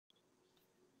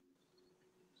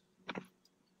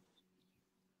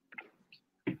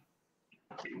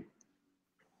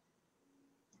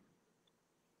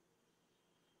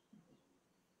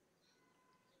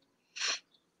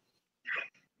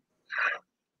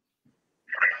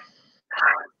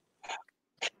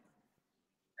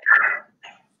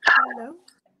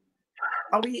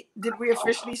Did we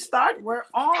officially start? We're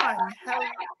on.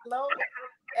 Hello,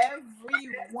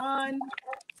 everyone.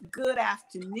 Good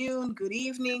afternoon, good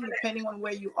evening, depending on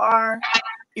where you are.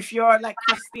 If you're like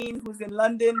Christine, who's in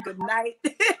London, good night.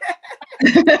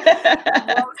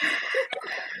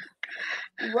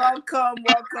 Welcome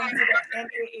to the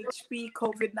NAAHP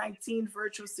COVID-19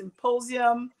 Virtual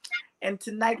Symposium. And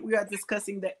tonight we are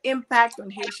discussing the impact on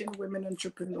Haitian women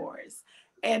entrepreneurs.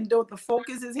 And though the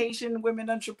focus is Haitian women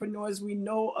entrepreneurs, we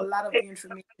know a lot of the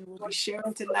information we'll be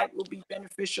sharing tonight will be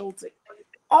beneficial to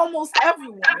almost every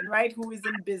woman, right, who is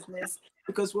in business,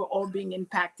 because we're all being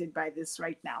impacted by this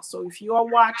right now. So if you are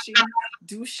watching,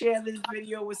 do share this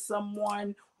video with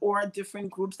someone or different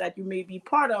groups that you may be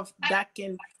part of that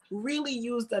can really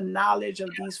use the knowledge of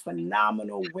these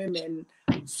phenomenal women,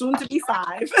 soon to be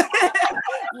 5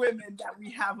 women that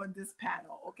we have on this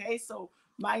panel. Okay, so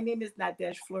my name is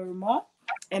Nadege Fleurimond,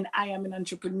 and I am an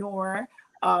entrepreneur.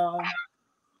 I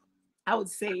would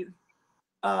say,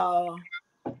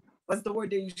 what's the word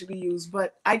they usually use?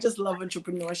 But I just love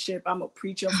entrepreneurship. I'm a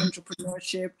preacher of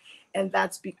entrepreneurship. And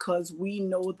that's because we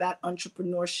know that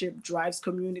entrepreneurship drives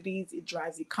communities, it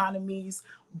drives economies,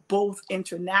 both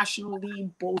internationally,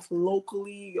 both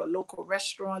locally. Your local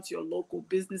restaurants, your local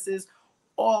businesses,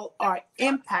 all are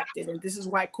impacted. And this is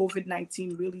why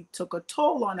COVID-19 really took a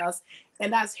toll on us.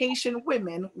 And as Haitian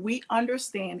women, we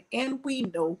understand and we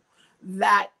know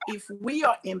that if we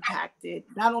are impacted,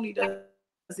 not only does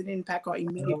it impact our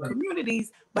immediate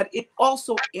communities, but it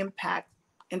also impacts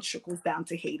and trickles down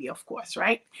to Haiti, of course,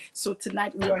 right? So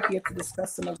tonight we are here to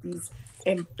discuss some of these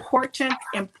important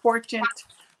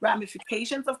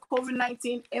ramifications of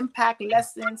COVID-19, impact,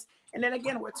 lessons, and then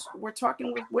again, we're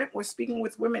speaking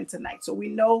with women tonight. So we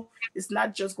know it's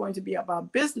not just going to be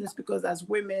about business, because as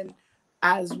women,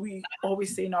 as we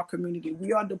always say in our community,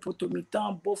 we are the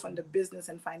potomitan, both on the business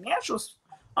and financial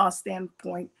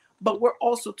standpoint, but we're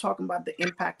also talking about the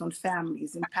impact on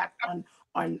families, impact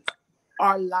on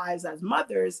our lives as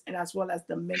mothers, and as well as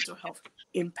the mental health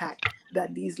impact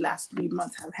that these last 3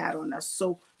 months have had on us.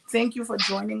 So thank you for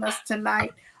joining us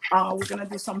tonight. We're going to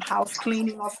do some house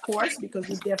cleaning, of course, because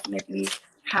we definitely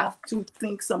have to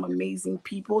thank some amazing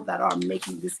people that are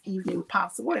making this evening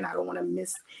possible, and I don't want to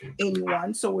miss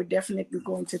anyone. So we're definitely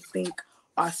going to thank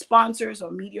our sponsors,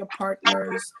 our media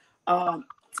partners,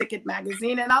 Ticket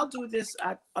Magazine, and I'll do this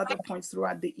at other points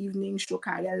throughout the evening.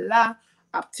 Shokarella,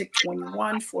 Optic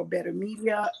 21 for Better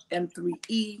Media,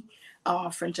 M3E,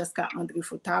 Francesca Andre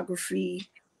Photography,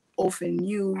 Open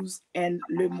News, and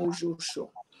Le Mojo Show.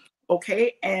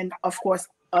 Okay, and of course,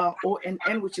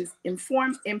 ONN, which is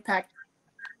Inform, Inspire,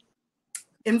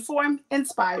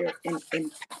 and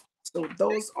Impact. So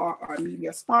those are our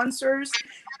media sponsors.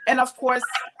 And of course,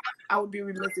 I would be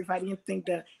remiss if I didn't thank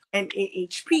the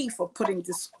NAAHP for putting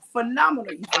this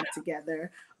phenomenal event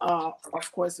together.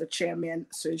 Of course, the chairman,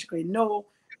 Surgically No,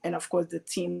 and of course, the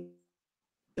team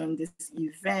on this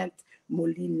event,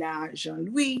 Molina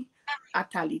Jean-Louis,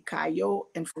 Atali Kayo,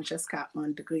 and Francesca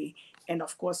Andre, and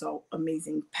of course, our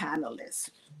amazing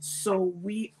panelists. So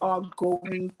we are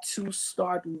going to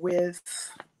start with,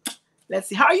 let's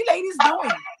see, how are you ladies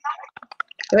doing?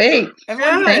 Great.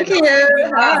 Thank you.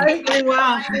 Hi. Very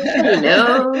well.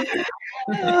 Hello.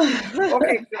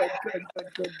 Okay,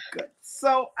 good.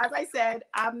 So as I said,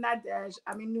 I'm Nadege.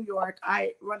 I'm in New York.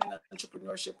 I run an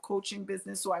entrepreneurship coaching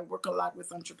business, so I work a lot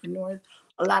with entrepreneurs.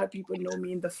 A lot of people know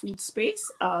me in the food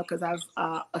space because I'm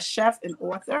a chef and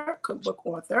author, cookbook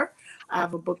author. I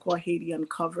have a book called Haiti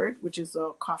Uncovered, which is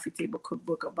a coffee table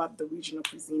cookbook about the regional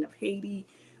cuisine of Haiti.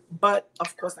 But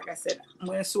of course, like I said,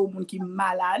 I'm so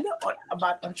malad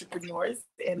about entrepreneurs,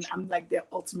 and I'm like their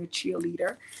ultimate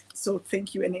cheerleader. So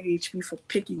thank you, NAAHP, for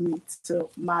picking me to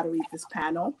moderate this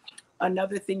panel.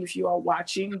 Another thing, if you are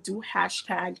watching, do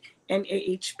hashtag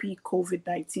NAAHP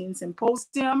COVID-19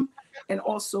 Symposium, and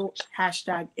also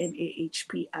hashtag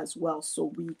NAAHP as well,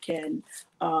 so we can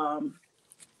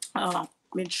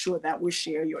make sure that we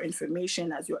share your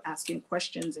information as you're asking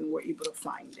questions, and we're able to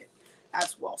find it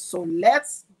as well. So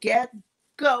let's get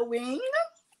going.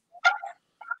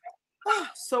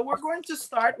 So we're going to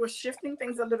start, we're shifting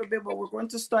things a little bit, but we're going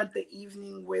to start the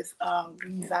evening with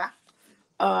Riva,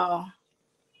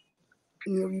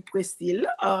 Nyri Précil.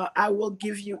 I will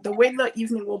give you, the way the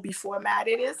evening will be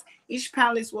formatted is, each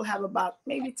panelist will have about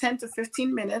maybe 10 to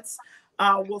 15 minutes.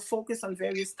 We'll focus on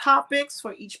various topics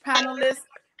for each panelist.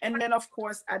 And then of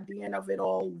course, at the end of it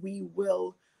all, we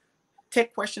will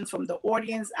take questions from the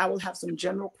audience. I will have some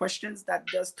general questions that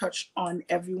does touch on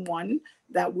everyone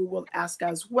that we will ask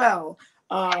as well.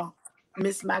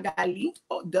 Miss Magalie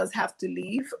does have to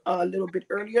leave a little bit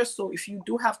earlier. So if you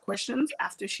do have questions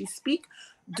after she speaks,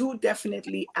 do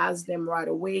definitely ask them right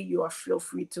away. You are feel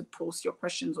free to post your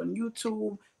questions on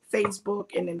YouTube,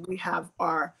 Facebook, and then we have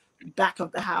our back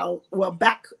of the house. Well,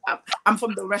 I'm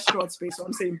from the restaurant space, so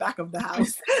I'm saying back of the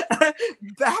house.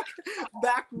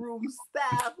 back room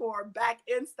staff or back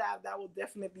end staff that will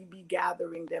definitely be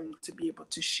gathering them to be able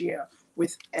to share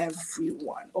with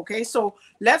everyone. Okay, so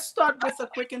let's start with a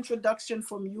quick introduction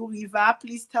from you, Riva.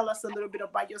 Please tell us a little bit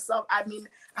about yourself. I mean,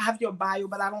 I have your bio,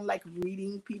 but I don't like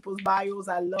reading people's bios.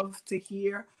 I love to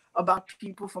hear about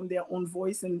people from their own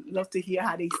voice and love to hear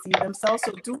how they see themselves.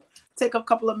 So do take a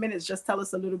couple of minutes. Just tell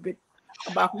us a little bit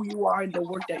about who you are and the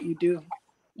work that you do.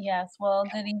 Yes, well,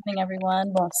 good evening,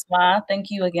 everyone. Bonsoir.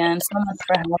 Thank you again so much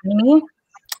for having me.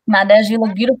 Nadege, you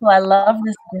look beautiful. I love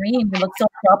this green. You look so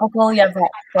tropical. You have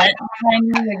that plant behind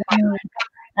you. You're giving me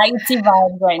Haiti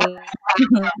vibes right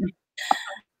now.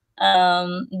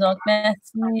 Donc,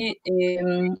 merci.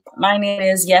 My name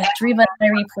is, yes, Riva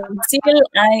Nyri Précil.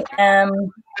 I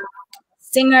am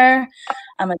singer,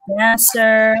 I'm a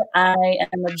dancer, I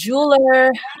am a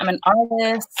jeweler, I'm an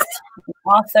artist, an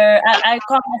author. I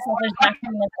call myself a jack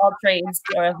of all trades,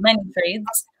 or of many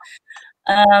trades.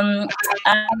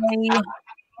 I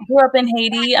grew up in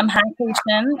Haiti. I'm half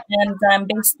Haitian, and I'm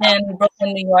based in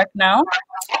Brooklyn, New York now,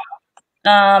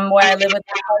 where I live with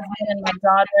my husband and my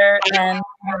daughter, and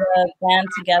we have a band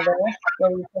together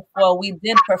where we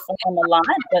did perform a lot,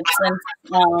 but since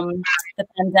the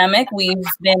pandemic, we've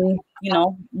been,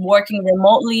 working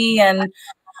remotely and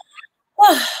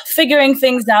figuring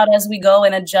things out as we go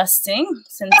and adjusting,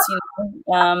 since,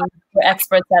 we're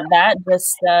experts at that,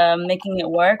 just making it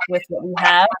work with what we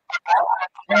have.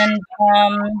 And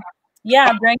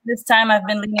during this time, I've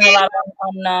been leaning a lot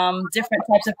on different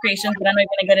types of creations, but I'm not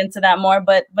going to get into that more.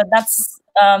 But that's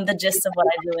the gist of what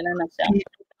I do in a nutshell.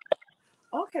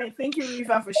 Okay, thank you,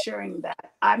 Riva, for sharing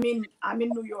that. I'm in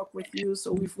New York with you,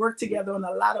 so we've worked together on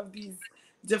a lot of these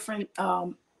different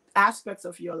aspects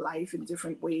of your life in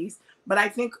different ways. But I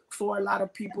think for a lot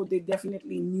of people, they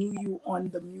definitely knew you on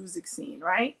the music scene,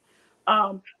 right?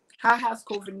 How has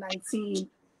COVID-19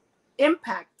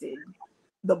 impacted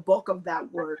the bulk of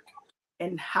that work,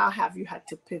 and how have you had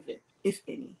to pivot, if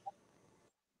any?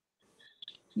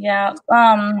 Yeah.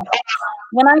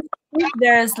 When I speak,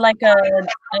 there's like a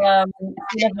sort of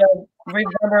a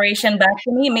reverberation back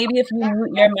to me. Maybe if you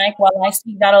mute your mic while I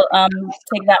speak, that'll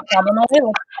take that problem away.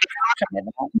 Let's try it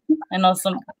out. I know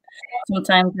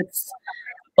sometimes it's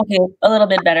okay, a little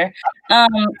bit better.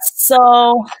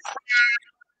 So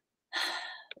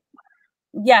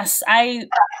yes, I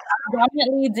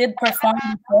predominantly did perform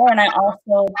before, and I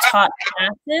also taught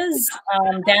classes,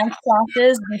 dance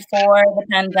classes before the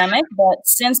pandemic. But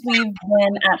since we've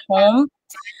been at home,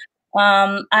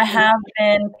 I have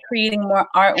been creating more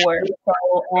artwork. So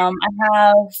I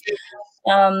have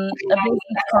a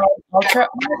business called Ultra Art,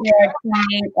 where I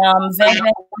create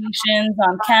variations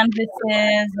on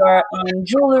canvases or on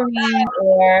jewelry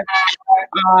or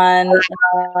on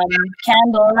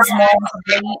candles, more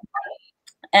late.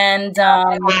 And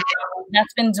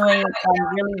that's been doing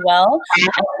really well. And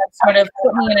that sort of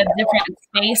put me in a different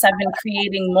space. I've been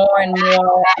creating more and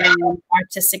more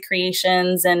artistic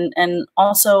creations and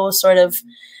also sort of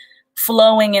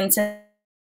flowing into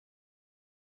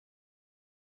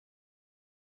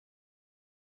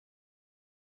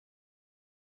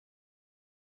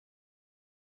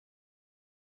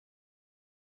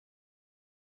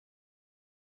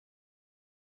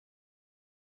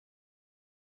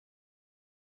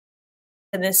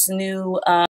this new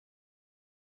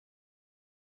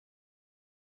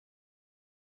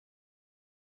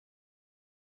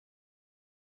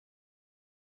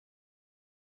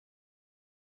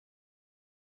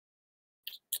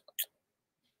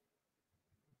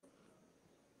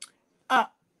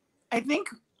I think,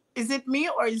 is it me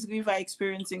or is Riva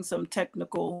experiencing some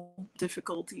technical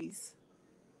difficulties?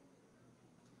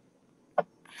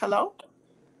 Hello?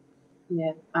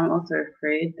 Yes, I'm also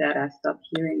afraid that I stopped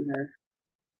hearing her.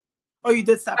 Oh, you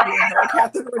did stop hearing her. Okay, I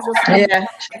thought it was just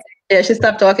yeah, she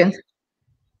stopped talking.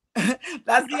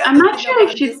 That's the I'm not sure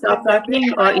if she stopped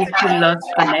talking or if she lost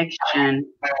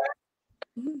connection.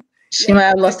 She might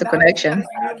have lost the connection.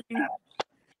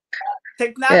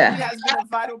 Technology has been a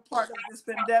vital part of this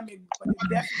pandemic, but it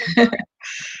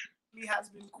definitely has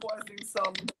been causing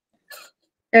some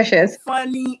There she is.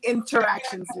 funny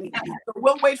interactions lately. So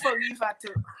we'll wait for Riva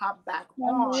to hop back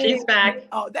on. She's back.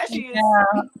 Oh, there she is.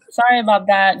 Yeah, sorry about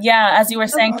that. Yeah, as you were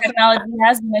saying, technology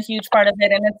has been a huge part of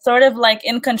it, and it's sort of like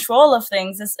in control of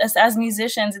things. As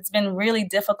musicians, it's been really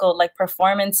difficult. Like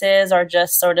performances are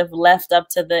just sort of left up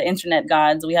to the internet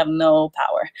gods. We have no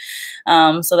power.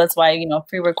 So that's why,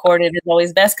 pre-recorded is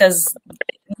always best, because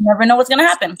you never know what's going to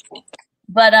happen.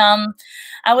 But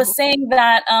I was saying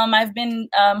that I've been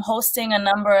hosting a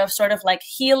number of sort of like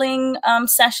healing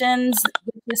sessions,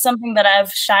 which is something that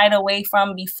I've shied away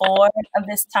from before at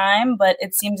this time, but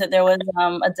it seems that there was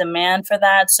a demand for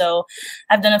that. So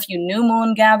I've done a few new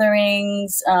moon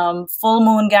gatherings, full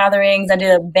moon gatherings. I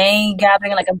did a bain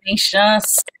gathering, like a bain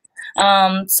chance.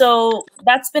 So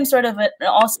that's been sort of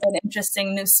also an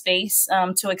interesting new space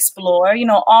to explore,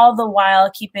 all the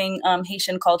while keeping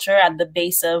Haitian culture at the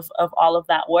base of all of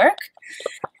that work.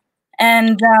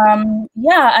 And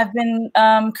yeah, I've been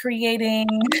creating,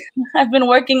 I've been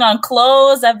working on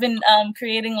clothes. I've been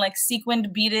creating like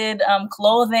sequined beaded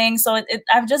clothing. So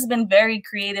I've just been very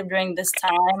creative during this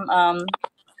time,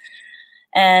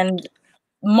 and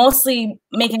mostly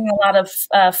making a lot of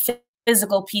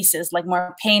physical pieces, like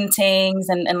more paintings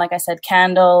and like I said,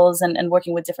 candles and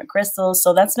working with different crystals.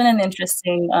 So that's been an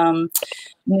interesting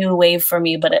new wave for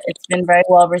me, but it's been very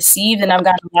well received, and I've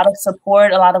gotten a lot of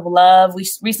support, a lot of love. We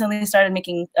recently started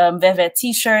making Veve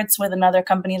t-shirts with another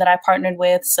company that I partnered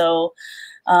with. So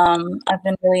I've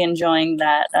been really enjoying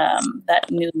that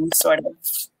that new sort of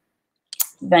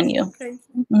venue,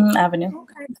 avenue.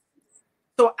 Okay.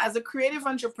 So as a creative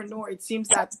entrepreneur, it seems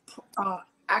that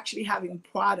actually having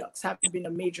products have been a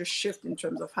major shift in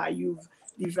terms of how you've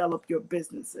developed your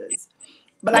businesses.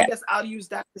 But I guess I'll use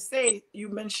that to say, you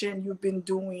mentioned you've been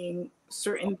doing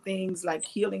certain things like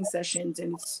healing sessions,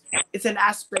 and it's an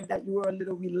aspect that you were a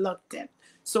little reluctant.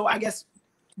 So I guess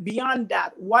beyond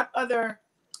that, what other,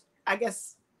 I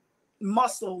guess,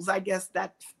 muscles, I guess,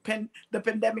 that the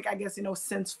pandemic, I guess,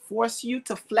 since forced you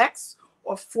to flex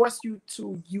or forced you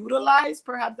to utilize,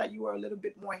 perhaps, that you were a little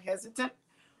bit more hesitant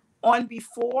on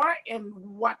before, and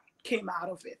what came out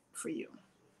of it for you?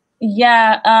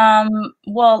 Yeah,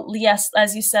 well, yes,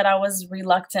 as you said, I was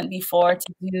reluctant before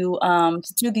to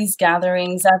do these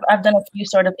gatherings. I've done a few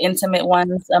sort of intimate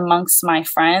ones amongst my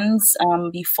friends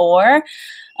before,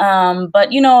 but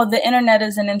the internet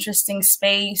is an interesting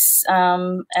space,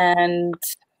 and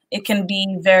it can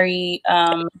be very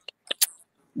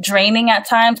draining at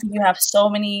times. You have so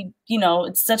many,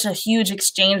 it's such a huge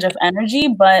exchange of energy,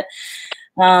 but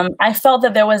I felt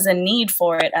that there was a need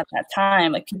for it at that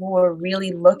time. Like people were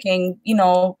really looking,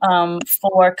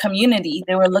 for community.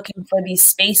 They were looking for these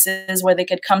spaces where they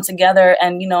could come together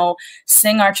and,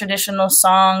 sing our traditional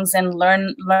songs and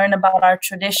learn about our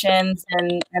traditions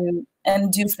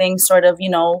and do things sort of,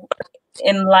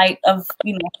 in light of,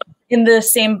 in the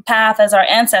same path as our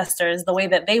ancestors, the way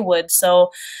that they would.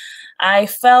 So I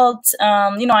felt,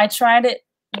 I tried it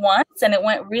once and it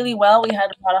went really well. We had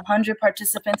about 100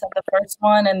 participants at the first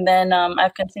one, and then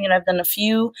I've continued. I've done a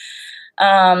few,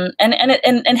 and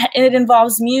it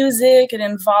involves music. It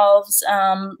involves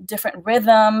different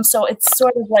rhythms. So it's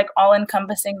sort of like all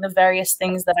encompassing the various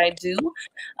things that I do.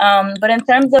 But in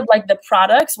terms of like the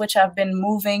products, which have been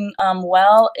moving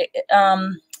well,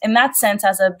 in that sense,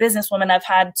 as a businesswoman, I've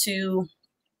had to,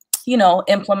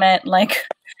 implement like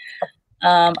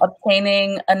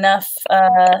obtaining enough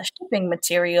shipping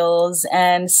materials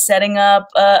and setting up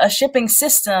a shipping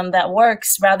system that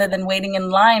works rather than waiting in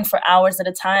line for hours at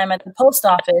a time at the post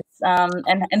office,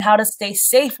 and how to stay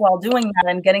safe while doing that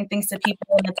and getting things to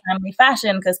people in a timely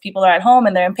fashion, because people are at home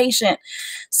and they're impatient.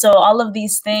 So all of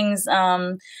these things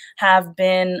have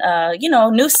been,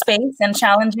 new space and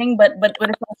challenging, but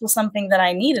it's also something that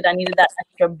I needed. I needed that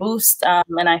extra boost,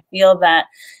 and I feel that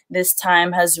this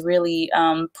time has really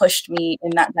pushed me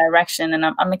in that direction, and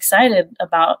I'm excited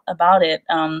about it,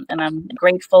 and I'm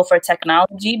grateful for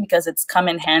technology because it's come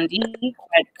in handy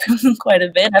quite a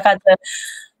bit. I've had to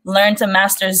learn to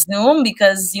master Zoom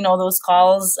because those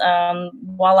calls,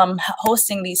 while I'm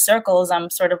hosting these circles, I'm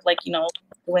sort of like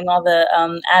doing all the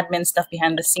admin stuff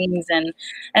behind the scenes, and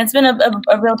it's been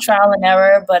a real trial and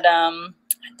error, but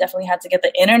definitely had to get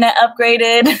the internet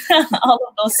upgraded, all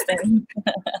of those things.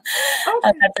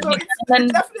 Okay, so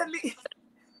definitely.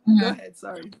 Go ahead,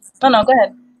 sorry. No, go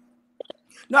ahead.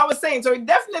 No, I was saying, so it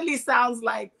definitely sounds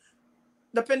like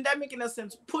the pandemic, in a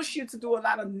sense, pushed you to do a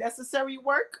lot of necessary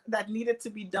work that needed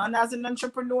to be done as an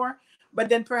entrepreneur, but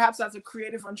then perhaps as a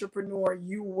creative entrepreneur,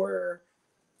 you were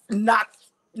not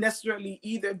necessarily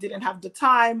either didn't have the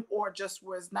time or just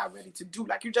was not ready to do.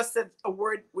 Like you just said a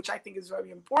word which I think is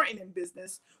very important in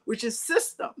business, which is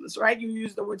systems, right? You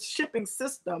use the word shipping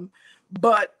system,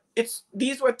 but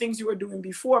these were things you were doing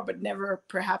before, but never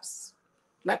perhaps,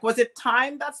 like, was it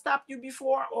time that stopped you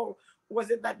before, or was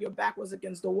it that your back was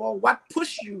against the wall? What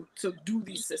pushed you to do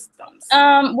these systems?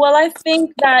 Well, I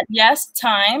think that, yes,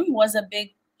 time was a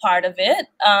big part of it.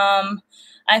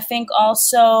 I think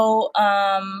also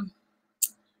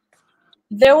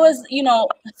there was,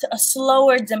 a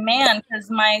slower demand because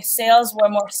my sales were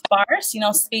more sparse,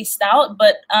 spaced out.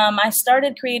 But I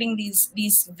started creating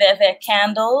these Veve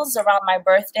candles around my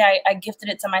birthday. I gifted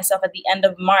it to myself at the end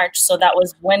of March. So that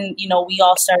was when, we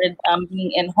all started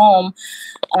being in home.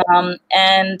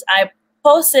 And I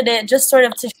posted it just sort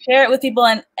of to share it with people.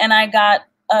 And I got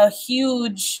a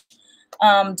huge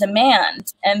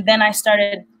demand. And then I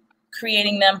started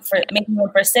making them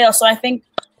for sale. So I think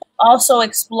also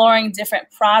exploring different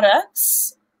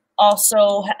products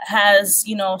also has,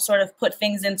 sort of put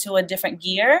things into a different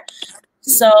gear.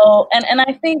 So, and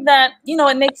I think that,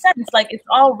 it makes sense. Like, it's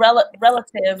all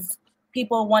relative,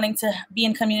 people wanting to be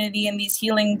in community in these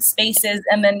healing spaces,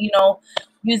 and then,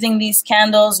 using these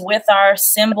candles with our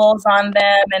symbols on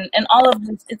them and all of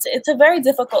this. It's a very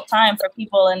difficult time for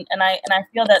people. And I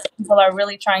feel that people are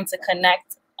really trying to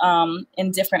connect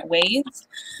in different ways.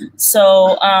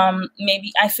 So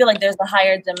maybe I feel like there's a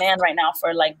higher demand right now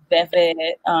for like Veve,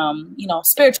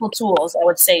 spiritual tools, I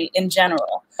would say, in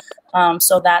general.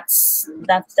 So that's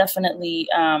definitely,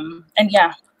 and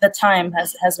yeah, the time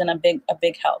has been a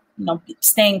big help.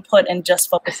 Staying put and just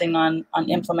focusing on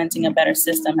implementing a better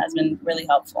system has been really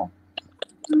helpful.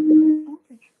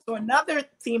 So another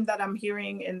theme that I'm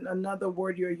hearing, and another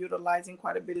word you're utilizing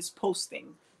quite a bit, is posting.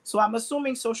 So I'm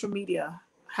assuming social media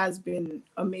has been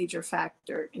a major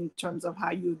factor in terms of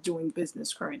how you're doing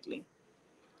business currently.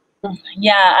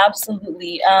 Yeah,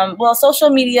 absolutely. Well, social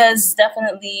media has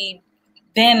definitely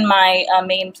been my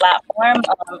main platform.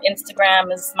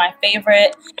 Instagram is my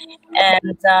favorite,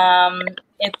 and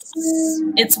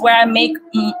it's where I make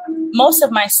most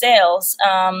of my sales.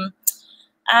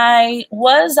 I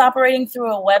was operating through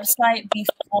a website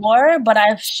before, but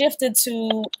I've shifted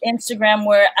to Instagram,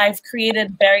 where I've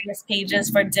created various pages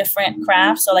for different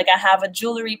crafts. So like I have a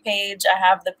jewelry page, I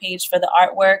have the page for the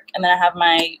artwork, and then I have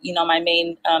my, my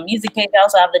main music page. I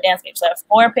also have the dance page. So I have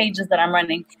 4 pages that I'm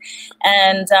running.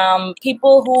 And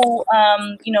people who,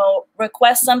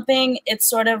 request something, it's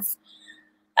sort of,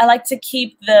 I like to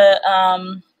keep the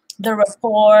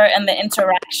rapport and the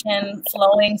interaction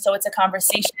flowing. So it's a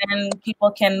conversation. People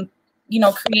can,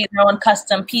 create their own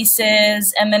custom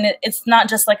pieces. And then it's not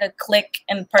just like a click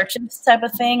and purchase type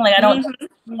of thing. Like I don't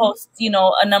post,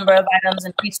 a number of items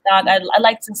in pre-stock. I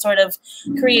like to sort of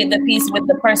create the piece with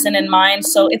the person in mind.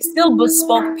 So it's still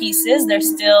bespoke pieces. They're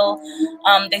still,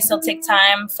 they still take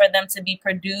time for them to be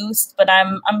produced, but have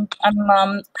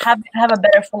a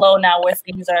better flow now where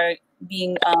things are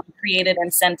being created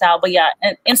and sent out. But yeah,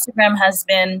 Instagram has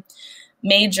been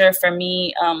major for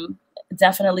me.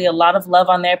 Definitely a lot of love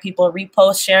on there. People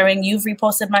repost, sharing. You've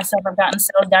reposted myself. I've gotten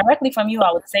sales directly from you,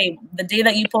 I would say. The day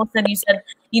that you posted, you said,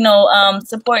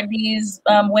 support these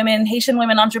women, Haitian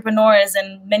women entrepreneurs,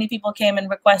 and many people came and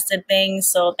requested things.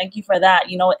 So thank you for that.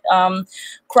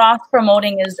 Cross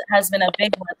promoting has been a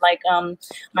big one. Like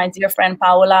my dear friend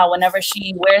Paola, whenever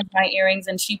she wears my earrings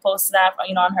and she posts that,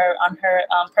 on her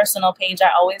personal page,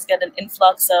 I always get an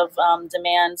influx of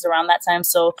demands around that time.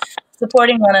 So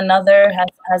supporting one another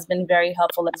has been very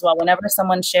helpful as well. Whenever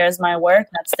someone shares my work,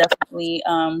 that's definitely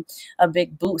a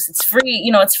big boost. It's free,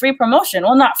 it's free promotion.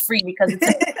 Well, not free because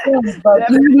it's but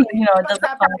it doesn't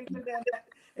cost.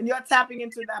 And you're tapping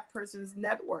into that person's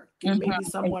network. And maybe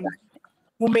someone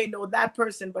who may know that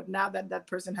person, but now that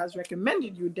person has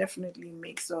recommended you, definitely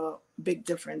makes a big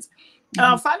difference.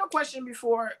 Final question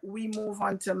before we move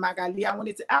on to Magalie. I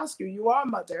wanted to ask you, you are a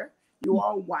mother, you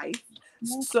are a wife.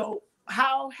 So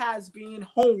how has being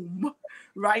home,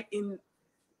 right, in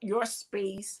your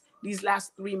space these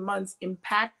last 3 months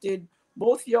impacted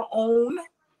both your own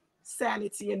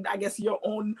sanity and I guess your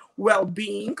own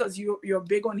well-being? Because you're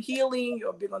big on healing,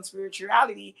 you're big on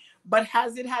spirituality, but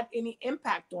has it had any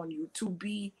impact on you to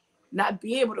not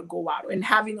be able to go out and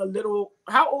having a little?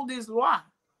 How old is Loa?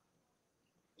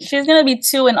 She's gonna be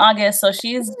 2 in August, so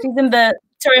she's in the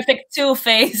terrific 2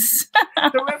 phase.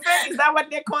 Terrific? Is that what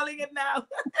they're calling it now?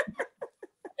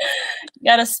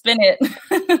 Gotta spin it.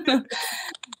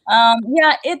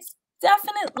 Yeah, it's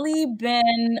definitely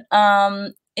been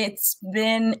it's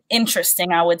been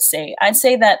interesting, I would say. I'd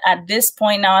say that at this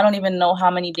point now, I don't even know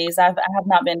how many days I have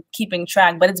not been keeping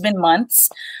track, but it's been months.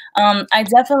 I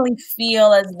definitely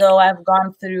feel as though I've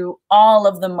gone through all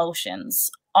of the motions,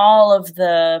 all of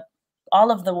the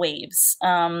waves.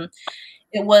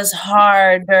 It was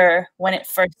harder when it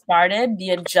first started,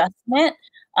 the adjustment.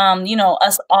 You know,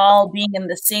 us all being in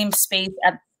the same space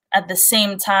at the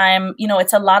same time, you know,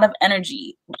 it's a lot of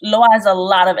energy. Loa has a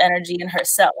lot of energy in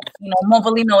herself. You know,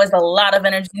 Movolino is a lot of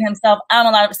energy in himself. I'm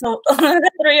a lot of, so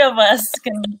the three of us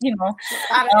can, you know,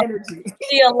 A lot of energy.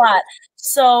 see a lot.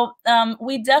 So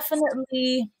we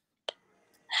definitely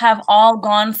have all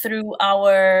gone through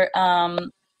our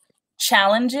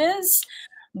challenges,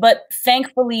 but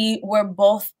thankfully we're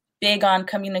both big on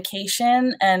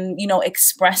communication and, you know,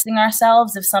 expressing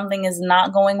ourselves. If something is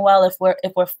not going well, if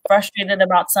we're frustrated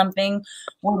about something,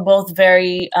 we're both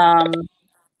very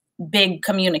big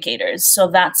communicators.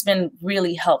 So that's been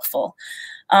really helpful.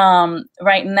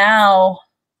 Right now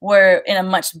we're in a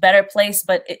much better place,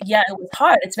 but yeah, it was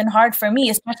hard. It's been hard for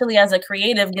me, especially as a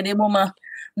creative. You know,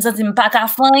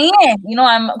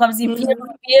 I'm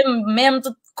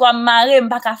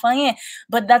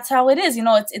but that's how it is. You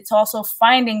know, it's also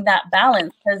finding that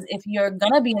balance, because if you're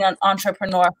gonna be an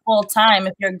entrepreneur full time,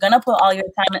 if you're gonna put all your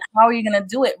time in, how are you gonna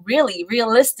do it really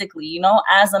realistically, you know,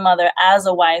 as a mother, as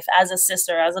a wife, as a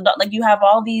sister, as a daughter? Like, you have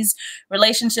all these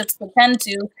relationships to tend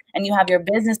to, and you have your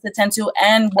business to tend to,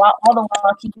 and all the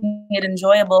while keeping it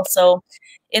enjoyable. So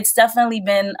it's definitely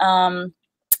been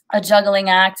a juggling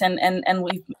act, and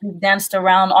we've danced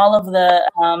around all of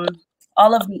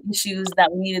the issues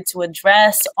that we needed to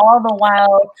address, all the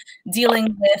while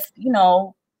dealing with, you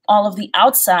know, all of the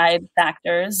outside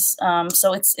factors.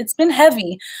 So it's been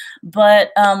heavy,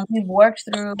 but we've worked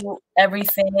through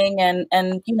everything,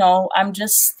 and you know, I'm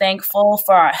just thankful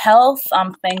for our health.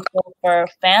 I'm thankful for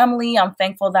family. I'm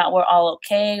thankful that we're all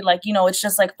okay. Like, you know, it's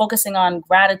just like focusing on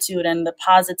gratitude and the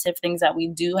positive things that we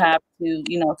do have to,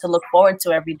 you know, to look forward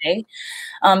to every day.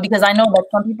 Because I know that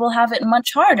some people have it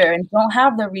much harder and don't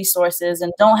have the resources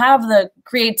and don't have the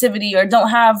creativity or don't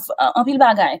have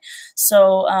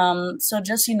so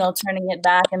just, you know, turning it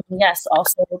back, and yes,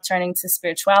 also turning to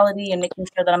spirituality and making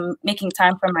sure that I'm making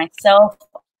time for myself,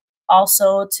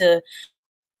 also to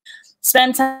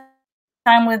spend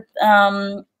time with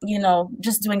you know,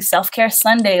 just doing self-care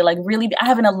Sunday. Like, really, I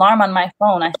have an alarm on my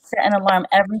phone. I set an alarm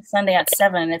every Sunday at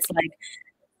 7. It's like,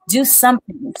 do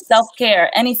something, self-care,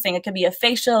 anything. It could be a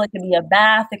facial, it could be a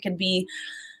bath, it could be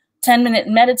 10-minute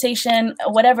meditation,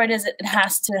 whatever it is, it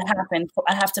has to happen.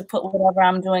 I have to put whatever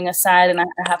I'm doing aside, and I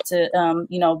have to,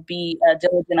 you know, be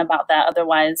diligent about that.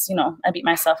 Otherwise, you know, I beat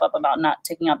myself up about not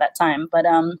taking out that time. But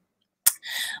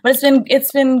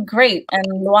it's been great. And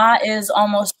Loa is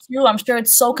almost 2. I'm sure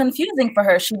it's so confusing for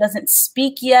her. She doesn't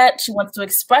speak yet. She wants to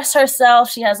express herself.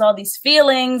 She has all these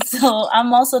feelings. So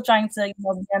I'm also trying to, you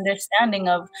know, be understanding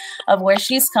of where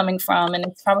she's coming from. And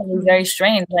it's probably very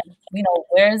strange. Like, you know,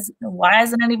 why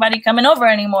isn't anybody coming over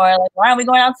anymore? Like, why aren't we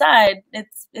going outside?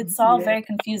 It's all very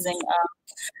confusing.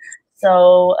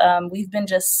 So we've been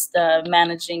just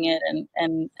managing it,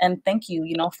 and thank you,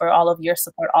 you know, for all of your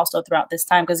support also throughout this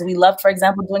time, because we loved, for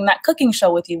example, doing that cooking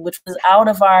show with you, which was out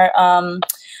of our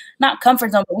not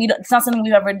comfort zone, but it's not something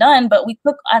we've ever done, but we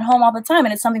cook at home all the time,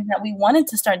 and it's something that we wanted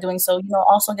to start doing. So, you know,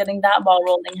 also getting that ball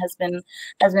rolling has been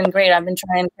great. I've been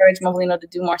trying to encourage Movolino to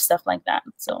do more stuff like that.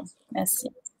 So yes.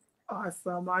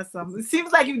 Awesome. It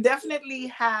seems like you definitely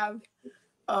have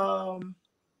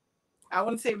I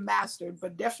wouldn't say mastered,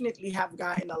 but definitely have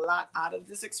gotten a lot out of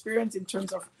this experience in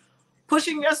terms of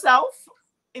pushing yourself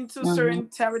into certain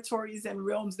territories and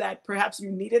realms that perhaps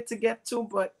you needed to get to,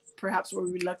 but perhaps were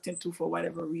reluctant to for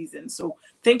whatever reason. So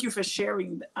thank you for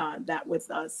sharing that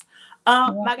with us.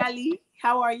 Magalie,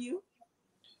 how are you?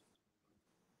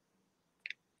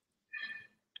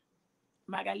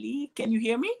 Magalie, can you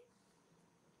hear me?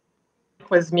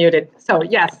 Was muted. So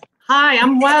yes. Hi,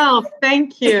 I'm well.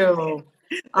 Thank you.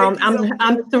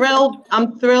 I'm thrilled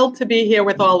to be here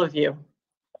with all of you.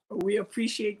 We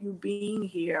appreciate you being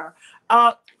here.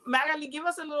 Magalie, give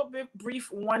us a little bit brief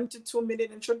 1 to 2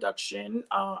 minute introduction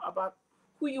about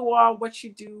who you are, what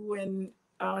you do, and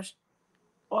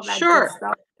all that good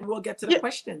stuff. And we'll get to the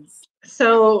questions.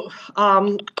 So,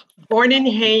 born in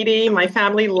Haiti, my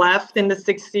family left in the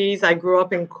 60s. I grew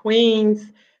up in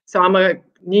Queens, so I'm a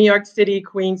New York City,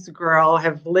 Queens girl,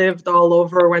 have lived all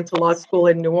over, went to law school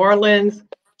in New Orleans.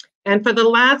 And for the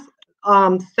last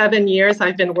 7 years,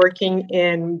 I've been working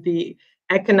in the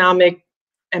economic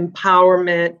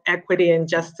empowerment, equity, and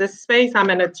justice space.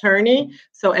 I'm an attorney,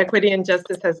 so equity and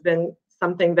justice has been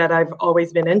something that I've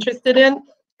always been interested in.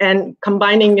 And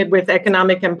combining it with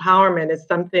economic empowerment is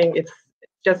something, it's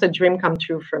just a dream come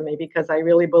true for me, because I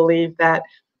really believe that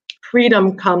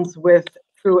freedom comes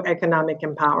through economic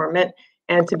empowerment.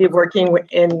 and to be working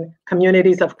in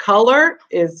communities of color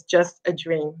is just a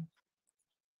dream.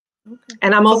 Okay.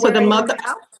 And I'm also the mother.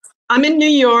 Now? I'm in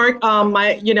New York.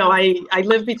 I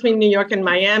live between New York and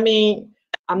Miami.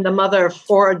 I'm the mother of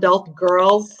 4 adult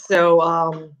girls,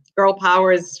 so girl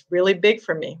power is really big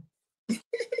for me.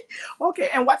 Okay,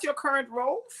 and what's your current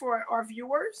role for our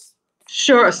viewers?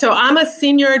 Sure. So I'm a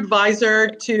senior advisor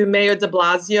to Mayor de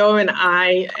Blasio, and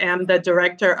I am the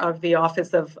director of the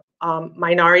Office of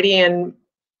Minority and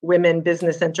Women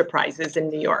Business Enterprises in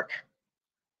New York.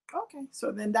 Okay,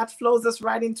 so then that flows us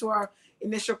right into our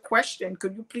initial question.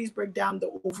 Could you please break down the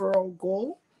overall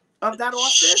goal of that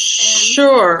office?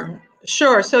 Sure.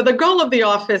 So the goal of the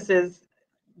office is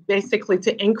basically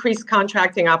to increase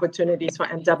contracting opportunities for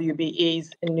MWBEs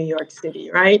in New York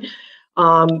City, right?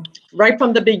 Right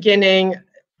from the beginning,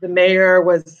 the mayor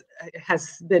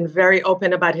has been very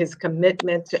open about his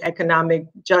commitment to economic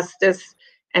justice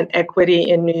and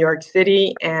equity in New York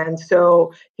City. And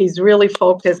so he's really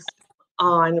focused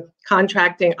on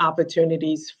contracting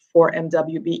opportunities for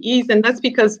MWBEs. And that's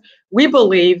because we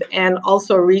believe, and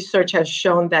also research has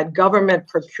shown, that government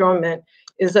procurement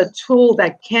is a tool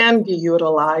that can be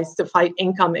utilized to fight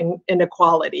income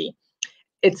inequality.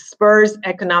 It spurs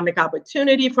economic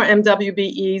opportunity for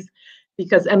MWBEs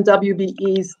because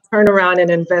MWBEs turn around and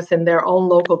invest in their own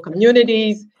local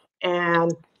communities,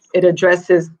 and it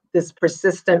addresses this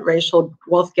persistent racial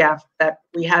wealth gap that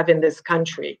we have in this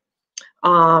country.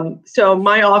 So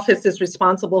my office is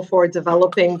responsible for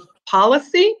developing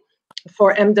policy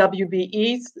for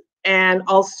MWBEs, and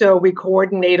also we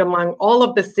coordinate among all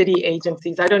of the city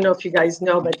agencies. I don't know if you guys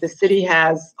know, but the city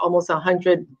has almost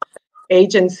 100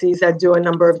 agencies that do a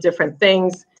number of different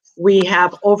things. We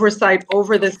have oversight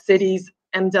over the city's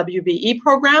MWBE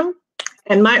program,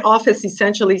 and my office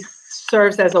essentially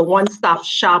serves as a one-stop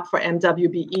shop for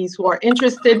MWBEs who are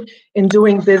interested in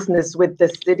doing business with the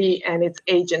city and its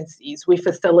agencies. We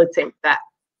facilitate that.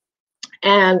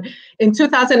 And in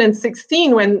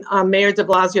 2016, when Mayor de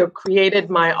Blasio created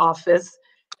my office,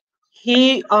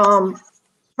 he,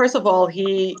 first of all,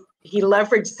 he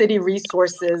leveraged city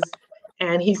resources,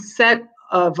 and he set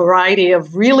a variety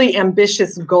of really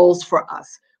ambitious goals for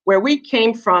us. Where we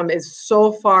came from is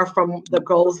so far from the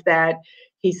goals that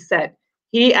he set.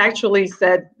 He actually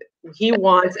said he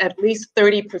wants at least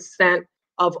 30%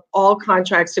 of all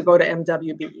contracts to go to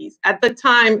MWBEs. At the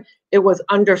time, it was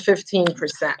under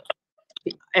 15%.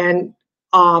 And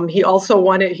he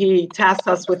tasked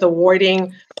us with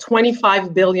awarding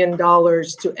 $25 billion to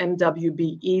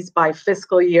MWBEs by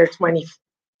fiscal year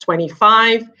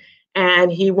 2025. And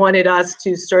he wanted us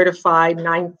to certify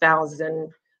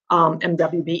 9,000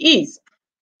 MWBEs.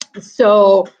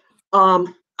 So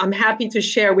I'm happy to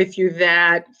share with you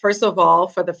that, first of all,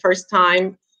 for the first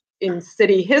time in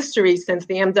city history, since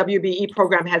the MWBE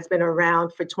program has been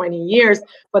around for 20 years,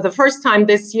 for the first time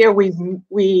this year, we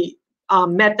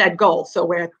met that goal. So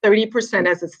we're at 30%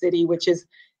 as a city, which is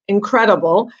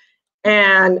incredible.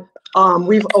 And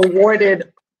we've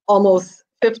awarded almost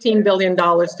 $15 billion to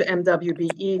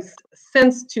MWBEs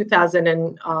since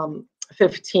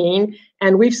 2015.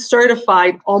 And we've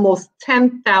certified almost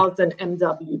 10,000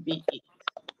 MWBEs.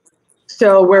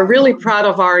 So we're really proud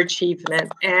of our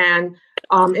achievement. And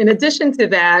in addition to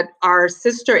that, our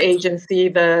sister agency,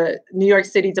 the New York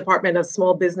City Department of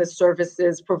Small Business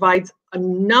Services, provides a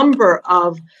number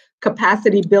of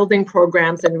capacity building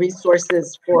programs and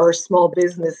resources for small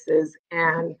businesses.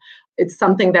 And it's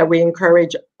something that we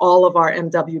encourage all of our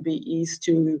MWBEs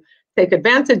to take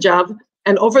advantage of.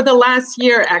 And over the last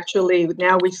year, actually,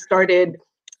 now we've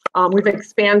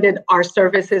expanded our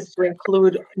services to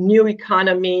include new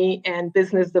economy and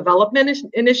business development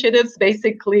initiatives.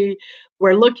 Basically,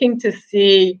 we're looking to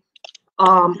see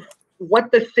what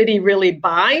the city really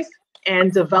buys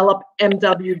and develop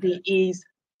MWBEs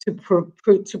to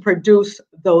produce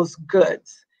those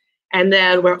goods. And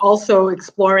then we're also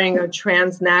exploring a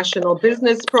transnational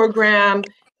business program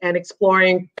and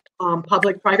exploring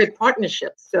public-private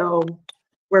partnerships. So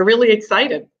we're really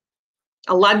excited.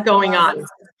 A lot going on.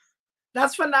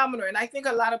 That's phenomenal. And I think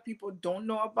a lot of people don't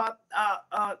know about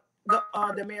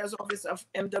the mayor's office of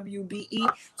MWBE.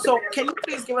 So can you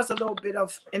please give us a little bit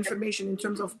of information in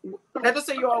terms of, let us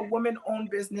say you're a woman-owned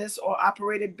business or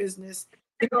operated business.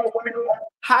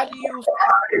 How do you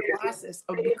start the process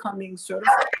of becoming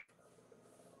certified?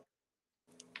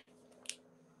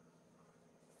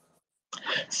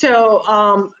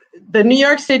 So the New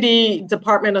York City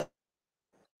Department of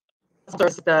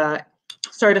the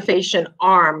certification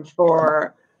arm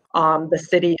for the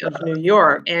city of New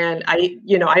York. And I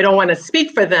don't want to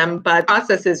speak for them, but the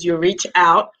process is you reach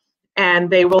out and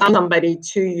they will send somebody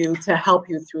to you to help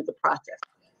you through the process.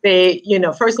 they, you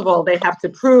know, first of all, they have to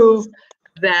prove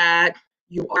that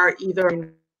you are either a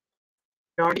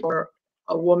minority or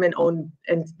a woman-owned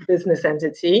business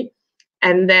entity.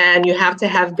 And then you have to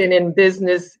have been in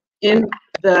business in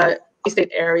the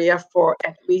state area for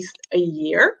at least a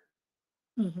year.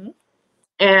 Mm-hmm.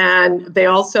 And they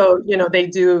also, you know, they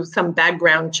do some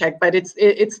background check, but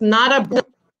it's not a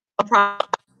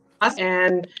process,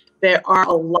 and there are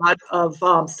a lot of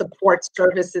support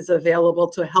services available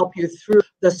to help you through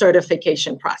the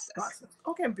certification process.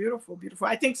 Okay, beautiful, beautiful.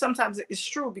 I think sometimes it's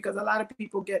true because a lot of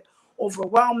people get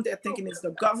overwhelmed. They're thinking it's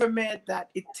the government, that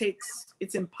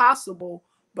it's impossible,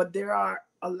 but there are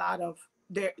a lot of,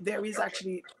 there is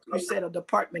actually, you said, a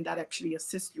department that actually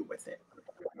assists you with it.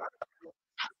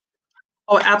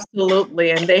 Oh,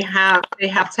 absolutely. And they have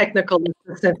technical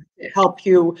assistance to help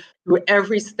you through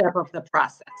every step of the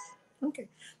process. Okay.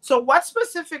 So what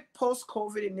specific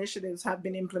post-COVID initiatives have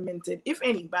been implemented, if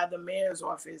any, by the mayor's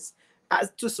office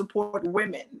as to support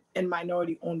women and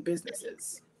minority-owned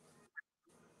businesses?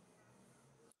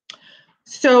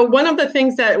 So one of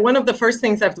the first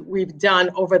things that we've done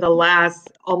over the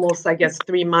last almost, I guess,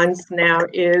 3 months now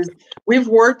is we've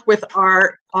worked with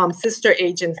our sister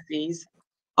agencies.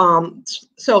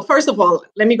 So first of all,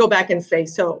 let me go back and say,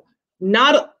 so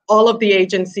not all of the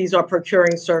agencies are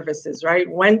procuring services, right?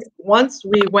 Once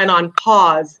we went on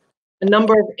pause, a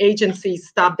number of agencies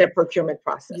stopped their procurement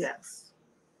process. Yes.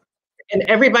 And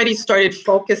everybody started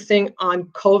focusing on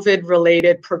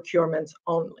COVID-related procurements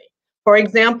only. For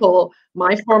example,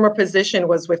 my former position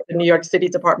was with the New York City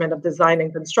Department of Design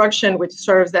and Construction, which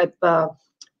serves as the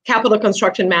capital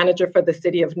construction manager for the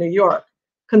city of New York.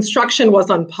 Construction was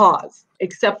on pause,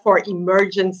 except for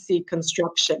emergency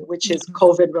construction, which is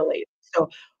COVID-related. So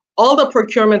all the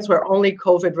procurements were only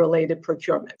COVID-related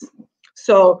procurements.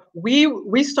 So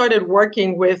we started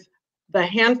working with the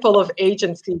handful of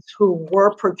agencies who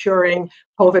were procuring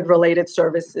COVID-related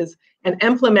services and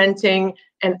implementing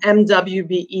an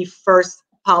MWBE first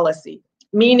policy,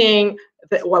 meaning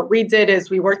that what we did is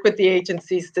we worked with the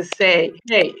agencies to say,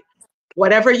 hey,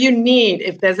 whatever you need,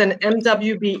 if there's an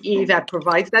MWBE that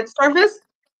provides that service,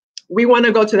 we want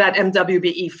to go to that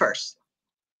MWBE first.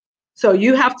 So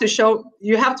you have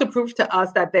to prove to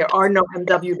us that there are no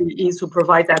MWBEs who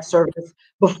provide that service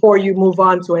before you move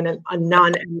on to a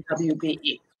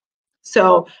non-MWBE.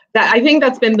 So I think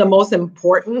that's been the most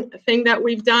important thing that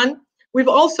we've done. We've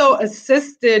also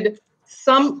assisted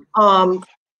some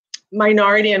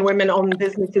minority and women-owned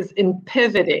businesses in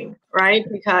pivoting, right?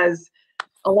 Because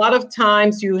a lot of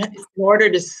times in order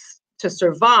to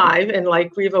survive, and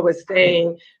like Riva was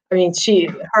saying, I mean,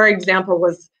 her example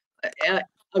was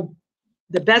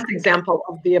the best example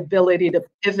of the ability to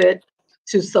pivot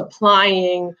to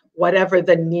supplying whatever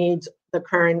the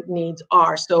current needs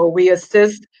are. So we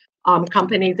assist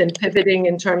companies in pivoting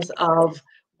in terms of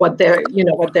what they're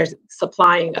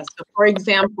supplying us. So for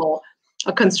example,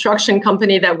 a construction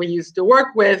company that we used to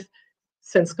work with,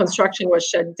 since construction was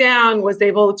shut down, was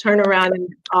able to turn around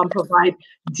and provide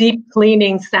deep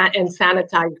cleaning and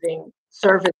sanitizing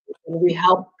services. And we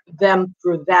helped them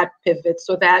through that pivot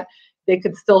so that they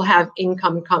could still have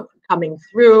income coming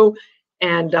through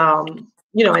and,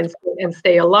 and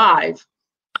stay alive.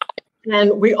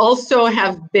 And we also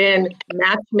have been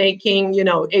matchmaking,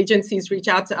 agencies reach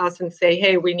out to us and say,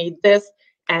 hey, we need this.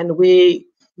 And we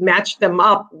match them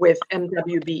up with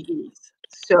MWBEs.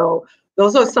 So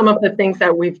those are some of the things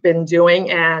that we've been doing.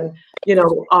 And,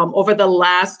 over the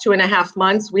last 2.5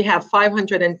 months, we have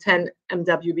 510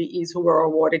 MWBEs who were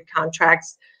awarded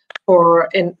contracts for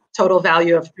a total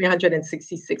value of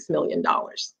 $366 million.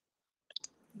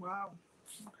 Wow.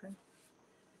 Okay.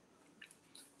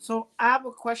 So I have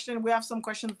a question. We have some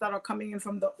questions that are coming in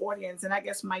from the audience. And I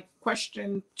guess my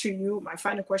question to you, my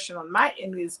final question on my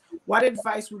end is, what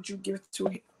advice would you give to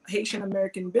Haitian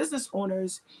American business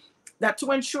owners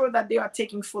to ensure that they are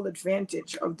taking full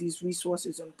advantage of these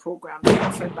resources and programs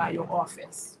offered by your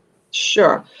office?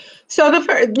 Sure. So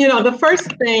the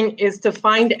first thing is to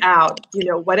find out,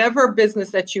 whatever business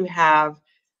that you have,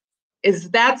 is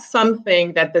that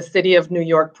something that the city of New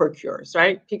York procures,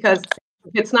 right? Because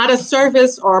if it's not a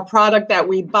service or a product that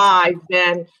we buy,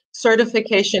 then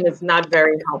certification is not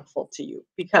very helpful to you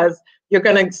because you're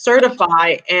going to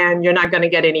certify and you're not going to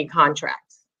get any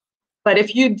contracts. But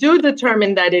if you do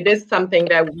determine that it is something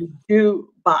that we do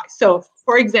buy, so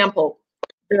for example,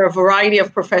 there are a variety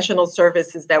of professional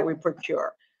services that we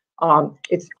procure.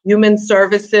 It's human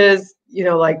services,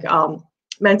 like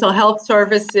mental health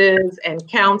services and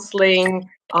counseling.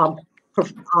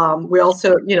 We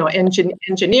also,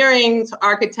 engineering,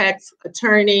 architects,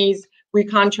 attorneys. We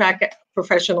contract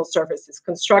professional services,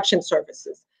 construction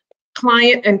services.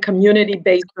 client and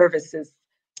community-based services,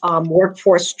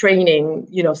 workforce training,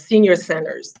 senior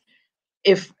centers,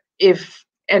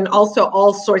 and also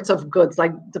all sorts of goods.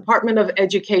 Like Department of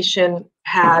Education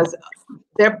has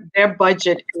their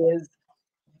budget is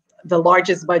the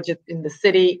largest budget in the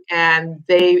city, and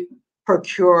they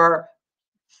procure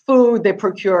food, they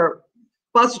procure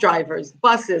bus drivers,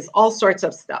 buses, all sorts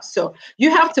of stuff. So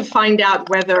you have to find out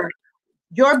whether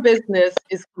your business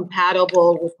is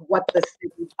compatible with what the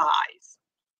city buys.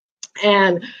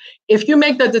 And if you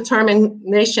make the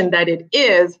determination that it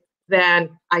is,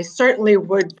 then I certainly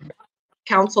would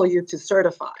counsel you to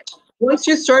certify. Once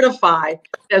you certify,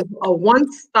 there's a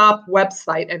one-stop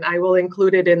website, and I will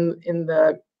include it in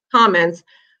the comments,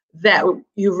 that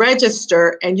you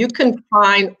register and you can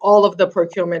find all of the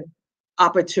procurement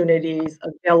opportunities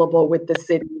available with the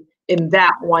city in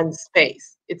that one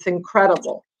space. It's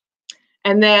incredible.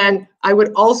 And then I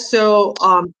would also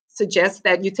suggest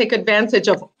that you take advantage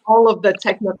of all of the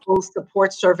technical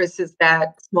support services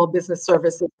that Small Business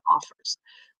Services offers,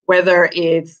 whether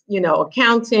it's,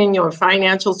 accounting or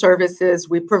financial services.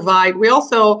 We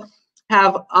also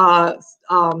have a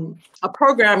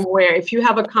program where if you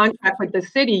have a contract with the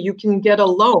city, you can get a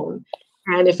loan.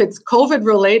 And if it's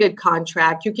COVID-related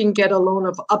contract, you can get a loan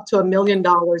of up to $1 million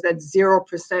at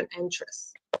 0%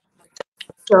 interest.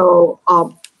 So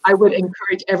I would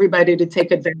encourage everybody to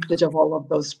take advantage of all of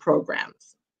those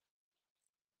programs.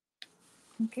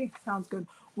 Okay, sounds good.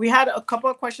 We had a couple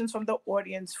of questions from the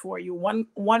audience for you. One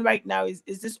right now is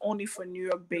this only for New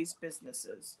York-based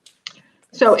businesses?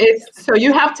 So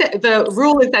you have to, the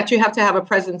rule is that you have to have a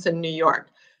presence in New York.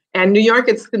 And New York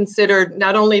is considered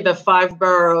not only the 5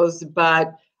 boroughs,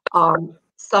 but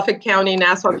Suffolk County,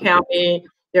 Nassau County.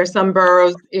 There's some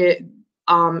boroughs in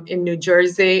New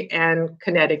Jersey and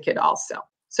Connecticut also.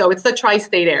 So it's the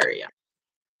tri-state area.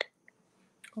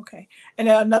 Okay. And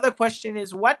another question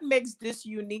is, what makes this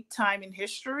unique time in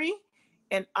history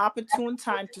an opportune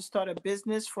time to start a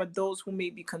business for those who may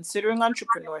be considering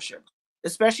entrepreneurship,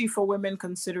 especially for women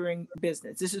considering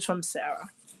business? This is from Sarah.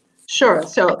 Sure.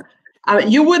 So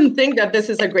you wouldn't think that this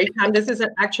is a great time. This is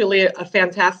actually a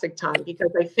fantastic time,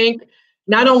 because I think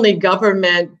not only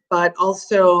government, but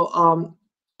also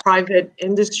private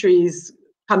industries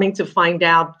coming to find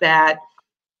out that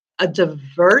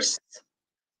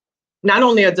not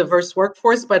only a diverse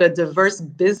workforce, but a diverse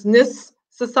business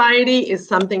society is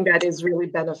something that is really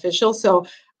beneficial. So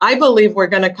I believe we're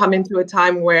going to come into a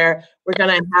time where we're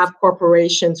going to have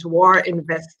corporations who are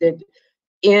invested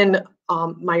in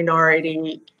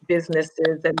minority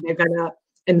businesses, and they're going to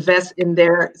invest in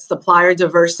their supplier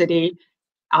diversity.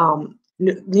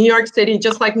 New York City,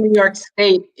 just like New York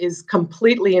State, is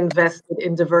completely invested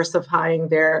in diversifying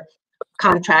their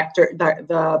contractor,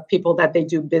 the people that they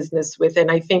do business with.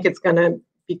 And I think it's going to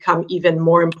become even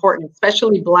more important,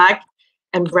 especially Black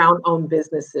and Brown-owned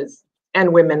businesses,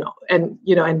 and women, and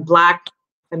and Black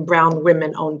and Brown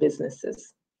women-owned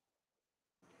businesses.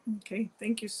 Okay,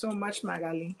 thank you so much,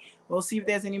 Magalie. We'll see if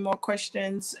there's any more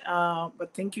questions,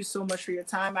 but thank you so much for your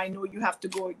time. I know you have to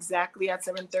go exactly at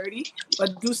 7:30,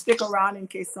 but do stick around in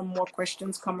case some more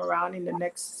questions come around in the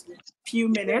next few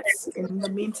minutes. In the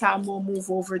meantime, we'll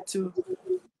move over to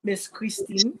Miss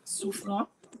Christine Souffrant.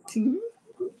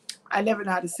 I never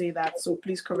know how to say that, so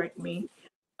please correct me.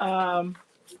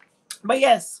 But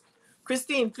yes,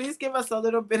 Christine, please give us a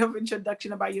little bit of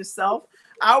introduction about yourself.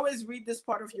 I always read this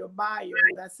part of your bio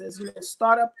that says you're a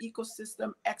startup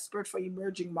ecosystem expert for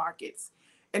emerging markets.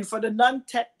 And for the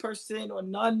non-tech person or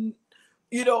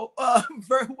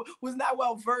who's not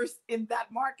well versed in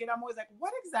that market, I'm always like,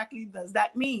 what exactly does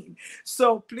that mean?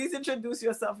 So please introduce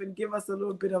yourself and give us a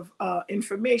little bit of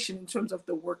information in terms of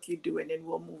the work you do, and then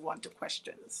we'll move on to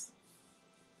questions.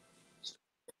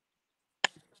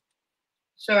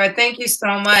 Sure, thank you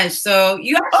so much. So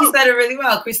you actually said it really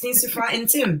well, Christine Souffrant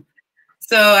Ntim.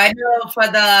 So I know for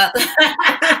the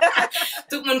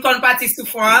tout le monde connaît partie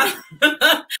Souffrant.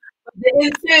 The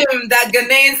Ntim, that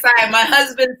Ghanaian side, my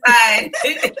husband's side,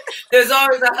 there's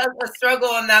always a struggle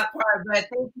on that part. But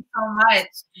thank you so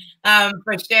much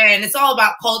for sharing. It's all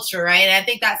about culture, right? And I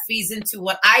think that feeds into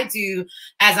what I do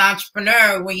as an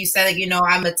entrepreneur. When you said,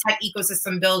 I'm a tech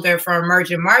ecosystem builder for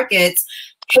emerging markets,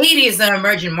 Haiti is an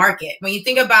emerging market. When you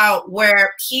think about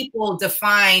where people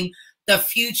define the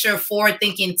future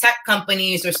forward-thinking tech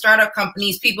companies or startup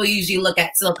companies, people usually look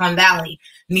at Silicon Valley,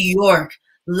 New York,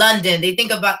 London. They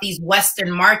think about these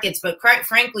Western markets, but quite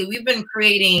frankly, we've been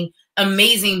creating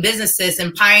amazing businesses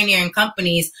and pioneering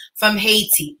companies from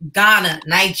Haiti, Ghana,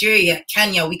 Nigeria,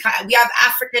 Kenya. We have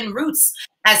African roots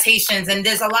as Haitians, and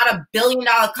there's a lot of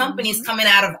billion-dollar companies coming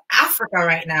out of Africa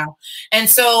right now. And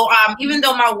so even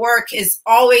though my work is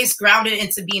always grounded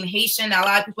into being Haitian, a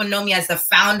lot of people know me as the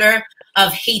founder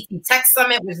of Haiti Tech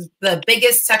Summit, which is the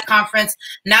biggest tech conference,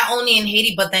 not only in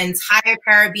Haiti, but the entire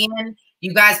Caribbean.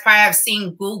 You guys probably have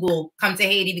seen Google come to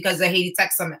Haiti because of Haiti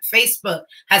Tech Summit. Facebook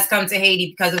has come to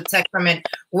Haiti because of Tech Summit.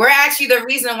 We're actually the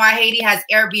reason why Haiti has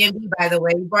Airbnb, by the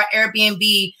way. We brought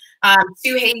Airbnb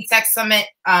to Haiti Tech Summit,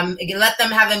 let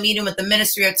them have a meeting with the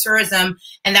Ministry of Tourism,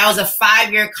 and that was a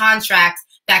 5-year contract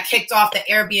that kicked off the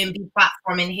Airbnb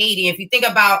platform in Haiti. If you think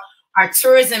about our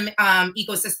tourism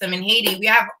ecosystem in Haiti, we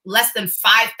have less than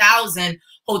 5,000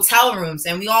 hotel rooms,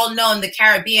 and we all know in the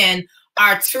Caribbean,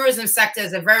 our tourism sector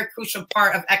is a very crucial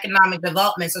part of economic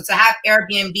development. So to have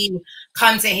Airbnb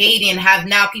come to Haiti and have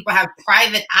now people have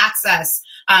private access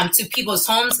to people's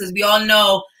homes, because we all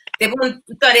know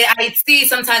I see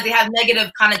sometimes they have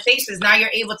negative connotations. Now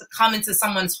you're able to come into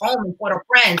someone's home in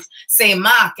Port-au-Prince,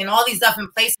 Saint-Marc, and all these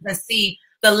different places and see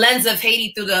the lens of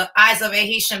Haiti through the eyes of a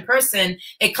Haitian person.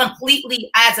 It completely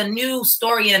adds a new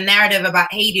story and a narrative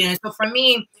about Haiti. And so for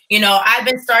me, you know, I've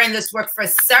been starting this work for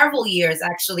several years,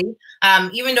 actually.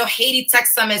 Even though Haiti Tech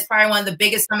Summit is probably one of the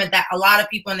biggest summits that a lot of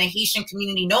people in the Haitian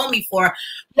community know me for,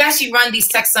 we actually run these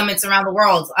tech summits around the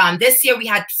world. This year we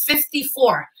had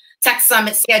 54 tech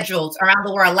summits scheduled around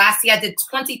the world. Last year I did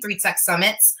 23 tech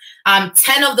summits.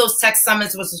 10 of those tech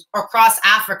summits was across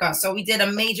Africa. So we did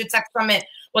a major tech summit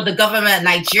with the government of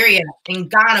Nigeria. In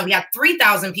Ghana, we had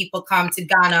 3,000 people come to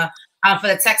Ghana for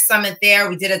the tech summit there.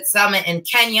 We did a summit in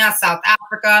Kenya, South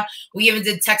Africa. We even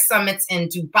did tech summits in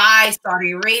Dubai,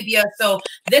 Saudi Arabia. So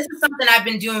this is something I've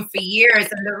been doing for years.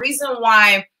 And the reason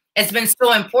why it's been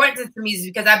so important to me is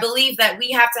because I believe that we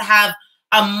have to have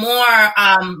a more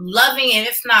loving and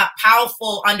if not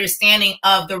powerful understanding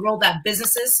of the role that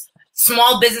businesses,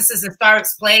 small businesses and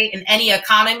startups play in any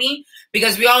economy,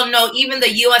 because we all know even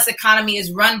the US economy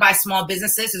is run by small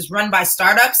businesses, is run by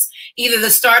startups. Either the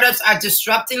startups are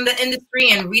disrupting the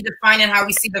industry and redefining how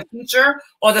we see the future,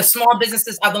 or the small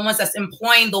businesses are the ones that's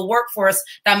employing the workforce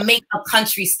that make a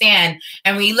country stand.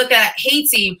 And when you look at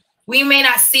Haiti, we may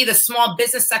not see the small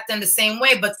business sector in the same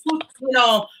way, but you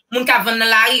know,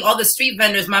 all the street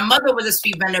vendors. My mother was a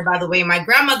street vendor, by the way. My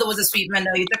grandmother was a street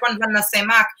vendor.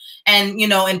 And you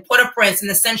know, in Port-au-Prince, in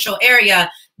the central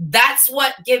area, that's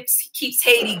what keeps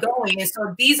Haiti going. And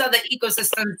so these are the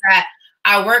ecosystems that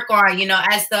I work on, you know,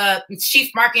 as the chief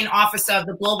marketing officer of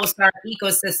the global startup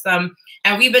ecosystem.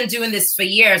 And we've been doing this for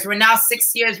years. We're now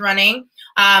 6 years running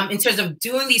in terms of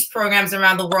doing these programs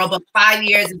around the world, but 5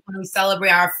 years is when we celebrate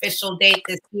our official date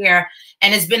this year.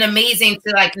 And it's been amazing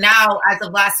to, like, now, as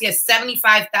of last year,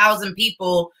 75,000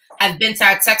 people have been to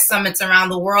our tech summits around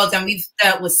the world. And we've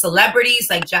dealt with celebrities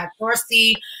like Jack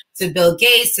Dorsey, to Bill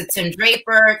Gates, to Tim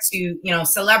Draper, to, you know,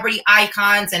 celebrity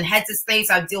icons and heads of states.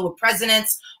 I deal with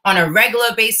presidents on a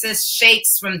regular basis,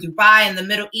 sheikhs from Dubai and the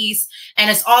Middle East. And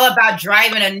it's all about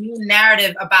driving a new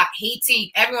narrative about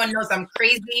Haiti. Everyone knows I'm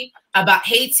crazy about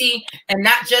Haiti, and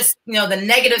not just, you know, the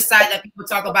negative side that people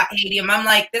talk about Haiti. And I'm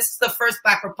like, this is the first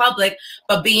Black Republic.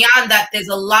 But beyond that, there's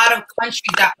a lot of countries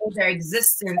that owe their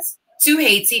existence to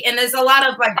Haiti. And there's a lot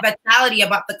of, like, vitality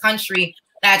about the country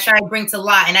that I try to bring to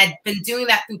light. And I've been doing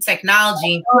that through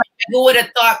technology. Who would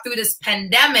have thought through this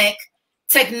pandemic,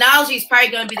 technology is probably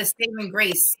going to be the saving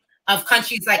grace of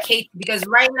countries like Haiti? Because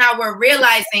right now we're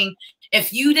realizing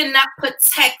if you did not put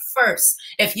tech first,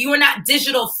 if you were not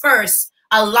digital first,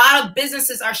 a lot of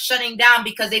businesses are shutting down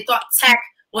because they thought tech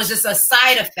was just a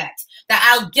side effect, that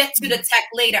I'll get to the tech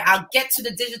later, I'll get to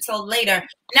the digital later.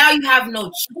 Now you have no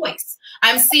choice.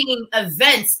 I'm seeing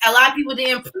events. A lot of people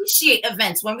didn't appreciate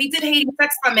events. When we did Haiti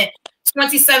Tech Summit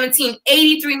 2017,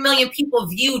 83 million people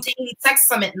viewed Haiti Tech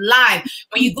Summit live.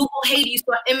 When you Google Haiti, you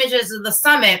saw images of the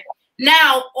summit.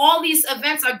 Now all these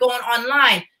events are going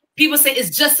online. People say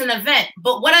it's just an event,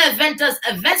 but what an event does,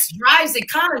 events drives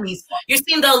economies. You're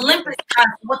seeing the Olympics,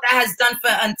 what that has done for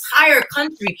an entire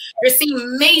country. You're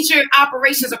seeing major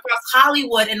operations across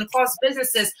Hollywood and across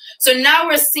businesses. So now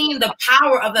we're seeing the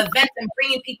power of events and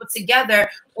bringing people together.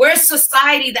 We're a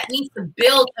society that needs to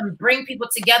build and bring people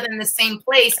together in the same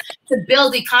place to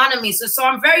build economies. So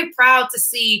I'm very proud to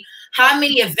see how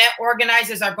many event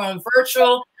organizers are going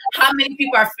virtual, how many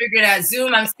people are figuring out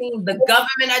Zoom. I'm seeing the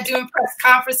government are doing press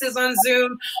conferences on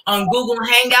Zoom, on Google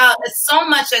Hangout. There's so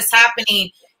much that's happening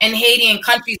in Haiti and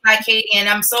countries like Haiti, and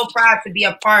I'm so proud to be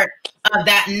a part of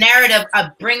that narrative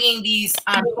of bringing these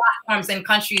platforms and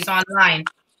countries online.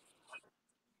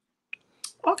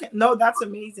 Okay, no, that's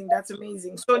amazing. That's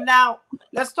amazing. So now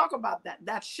let's talk about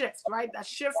that shift, right? That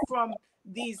shift from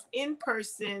these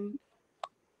in-person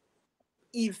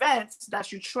events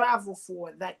that you travel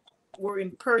for, that were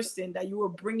in person, that you were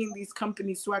bringing these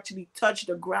companies to actually touch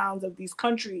the grounds of these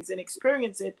countries and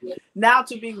experience it, now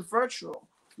to being virtual.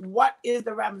 What is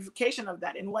the ramification of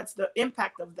that, and what's the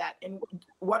impact of that, and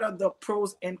what are the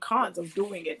pros and cons of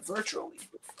doing it virtually?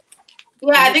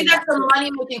 Yeah, I think that's the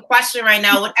money-making question right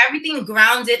now, with everything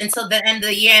grounded until the end of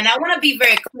the year. And I want to be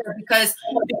very clear, because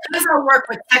I work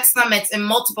with tech summits in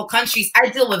multiple countries, I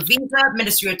deal with Visa,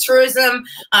 Ministry of Tourism,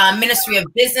 Ministry of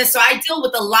Business. So I deal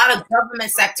with a lot of government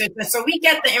sectors. And so we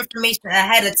get the information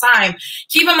ahead of time.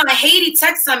 Keep in mind, Haiti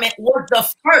Tech Summit was the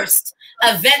first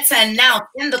event to announce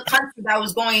in the country that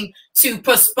was going to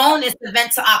postpone its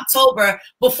event to October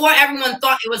before everyone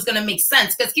thought it was going to make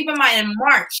sense. Because keep in mind, in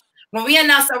March, when we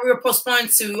announced that we were postponing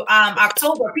to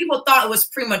October, people thought it was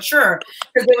premature,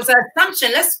 because there was an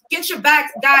assumption, let's get your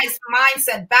guys'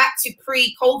 mindset back to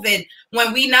pre-COVID,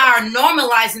 when we now are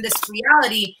normalizing this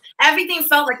reality. Everything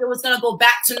felt like it was going to go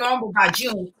back to normal by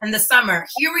June in the summer.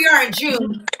 Here we are in June,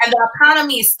 and the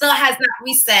economy still has not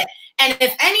reset. And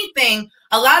if anything,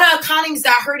 a lot of economies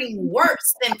that are hurting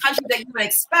worse than countries that you would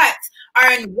expect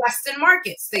are in Western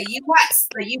markets, the US,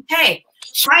 the UK,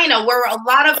 China, where a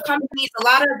lot of companies, a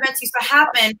lot of events used to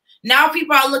happen. Now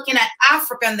people are looking at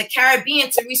Africa and the Caribbean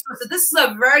to resource. So this is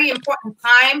a very important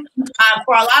time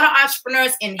for a lot of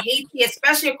entrepreneurs in Haiti,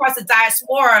 especially across the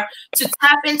diaspora, to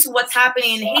tap into what's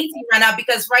happening in Haiti right now,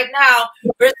 because right now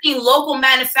we're seeing local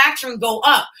manufacturing go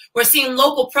up. We're seeing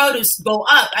local produce go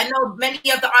up. I know many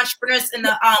of the entrepreneurs in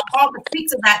the call to speak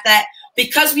to that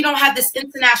because we don't have this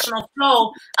international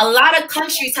flow, a lot of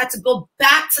countries had to go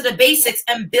back to the basics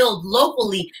and build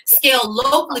locally, scale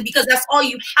locally, because that's all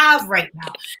you have right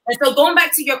now. And so going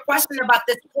back to your question about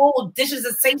this whole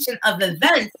digitization of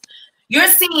events, you're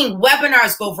seeing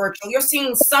webinars go virtual, you're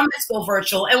seeing summits go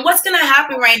virtual. And what's going to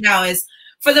happen right now is,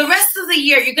 for the rest of the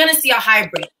year, you're going to see a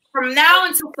hybrid. From now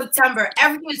until September,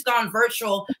 everything's gone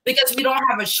virtual because we don't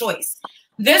have a choice.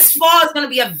 This fall is going to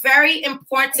be a very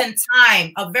important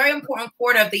time, a very important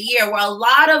quarter of the year, where a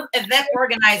lot of event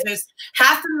organizers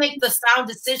have to make the sound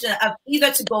decision of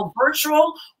either to go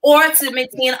virtual or to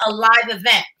maintain a live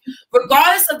event.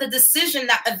 Regardless of the decision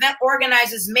that event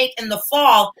organizers make in the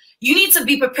fall, you need to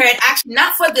be prepared, actually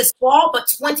not for this fall, but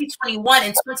 2021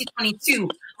 and 2022.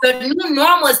 The new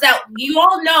normal is that you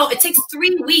all know it takes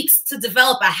 3 weeks to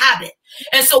develop a habit.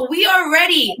 And so we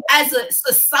already, as a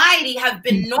society, have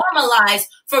been normalized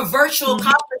for virtual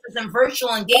conferences and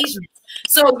virtual engagements.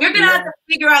 So you're going to have to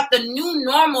figure out the new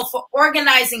normal for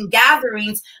organizing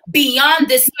gatherings beyond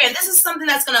this year. And this is something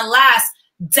that's going to last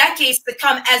decades to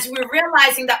come, as we're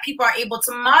realizing that people are able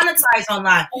to monetize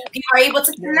online. People are able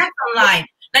to connect online.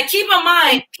 Now, keep in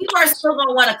mind, people are still going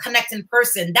to want to connect in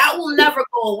person. That will never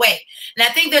go away. And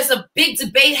I think there's a big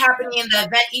debate happening in the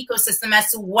event ecosystem as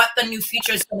to what the new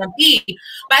future is going to be.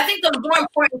 But I think the more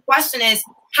important question is,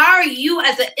 how are you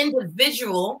as an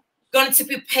individual going to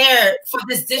prepare for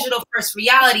this digital first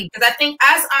reality? Because I think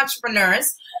as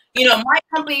entrepreneurs, you know, my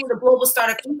company, the Global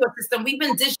Startup Ecosystem, we've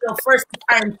been digital first since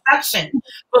our inception.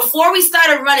 Before we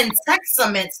started running tech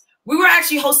summits, we were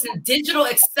actually hosting a digital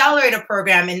accelerator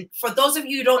program. And for those of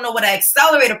you who don't know what an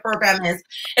accelerator program is,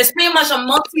 it's pretty much a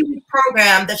multi-week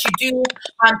program that you do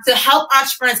to help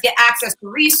entrepreneurs get access to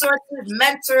resources,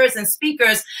 mentors, and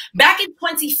speakers. Back in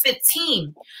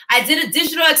 2015, I did a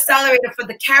digital accelerator for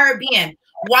the Caribbean.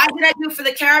 Why did I do it for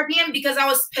the Caribbean? Because I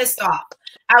was pissed off.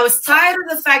 I was tired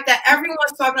of the fact that everyone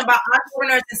was talking about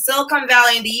entrepreneurs in Silicon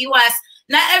Valley in the US.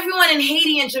 Not everyone in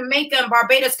Haiti and Jamaica and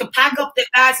Barbados could pack up their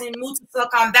bags and move to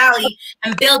Silicon Valley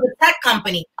and build a tech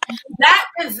company. That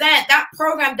event, that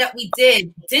program that we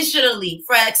did digitally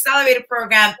for an accelerator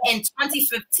program in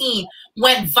 2015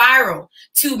 went viral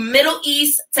to Middle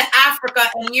East, to Africa,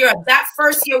 and Europe. That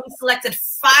first year, we selected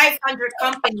 500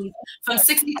 companies from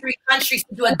 63 countries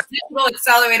to do a digital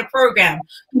accelerator program.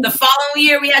 The following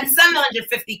year, we had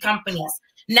 750 companies.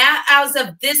 Now, as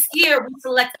of this year, we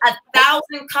select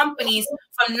 1,000 companies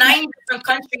from 9 different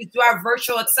countries to our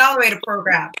virtual accelerator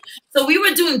program. So we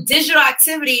were doing digital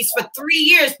activities for 3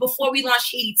 years before we launched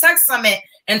Haiti Tech Summit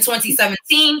in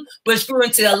 2017, which grew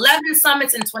into 11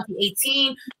 summits in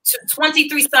 2018, to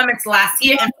 23 summits last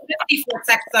year, and 54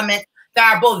 tech summits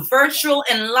that are both virtual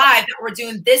and live that we're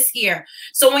doing this year.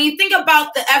 So when you think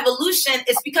about the evolution,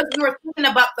 it's because we were thinking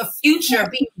about the future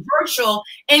being virtual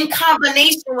in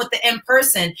combination with the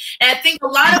in-person. And I think a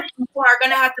lot of people are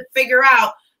going to have to figure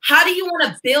out, how do you want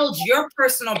to build your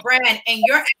personal brand and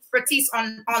your expertise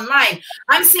online?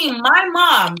 I'm seeing my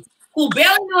mom who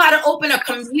barely knew how to open a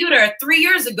computer 3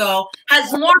 years ago,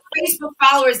 has more Facebook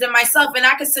followers than myself, and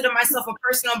I consider myself a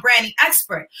personal branding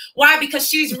expert. Why? Because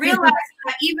she's realized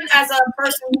that even as a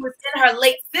person who is in her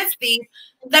late 50s,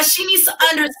 that she needs to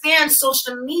understand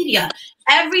social media.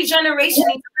 Every generation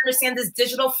needs to understand this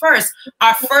digital first.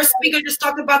 Our first speaker just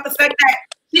talked about the fact that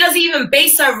she doesn't even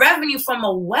base her revenue from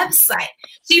a website.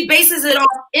 She bases it off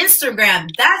Instagram.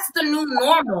 That's the new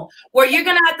normal, where you're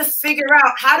going to have to figure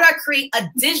out, how do I create a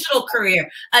digital career,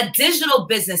 a digital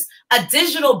business, a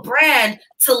digital brand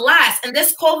to last? And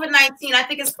this COVID-19, I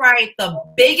think, is probably the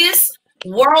biggest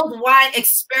worldwide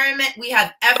experiment we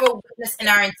have ever witnessed in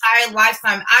our entire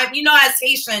lifetime. You know, as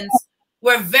Haitians,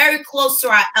 we're very close to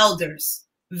our elders.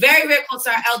 Very, very close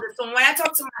to our elders. So when I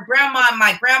talk to my grandma and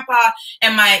my grandpa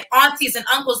and my aunties and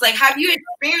uncles, like, have you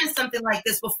experienced something like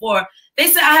this before? They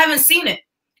said, I haven't seen it.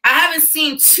 I haven't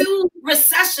seen 2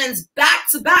 recessions back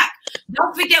to back.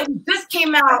 Don't forget, we just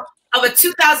came out of a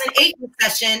 2008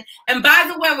 recession. And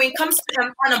by the way, when it comes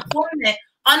to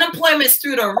unemployment is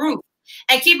through the roof.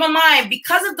 And keep in mind,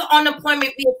 because of the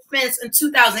unemployment we experienced in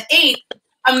 2008,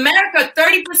 America,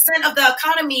 30% of the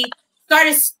economy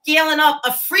started scaling up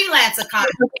a freelance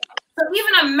economy. So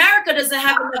even America doesn't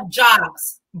have enough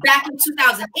jobs back in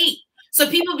 2008. So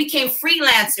people became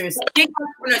freelancers, big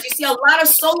entrepreneurs. You see a lot of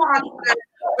solo entrepreneurs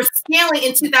were scaling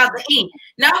in 2008.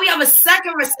 Now we have a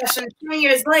second recession 2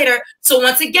 years later. So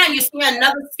once again, you see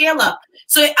another scale up.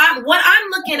 So what I'm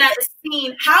looking at is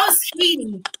seeing, how is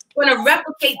Haiti going to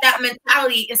replicate that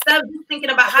mentality instead of just thinking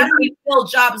about how do we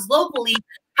build jobs locally,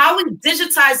 how we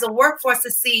digitize the workforce to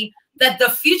see that the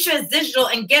future is digital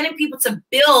and getting people to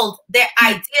build their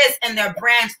ideas and their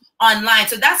brands online.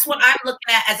 So that's what I'm looking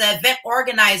at as an event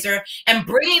organizer, and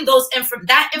bringing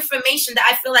that information that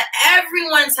I feel like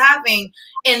everyone's having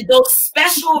in those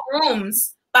special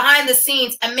rooms behind the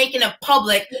scenes and making it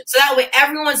public, so that way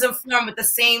everyone's informed with the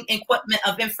same equipment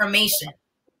of information.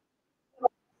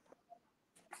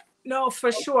 No,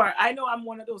 for sure. I know I'm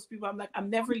one of those people. I'm like, I'm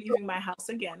never leaving my house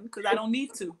again because I don't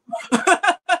need to.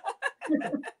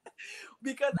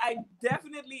 Because I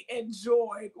definitely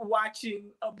enjoyed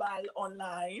watching a ball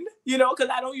online, you know,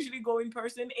 because I don't usually go in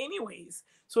person anyways.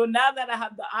 So now that I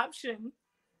have the option,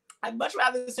 I'd much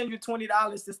rather send you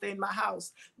 $20 to stay in my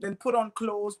house than put on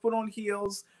clothes, put on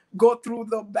heels, go through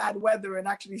the bad weather and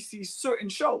actually see certain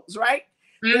shows, right?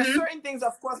 Mm-hmm. There's certain things,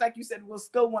 of course, like you said, we'll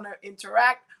still want to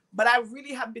interact. But I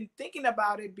really have been thinking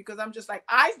about it because I'm just like,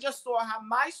 I just saw how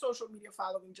my social media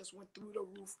following just went through the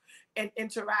roof and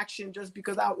interaction just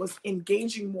because I was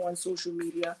engaging more on social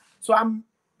media. So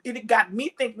it got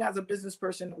me thinking as a business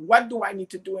person, what do I need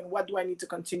to do and what do I need to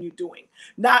continue doing?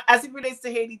 Now, as it relates to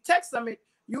Haiti Tech Summit,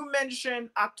 you mentioned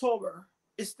October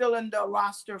is still in the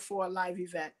roster for a live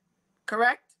event,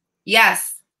 correct?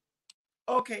 Yes.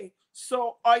 Okay.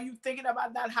 So are you thinking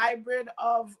about that hybrid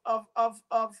of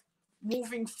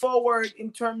moving forward in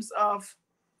terms of,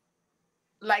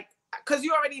 like, because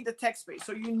you're already in the tech space,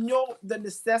 so you know the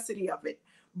necessity of it.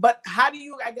 But how do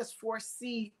you, I guess,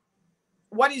 foresee,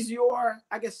 what is your,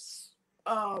 I guess,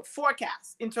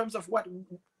 forecast in terms of what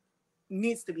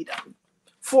needs to be done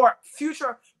for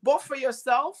future, both for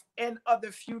yourself and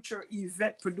other future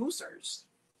event producers?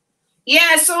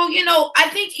 Yeah, so, you know, I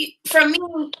think for me,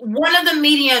 one of the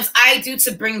mediums I do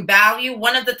to bring value,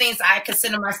 one of the things I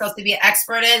consider myself to be an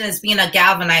expert in is being a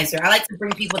galvanizer. I like to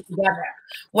bring people together,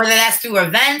 whether that's through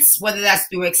events, whether that's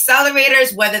through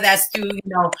accelerators, whether that's through, you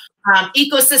know,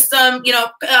 ecosystem, you know,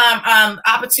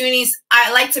 opportunities.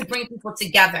 I like to bring people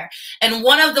together. And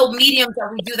one of the mediums that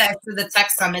we do that is through the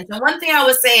Tech Summit. And one thing I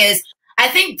would say is, I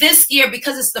think this year,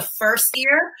 because it's the first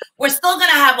year, we're still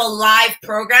going to have a live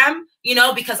program, you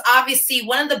know, because obviously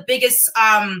one of the biggest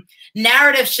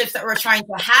narrative shifts that we're trying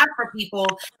to have for people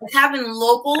is having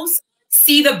locals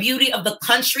see the beauty of the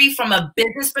country from a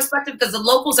business perspective, because the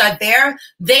locals are there.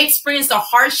 They experience the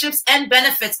hardships and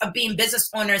benefits of being business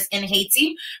owners in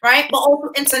Haiti, right? But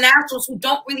also internationals who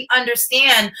don't really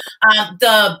understand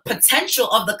the potential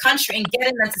of the country and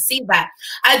getting them to see that.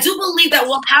 I do believe that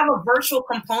we'll have a virtual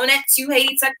component to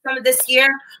Haiti Tech Summit this year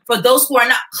for those who are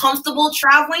not comfortable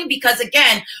traveling, because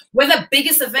again, we're the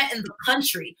biggest event in the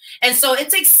country. And so it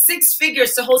takes 6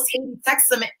 figures to host Haiti Tech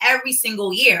Summit every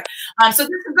single year. So this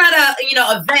is not a, you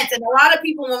know, event. And a lot of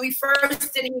people, when we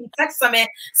first did Haiti Tech Summit,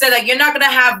 said that you're not going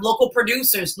to have local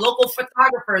producers, local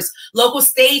photographers, local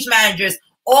stage managers.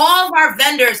 All of our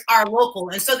vendors are local.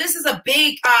 And so this is a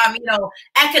big, you know,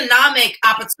 economic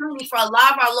opportunity for a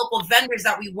lot of our local vendors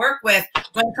that we work with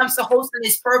when it comes to hosting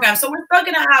this program. So we're still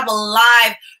going to have a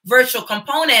live virtual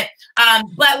component,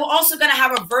 but we're also going to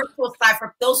have a virtual side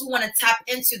for those who want to tap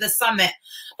into the summit.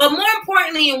 But more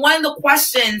importantly, and one of the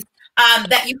questions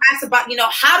that you asked about, you know,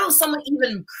 how does someone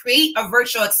even create a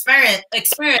virtual experience?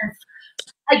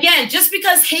 Again, just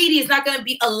because Haiti is not going to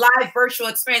be a live virtual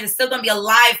experience, it's still going to be a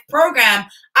live program.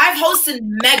 I've hosted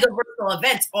mega virtual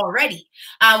events already.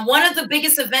 One of the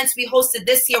biggest events we hosted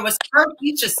this year was Her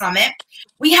Future Summit.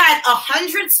 We had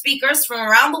 100 speakers from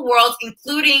around the world,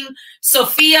 including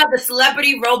Sophia, the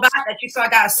celebrity robot that you saw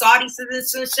got a Saudi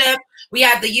citizenship. We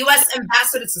had the U.S.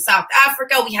 ambassador to South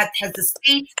Africa. We had heads of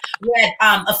state. We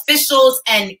had officials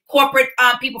and corporate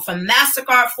people from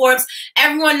MasterCard, Forbes.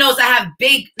 Everyone knows I have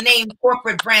big name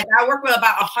corporate brands. I work with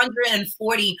about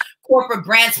 140 corporate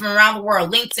brands from around the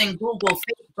world: LinkedIn, Google,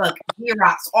 Facebook,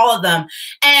 Xerox, all of them.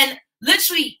 And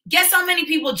literally, guess how many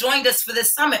people joined us for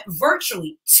this summit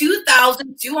virtually?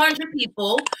 2,200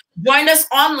 people joined us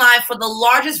online for the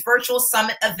largest virtual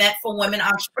summit event for women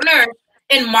entrepreneurs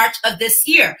in March of this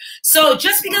year. So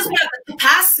just because we have the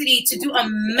capacity to do a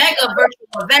mega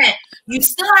virtual event, you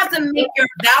still have to make your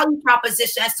value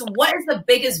proposition as to what is the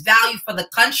biggest value for the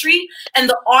country and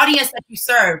the audience that you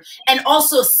serve. And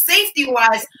also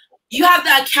safety-wise, you have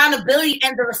the accountability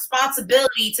and the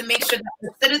responsibility to make sure that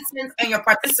the citizens and your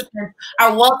participants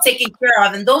are well taken care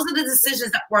of. And those are the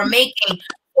decisions that we're making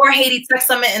for Haiti Tech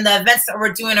Summit and the events that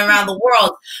we're doing around the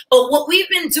world. But what we've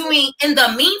been doing in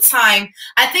the meantime,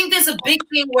 I think there's a big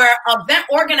thing where event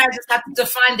organizers have to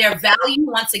define their value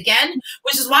once again,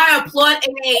 which is why I applaud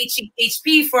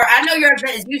NAAHP for, I know your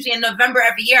event is usually in November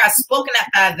every year. I've spoken at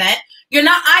that event. You're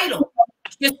not idle.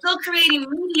 You're still creating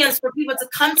mediums for people to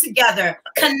come together,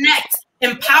 connect,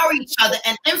 empower each other,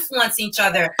 and influence each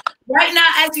other. Right now,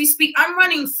 as we speak, I'm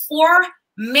running 4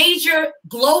 major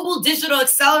global digital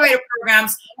accelerator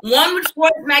programs. One with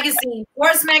Forbes Magazine.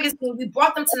 Forbes Magazine, we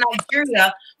brought them to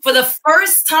Nigeria for the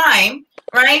first time,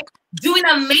 right? Doing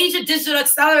a major digital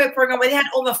accelerator program where they had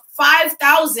over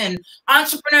 5,000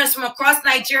 entrepreneurs from across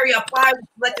Nigeria apply with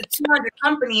selected 200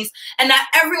 companies. And now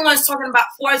everyone's talking about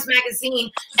Forbes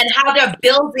Magazine and how they're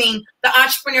building the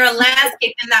entrepreneurial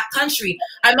landscape in that country.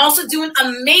 I'm also doing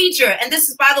a major, and this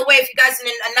is, by the way, if you guys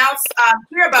didn't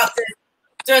hear about this,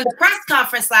 during the press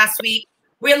conference last week,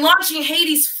 we're launching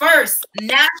Haiti's first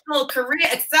national career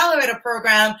accelerator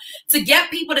program to get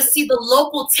people to see the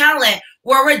local talent,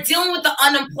 where we're dealing with the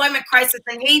unemployment crisis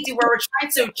in Haiti, where we're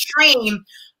trying to train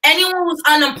anyone who's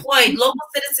unemployed, local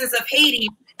citizens of Haiti,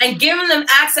 and giving them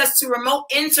access to remote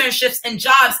internships and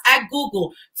jobs at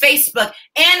Google, Facebook,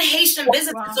 and Haitian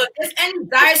businesses. Wow. So if there's any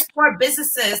diaspora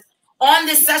businesses on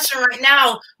this session right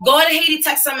now, go to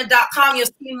HaitiTechSummit.com. You'll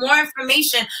see more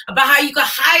information about how you can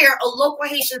hire a local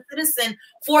Haitian citizen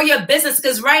for your business.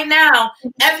 Because right now,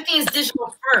 everything is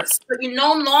digital first. So you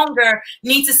no longer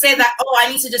need to say that, oh,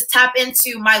 I need to just tap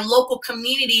into my local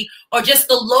community or just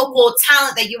the local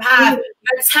talent that you have.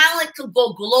 Your talent could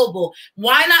go global.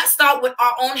 Why not start with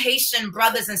our own Haitian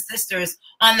brothers and sisters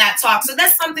on that talk? So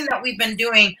that's something that we've been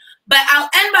doing. But I'll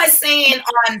end by saying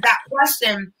on that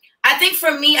question, I think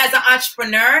for me as an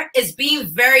entrepreneur is being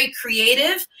very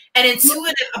creative and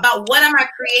intuitive about what am I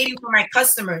creating for my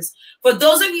customers. For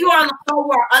those of you who are on the call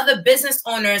who are other business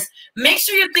owners, make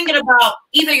sure you're thinking about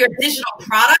either your digital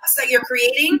products that you're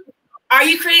creating. Are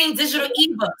you creating digital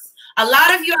ebooks? A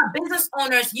lot of you are business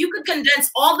owners. You could condense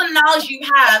all the knowledge you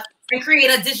have and create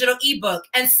a digital ebook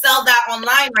and sell that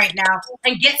online right now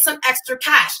and get some extra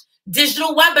cash.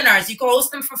 Digital webinars, you can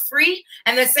host them for free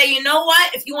and then say, you know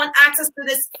what, if you want access to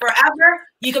this forever,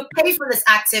 you can pay for this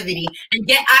activity and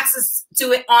get access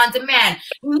to it on demand.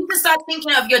 You need to start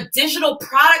thinking of your digital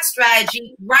product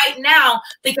strategy right now,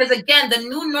 because again, the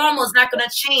new normal is not going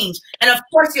to change. And of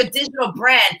course, your digital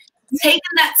brand, taking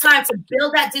that time to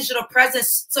build that digital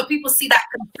presence so people see that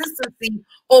consistency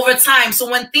over time. So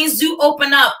when things do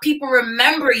open up, people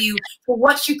remember you for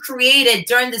what you created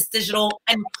during this digital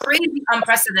and crazy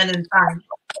unprecedented time.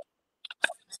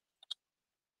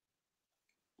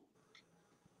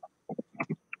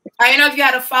 I don't know if you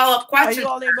had a follow-up question. Are you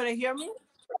all able to hear me?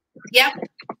 Yep.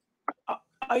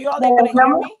 Are you all able to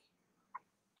hear me?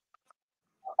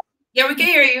 Yeah, we can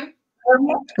hear you.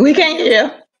 We can hear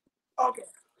you. Okay.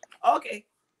 Okay.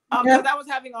 Because I was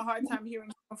having a hard time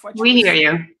hearing. We hear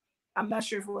you. I'm not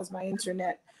sure if it was my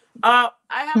internet. I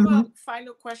have a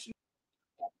final question.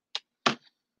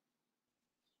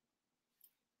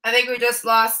 I think we just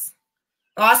lost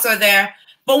her there.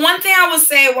 But one thing I will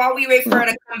say while we wait for her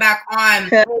to come back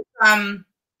on,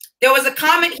 there was a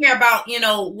comment here about, you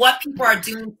know, what people are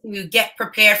doing to get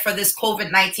prepared for this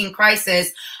COVID-19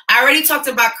 crisis. I already talked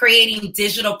about creating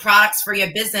digital products for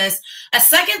your business. A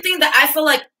second thing that I feel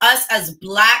like us as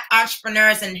Black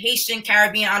entrepreneurs and Haitian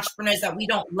Caribbean entrepreneurs that we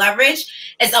don't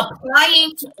leverage is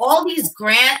applying to all these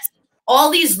grants, all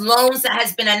these loans that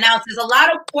has been announced. There's a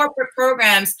lot of corporate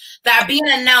programs that are being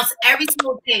announced every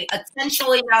single day. A $10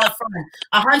 trillion fund,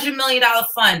 a $100 million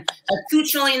fund, a $2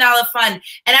 trillion fund.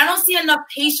 And I don't see enough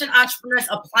Haitian entrepreneurs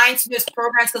applying to these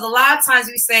programs, because a lot of times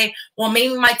we say, well,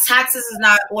 maybe my taxes is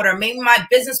not in order. Maybe my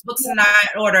business books are not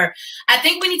in order. I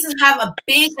think we need to have a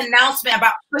big announcement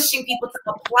about pushing people to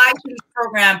apply to this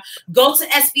program. Go to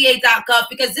SBA.gov,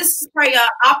 because this is probably an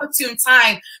opportune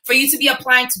time for you to be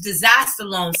applying to disaster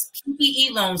loans,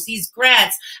 PPE loans, these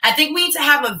grants. I think we need to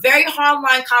have a very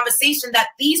hardline conversation that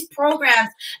these programs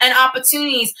and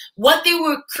opportunities, what they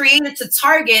were created to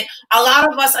target, a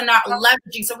lot of us are not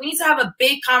leveraging. So we need to have a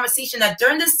big conversation that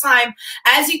during this time,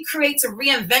 as you create to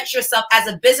reinvent yourself as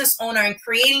a business owner and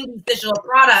creating these digital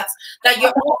products, that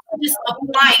you're also just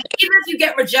applying, even if you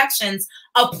get rejections,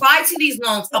 apply to these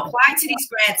loans, apply to these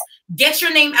grants, get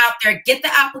your name out there, get the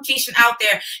application out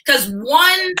there, because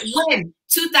one win,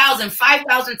 2,000,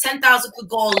 5,000, 10,000 could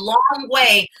go a long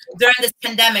way during this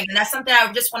pandemic. And that's something I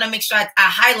just want to make sure I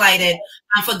highlighted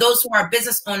for those who are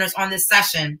business owners on this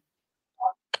session.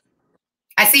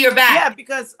 I see you're back. Yeah,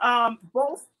 because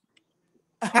both,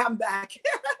 I'm back.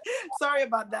 Sorry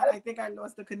about that. I think I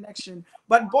lost the connection.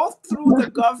 But both through the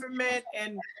government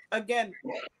and, again,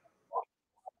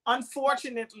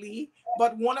 unfortunately,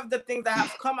 but one of the things that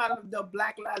have come out of the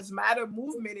Black Lives Matter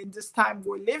movement in this time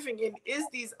we're living in is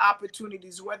these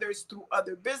opportunities, whether it's through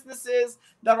other businesses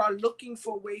that are looking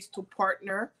for ways to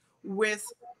partner with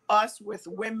us, with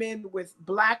women, with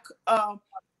Black-owned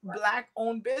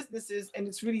businesses, and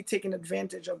it's really taking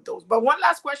advantage of those. But one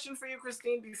last question for you,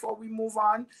 Christine, before we move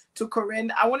on to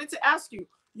Corinne. I wanted to ask you,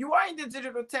 you are in the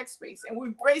digital tech space, and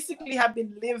we basically have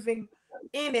been living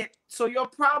in it, so you're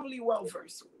probably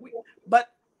well-versed. But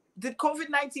did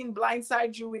COVID-19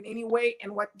 blindside you in any way,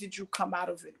 and what did you come out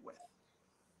of it with?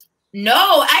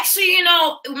 No, actually, you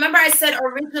know, remember I said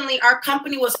originally our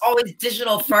company was always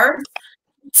digital first.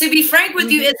 To be frank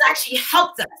with you, it's actually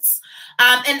helped us.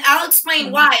 And I'll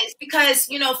explain why. It's because,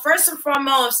 you know, first and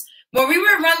foremost, when we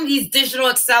were running these digital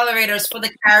accelerators for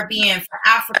the Caribbean, for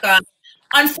Africa,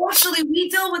 unfortunately, we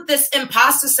deal with this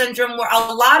imposter syndrome where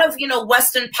a lot of, you know,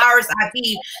 Western powers that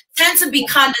be tend to be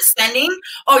condescending.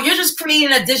 Oh, you're just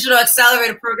creating a digital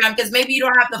accelerator program because maybe you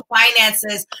don't have the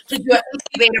finances to do an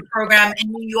incubator program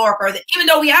in New York, or even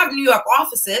though we have New York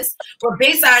offices, we're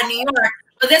based out of New York.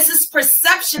 But there's this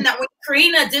perception that we're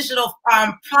creating a digital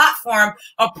platform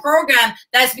or program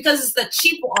that's because it's the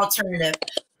cheaper alternative.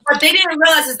 What they didn't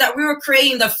realize is that we were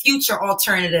creating the future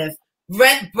alternative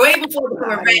way before we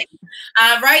were ready,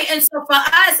 right? And so for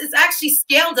us, it's actually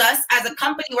scaled us as a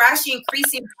company. We're actually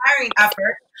increasing hiring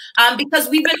effort because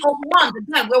we've been overwhelmed.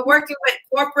 Again, we're working with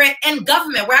corporate and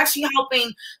government. We're actually helping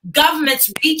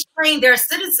governments retrain their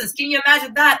citizens. Can you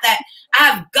imagine that? That I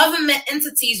have government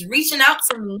entities reaching out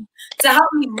to me to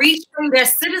help me retrain their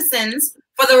citizens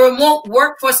for the remote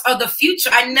workforce of the future.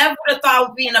 I never would have thought I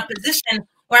would be in a position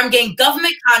where I'm getting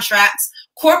government contracts,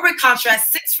 corporate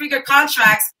contracts, six-figure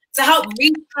contracts to help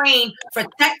retrain for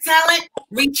tech talent,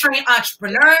 retrain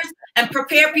entrepreneurs, and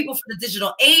prepare people for the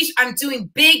digital age. I'm doing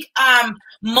big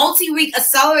multi-week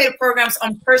accelerator programs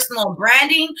on personal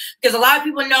branding, because a lot of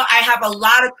people know I have a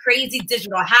lot of crazy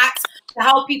digital hacks to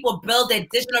help people build their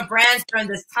digital brands during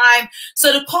this time.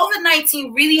 So the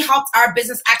COVID-19 really helped our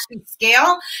business actually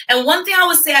scale. And one thing I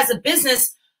would say as a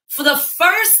business, for the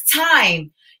first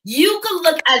time, you could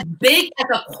look as big as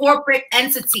a corporate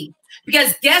entity.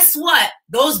 Because guess what?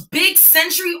 Those big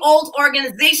century-old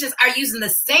organizations are using the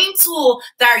same tool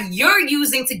that you're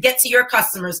using to get to your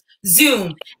customers,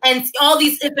 Zoom, and all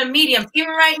these different mediums.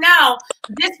 Even right now,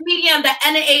 this medium that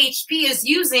NAAHP is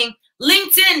using,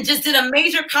 LinkedIn just did a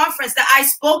major conference that I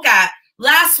spoke at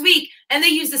last week, and they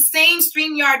used the same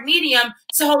StreamYard medium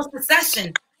to host the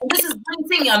session. And this is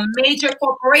LinkedIn, a major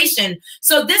corporation.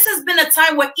 So this has been a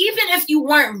time where even if you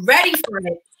weren't ready for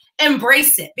it,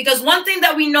 embrace it. Because one thing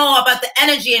that we know about the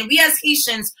energy, and we as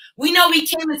Haitians, we know we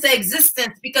came into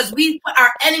existence because we put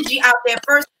our energy out there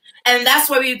first, and that's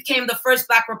why we became the first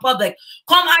Black Republic.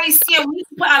 Comme Haitian, we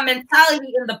put our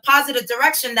mentality in the positive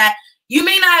direction that you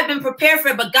may not have been prepared for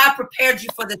it, but God prepared you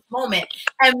for this moment.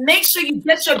 And make sure you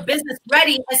get your business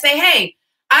ready and say, hey,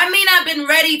 I may not have been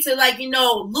ready to, like, you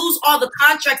know, lose all the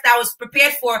contracts that I was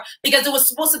prepared for because it was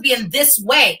supposed to be in this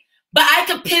way. But I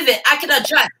could pivot, I could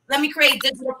adjust. Let me create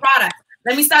digital products.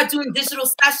 Let me start doing digital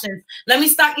sessions. Let me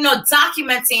start, you know,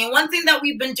 documenting. And one thing that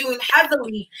we've been doing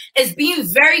heavily is being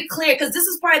very clear, because this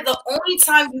is probably the only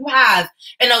time you have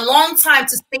in a long time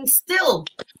to stay still,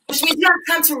 which means you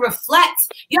have time to reflect.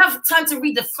 You have time to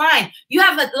redefine. You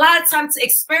have a lot of time to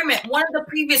experiment. One of the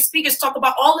previous speakers talked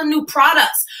about all the new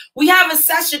products. We have a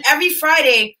session every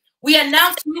Friday we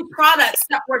announced new products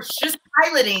that we're just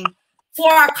piloting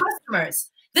for our customers.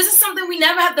 This is something we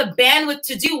never had the bandwidth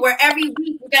to do, where every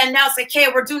week we can announce, like, hey,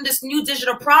 we're doing this new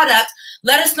digital product.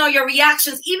 Let us know your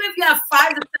reactions. Even if you have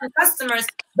 5 to 10 customers,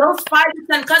 those 5 to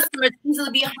 10 customers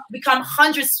easily become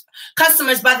hundreds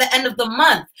customers by the end of the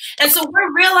month. And so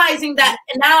we're realizing that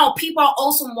now people are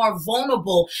also more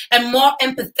vulnerable and more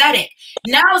empathetic.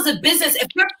 Now as a business, if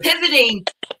you're pivoting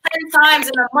 10 times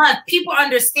in a month, people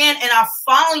understand and are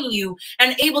following you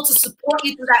and able to support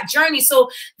you through that journey. So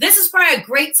this is probably a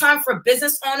great time for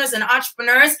business owners and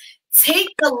entrepreneurs. Take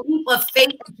the leap of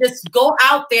faith and just go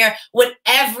out there with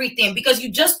everything, because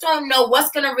you just don't know what's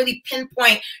going to really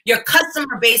pinpoint your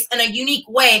customer base in a unique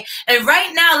way. And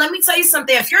right now, let me tell you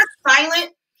something. If you're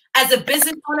silent as a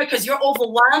business owner because you're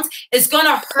overwhelmed, it's going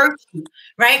to hurt you,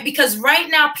 right? Because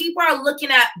right now, people are looking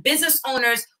at business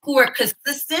owners who are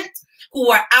consistent, who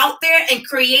are out there and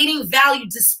creating value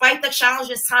despite the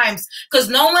challenges times. Because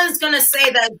no one's going to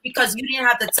say that because you didn't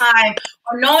have the time,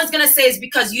 or no one's going to say it's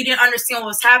because you didn't understand what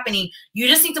was happening. You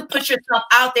just need to put yourself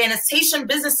out there. And as Haitian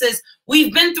businesses,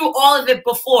 we've been through all of it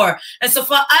before. And so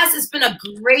for us, it's been a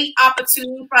great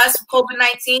opportunity for us for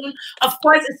COVID-19. Of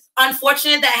course, it's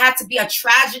unfortunate that it had to be a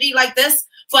tragedy like this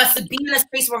for us to be in a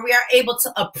space where we are able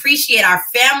to appreciate our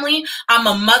family. I'm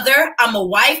a mother, I'm a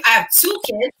wife, I have 2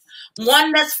 kids.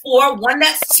 One that's 4, one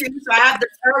that's 2. So I have the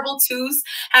terrible 2s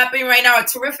happening right now, or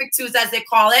terrific 2s as they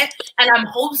call it. And I'm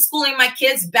homeschooling my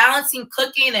kids, balancing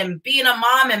cooking and being a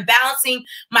mom, and balancing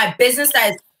my business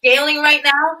that is scaling right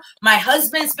now. My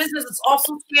husband's business is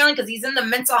also scaling because he's in the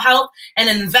mental health and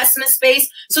investment space.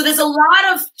 So there's a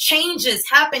lot of changes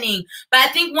happening. But I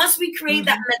think once we create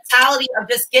that mentality of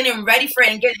just getting ready for it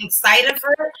and getting excited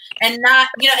for it, and not,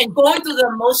 and going through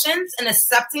the emotions and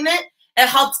accepting it, it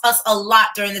helps us a lot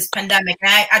during this pandemic.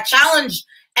 And I challenge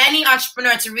any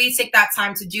entrepreneur to really take that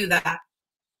time to do that.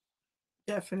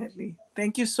 Definitely.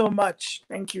 Thank you so much.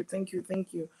 Thank you. Thank you.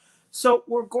 Thank you. So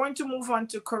we're going to move on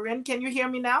to Corinne. Can you hear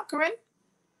me now, Corinne?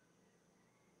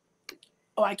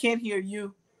 Oh, I can't hear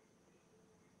you.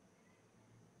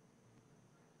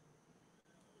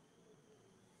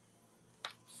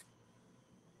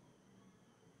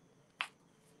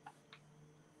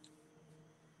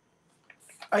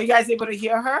 Are you guys able to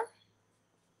hear her?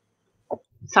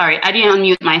 Sorry, I didn't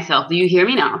unmute myself. Do you hear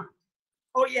me now?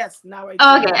 Oh, yes. Now I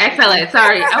do. Okay, excellent.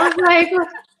 Sorry. I was like...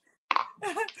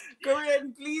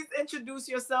 Corinne, please introduce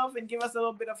yourself and give us a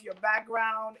little bit of your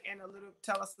background and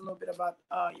tell us a little bit about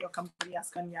your company,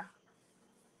 Ascania.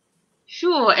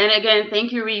 Sure. And again,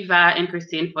 thank you, Riva and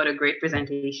Christine, for the great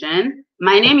presentation.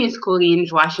 My name is Corinne,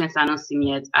 Joachim, Sanon,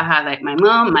 Symietz. I have like my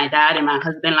mom, my dad, and my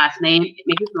husband last name. It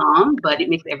makes it long, but it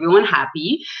makes everyone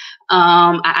happy.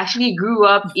 I actually grew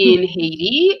up in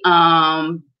Haiti.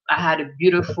 I had a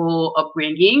beautiful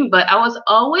upbringing, but I was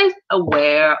always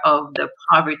aware of the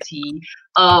poverty,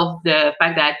 of the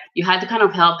fact that you had to kind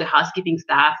of help the housekeeping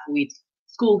staff with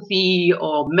school fee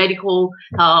or medical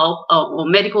help or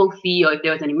medical fee, or if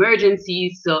there was an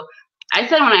emergency. So I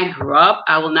said when I grew up,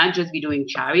 I will not just be doing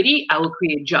charity, I will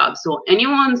create jobs. So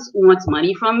anyone who wants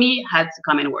money from me has to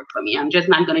come and work for me. I'm just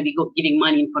not going to be giving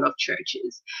money in front of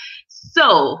churches.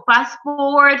 So fast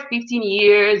forward 15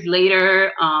 years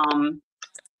later,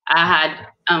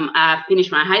 I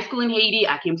finished my high school in Haiti.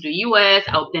 I came to the US.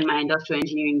 I obtained my industrial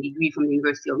engineering degree from the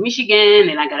University of Michigan,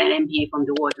 and I got an MBA from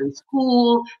the Wharton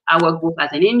School. I worked both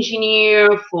as an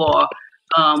engineer for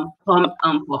home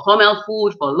health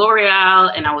food for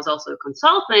L'Oreal, and I was also a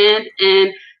consultant.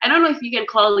 And I don't know if you can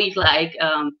call it like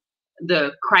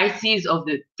the crises of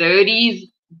the 30s,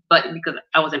 but because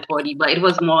I wasn't 40, but it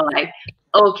was more like,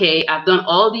 okay, I've done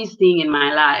all these things in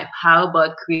my life. How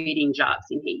about creating jobs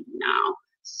in Haiti now?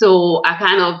 So I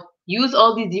kind of use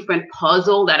all these different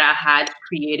puzzles that I had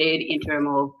created in terms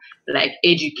of like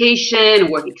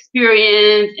education, work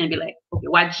experience, and be like, okay,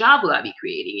 what job will I be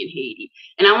creating in Haiti?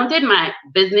 And I wanted my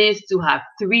business to have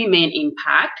 3 main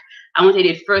impacts. I wanted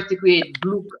it first to create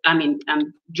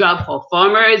job for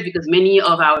farmers, because many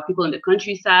of our people in the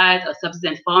countryside are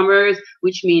subsistence farmers,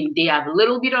 which means they have a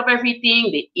little bit of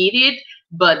everything, they eat it,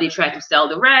 but they try to sell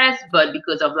the rest. But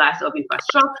because of lack of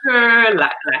infrastructure,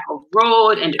 lack of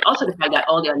road, and also the fact that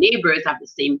all their neighbors have the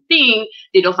same thing,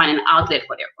 they don't find an outlet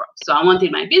for their crops. So I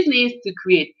wanted my business to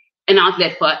create an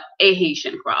outlet for a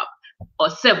Haitian crop or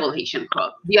several Haitian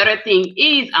crops. The other thing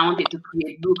is I wanted to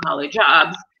create blue-collar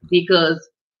jobs, because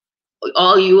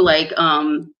all you like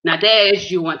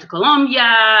Nadege, you went to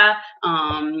Colombia,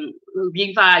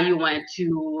 Riva, you went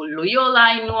to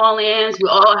Loyola in New Orleans. We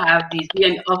all have these,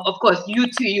 and of course you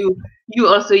too, you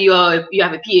also you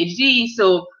have a PhD.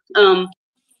 So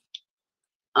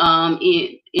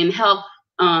in health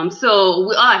So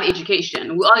we all have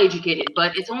education, we're all educated,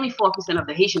 but it's only 4% of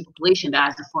the Haitian population that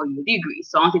has a 4-year degree.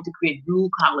 So I wanted to create blue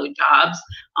collar jobs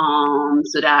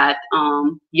so that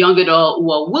young adults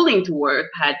who are willing to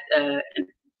work had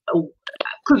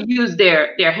could use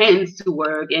their hands to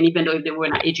work, and even though if they were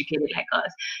not educated like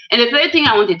us. And the third thing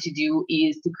I wanted to do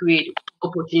is to create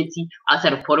opportunity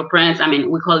outside of Port-au-Prince. I mean,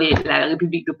 we call it La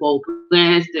République de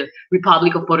Port-au-Prince, the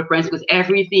Republic of Port-au-Prince, because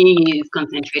everything is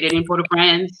concentrated in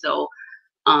Port-au-Prince. So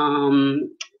the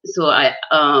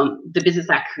business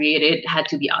I created had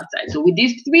to be outside. So with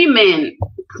these 3 main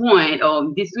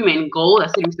these 3 main goals, I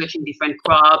started researching different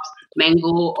crops: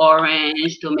 mango,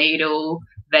 orange, tomato,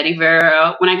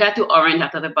 vetiver. When I got to orange, I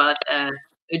thought about a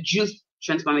juice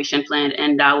transformation plant,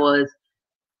 and that was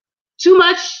too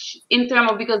much in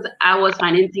terms of, because I was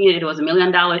financing it. It was $1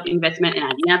 million investment, and I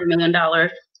didn't have $1 million.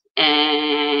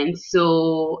 And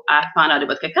so I found out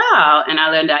about cacao, and I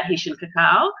learned that Haitian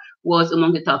cacao was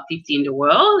among the top 50 in the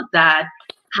world, that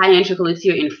high-end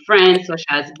chocolatiers in France, such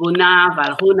as Bona,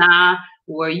 Valrhona,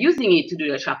 were using it to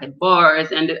do the chocolate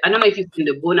bars. And I don't know if you've seen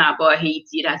the Bona bar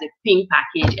Haiti. It has a pink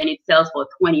package and it sells for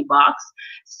 $20.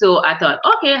 So I thought,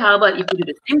 okay, how about if we do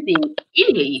the same thing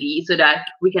in Haiti, so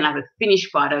that we can have a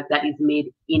finished product that is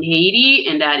made in Haiti,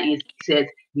 and that says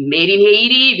made in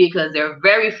Haiti, because there are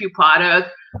very few products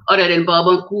other than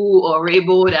Barbancourt or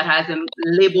Rebo that has a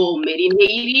label made in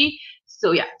Haiti.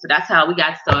 So yeah, so that's how we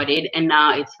got started. And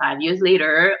now it's 5 years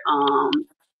later.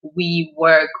 We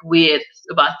work with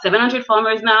about 700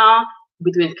 farmers now,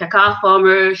 between cacao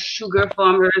farmers, sugar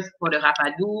farmers for the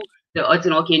rapadou, the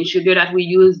artisanal cane sugar that we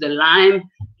use, the lime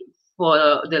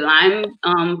for the lime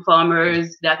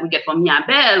farmers that we get from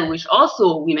Niabel, which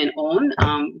also women own.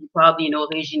 You probably know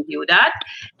Regine Theodat.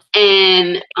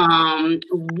 And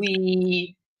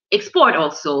we export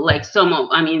also, like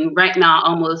right now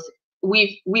almost,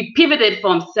 we pivoted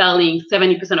from selling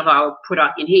 70% of our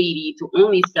product in Haiti to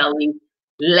only selling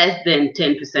less than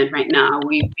 10% right now.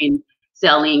 We've been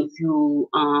selling through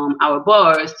our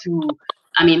bars through,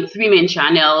 3 main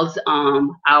channels,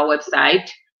 our website,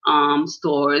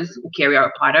 stores who carry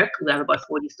our product. We have about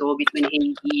 40 stores between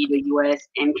Haiti, the US,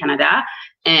 and Canada.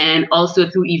 And also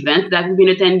through events that we've been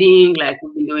attending, like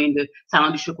we've been doing the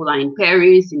Salon du Chocolat in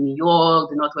Paris, in New York,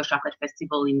 the Northwest Chocolate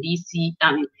Festival in DC,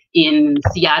 in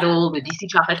Seattle, the DC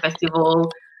Chocolate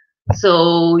Festival.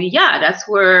 So yeah, that's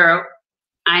where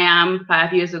I am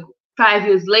 5 years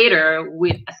later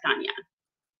with Ascania.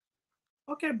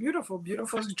 Okay, beautiful,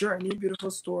 beautiful journey,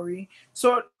 beautiful story.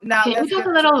 So now can you talk a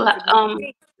little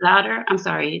louder? I'm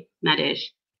sorry,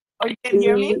 Nadege. Oh, you can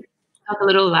hear me? Talk a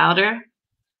little louder.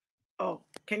 Oh,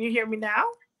 can you hear me now?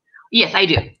 Yes, I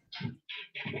do.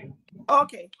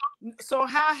 Okay, so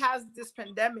how has this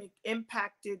pandemic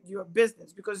impacted your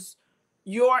business? Because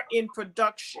you're in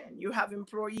production, you have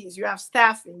employees, you have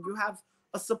staffing, you have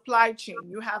a supply chain,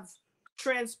 you have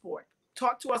transport.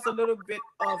 Talk to us a little bit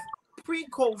of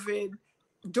pre-COVID,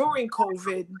 during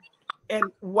COVID, and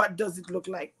what does it look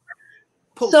like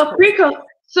post-COVID?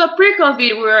 So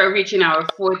pre-COVID, we're reaching our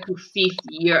 4th to 5th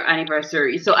year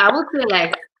anniversary. So I would say,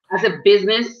 like, as a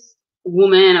business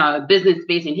woman or a business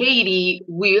based in Haiti,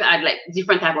 we had like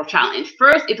different type of challenge.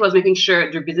 First, it was making sure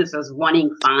the business was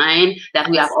running fine, that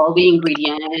we have all the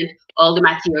ingredients, all the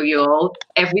material,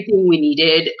 everything we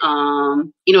needed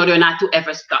in order not to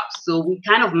ever stop. So we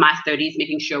kind of mastered this,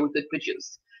 making sure we could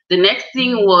produce. The next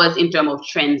thing was in terms of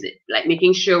transit, like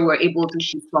making sure we're able to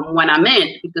ship from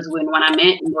Wanamint, because we're in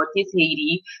Wanamint, in Northeast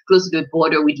Haiti, close to the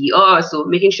border with DR. So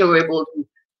making sure we're able to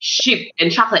ship, and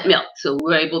chocolate milk. So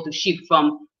we're able to ship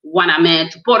from Wanamint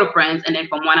to Port-au-Prince, and then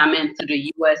from Wanamint to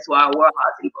the US to our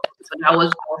warehouse in Brooklyn. So that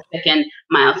was our second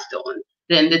milestone.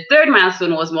 Then the third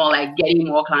milestone was more like getting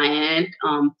more clients.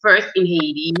 First in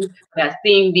Haiti, that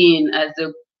thing being as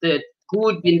the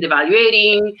good been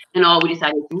devaluating and all, we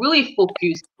decided to really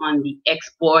focus on the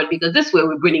export, because this way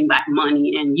we're bringing back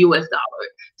money in US dollar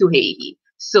to Haiti.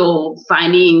 So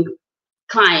finding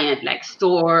client like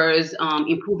stores,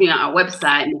 improving our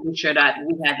website, making sure that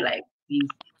we had like these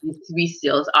 3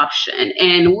 sales option,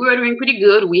 and we were doing pretty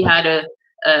good. We had a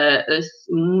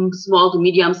small to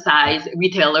medium size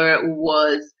retailer who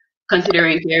was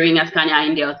considering carrying Ascania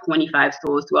in their 25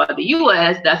 stores throughout the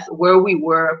US. That's where we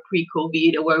were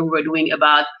pre-COVID, where we were doing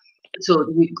about, so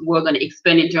we were going to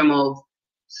expand in terms of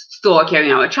store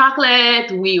carrying our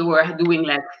chocolate. We were doing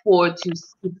like 4 to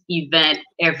 6 events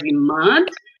every month.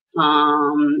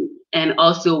 And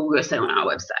also we were selling on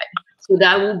our website. So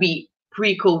that will be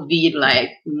pre-COVID,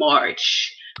 like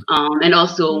March. And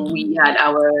also we had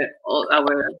our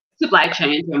supply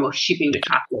chain in terms of shipping the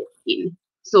chocolate in.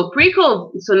 so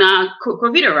pre-COVID, so now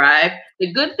COVID arrived.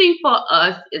 The good thing for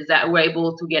us is that we're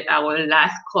able to get our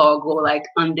last cargo like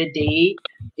on the day,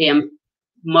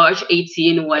 March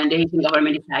 18, when the Haitian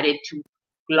government decided to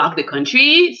lock the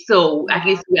country. So at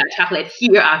least we have chocolate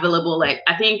here available. Like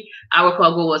I think our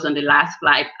cargo was on the last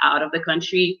flight out of the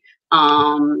country,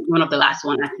 one of the last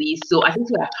one at least. So I think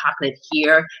we have chocolate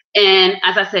here. And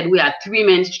as I said, we had 3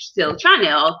 main sales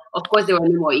channel. Of course, there were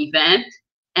no more events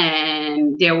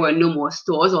and there were no more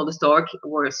stores. All the stores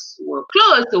were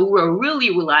closed. So we were really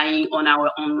relying on our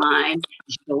online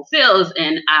digital sales.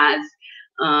 And as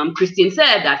Christine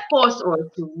said, that forced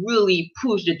us to really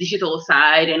push the digital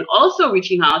side and also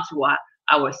reaching out to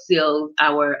our sales,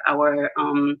 our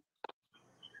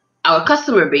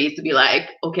customer base to be like,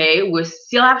 okay, we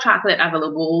still have chocolate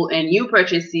available, and you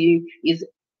purchasing is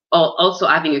also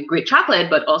having a great chocolate,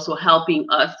 but also helping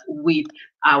us with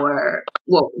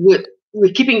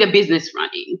with keeping the business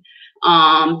running.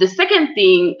 The second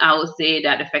thing I would say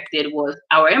that affected was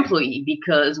our employee,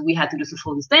 because we had to do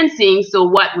social distancing. So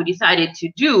what we decided to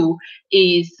do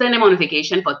is send them on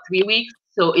vacation for 3 weeks.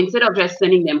 So instead of just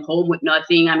sending them home with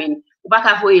nothing, I mean, they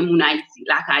have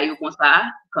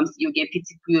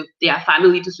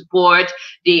family to support,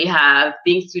 they have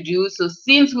things to do. So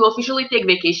since we officially take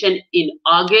vacation in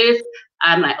August,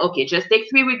 I'm like, okay, just take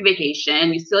 3-week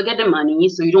vacation. You still get the money,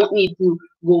 so you don't need to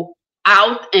go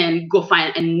out and go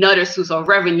find another source of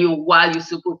revenue while you're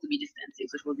supposed to be distancing,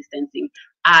 social distancing.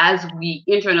 As we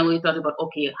internally thought about,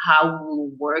 okay, how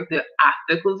will work the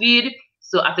after COVID.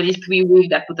 So after these 3 weeks,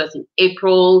 that put us in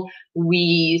April,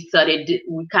 we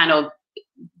kind of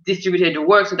distributed the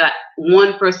work so that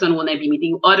one person will not be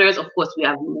meeting others. Of course, we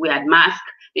had masks,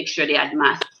 make sure they had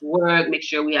masks to work, make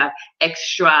sure we have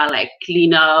extra like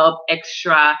cleanup,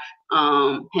 extra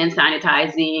hand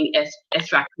sanitizing,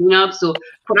 extra cleanup. So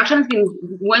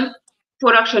when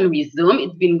production resumed,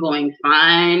 it's been going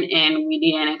fine, and we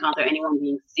didn't encounter anyone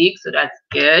being sick, so that's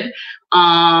good.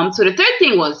 So the third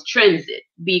thing was transit,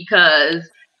 because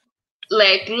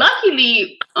like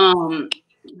luckily,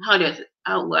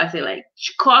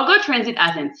 cargo transit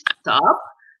hasn't stopped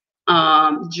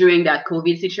during that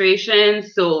COVID situation.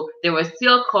 So there was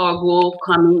still cargo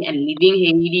coming and leaving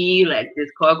Haiti, like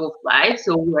this cargo flight.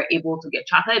 So we were able to get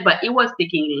chocolate, but it was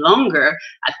taking longer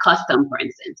at custom, for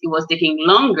instance. It was taking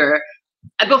longer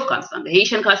at both custom, the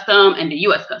Haitian custom and the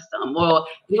US custom. Well,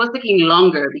 it was taking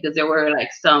longer because there were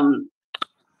like some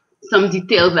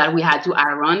details that we had to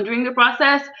iron during the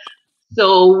process.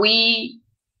 So we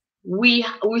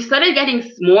started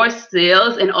getting more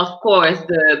sales, and of course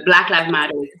the Black Lives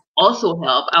Matter also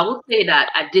helped. I would say that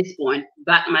at this point,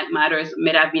 Black Lives Matter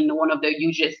may have been one of the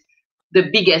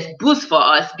biggest boosts for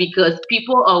us, because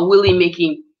people are really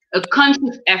making a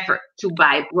conscious effort to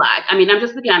buy Black. I mean, I'm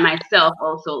just looking at myself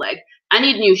also, like I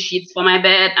need new sheets for my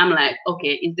bed. I'm like,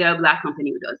 okay, is there a Black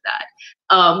company who does that?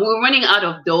 We're running out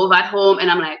of Dove at home, and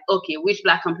I'm like, okay, which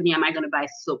Black company am I going to buy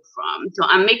soap from? So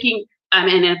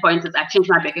and then, for instance, I changed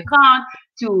my bank account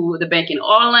to the bank in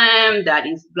Orlando that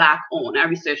is Black owned. I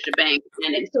researched the bank,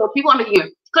 and then, so people are making a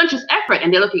conscious effort,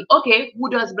 and they're looking, okay, who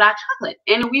does Black chocolate?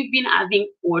 And we've been having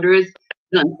orders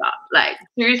nonstop, like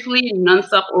seriously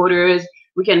nonstop orders.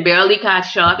 We can barely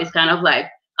catch up. It's kind of like,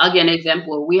 I'll give an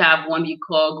example. We have one big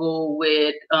cargo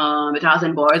with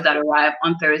 1,000 bars that arrived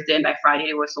on Thursday, and by Friday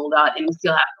they were sold out, and we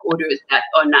still have orders that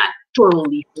are not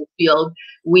totally fulfilled.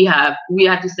 We had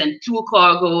to send 2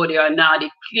 cargo. They are now the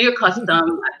clear custom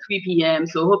at 3 p.m.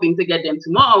 So hoping to get them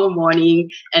tomorrow morning,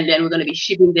 and then we're going to be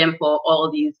shipping them for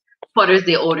all these Father's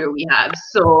Day order we have.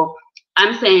 So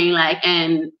I'm saying like,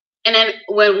 and then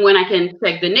when I can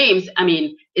check the names, I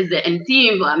mean, it's the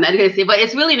Ntim, I'm not gonna say, but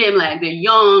it's really named like the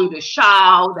Young, the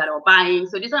Shao that are buying.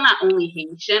 So these are not only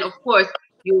Haitian. Of course,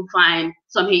 you'll find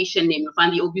some Haitian name, you'll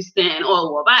find the Augustin and all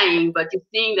who are buying, but you're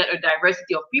seeing that a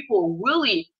diversity of people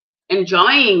really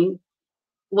enjoying,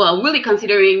 really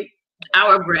considering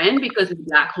our brand because it's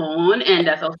Black owned, and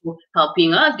that's also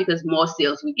helping us because more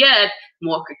sales we get,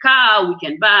 more cacao we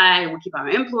can buy, we keep our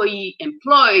employee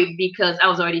employed, because I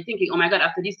was already thinking, oh my God,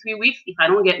 after these 3 weeks, if I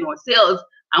don't get more sales,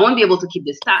 I won't be able to keep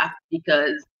the staff,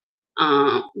 because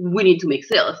we need to make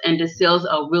sales, and the sales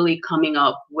are really coming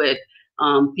up with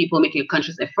people making a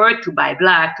conscious effort to buy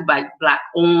Black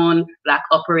owned, Black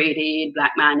operated,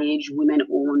 Black managed, women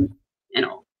owned, and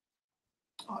all.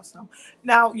 Awesome.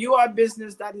 Now, you are a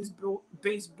business that is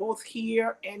based both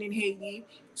here and in Haiti.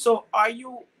 So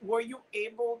were you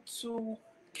able to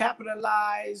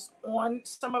capitalize on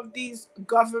some of these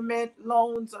government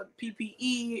loans or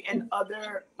PPE and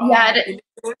other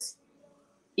initiatives?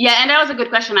 Yeah, and that was a good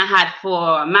question I had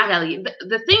for Magalie.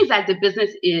 The things that the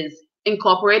business is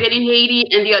incorporated in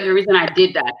Haiti. And the other reason I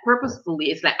did that purposefully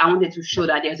is like I wanted to show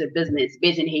that there's a business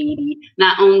based in Haiti,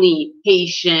 not only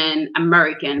Haitian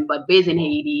American, but based in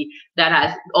Haiti, that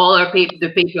has all our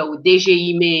the paper with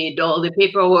Nadege made, all the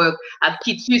paperwork at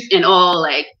Kitsus and all,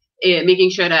 like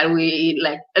making sure that we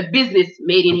like a business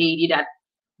made in Haiti. That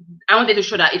I wanted to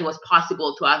show that it was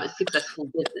possible to have a successful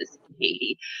business in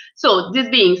Haiti. So this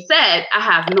being said, I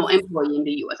have no employee in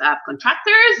the US. I have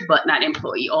contractors, but not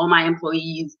employee. All my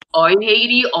employees are in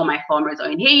Haiti. All my farmers are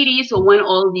in Haiti. So when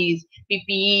all these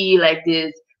PPE, like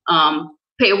this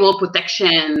payroll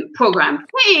protection program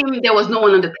came, there was no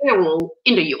one on the payroll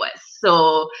in the US.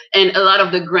 So, and a lot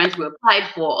of the grants we applied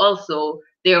for also,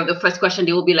 the first question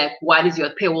they will be like, what is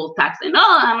your payroll tax? And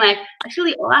I'm like,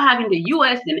 actually, all I have in the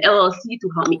US is an LLC to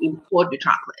help me import the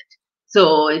chocolate.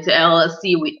 So it's an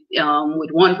LLC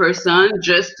with one person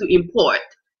just to import.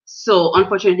 So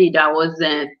unfortunately, that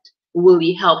wasn't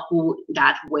really helpful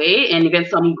that way. And even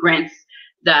some grants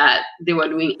that they were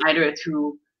doing either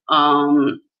through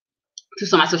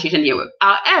some association they were.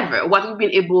 However, what we've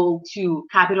been able to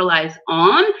capitalize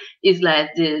on is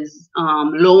like this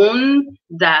loan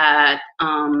that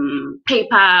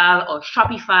PayPal or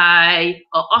Shopify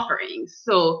are offering.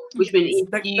 So, which means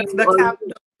the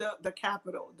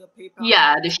capital, the PayPal.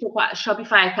 Yeah, the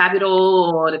Shopify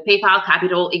capital or the PayPal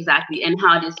capital, exactly. And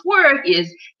how this works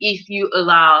is if you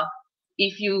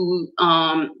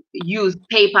use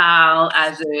PayPal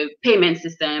as a payment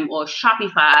system or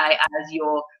Shopify as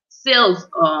your sales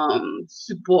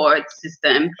support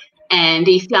system, and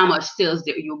they see how much sales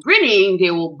that you're bringing,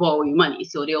 they will borrow you money.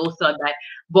 So they will start by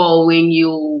borrowing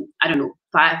you, I don't know,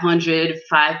 500,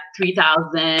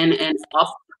 3,000 and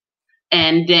up.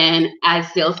 And then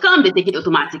as sales come, they take it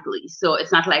automatically. So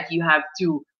it's not like you have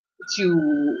to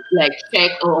like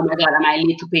check, oh my God, am I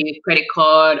late to pay a credit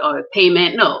card or a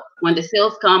payment? No, when the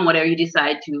sales come, whatever you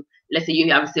decide to, let's say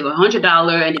you have received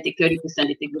 $100 and they take 30%,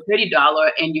 they take the $30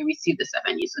 and you receive the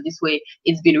 70. So this way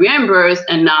it's been reimbursed,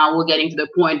 and now we're getting to the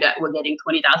point that we're getting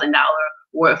 $20,000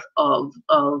 worth of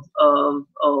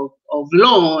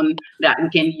loan that we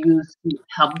can use to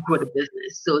help grow the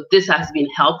business. So this has been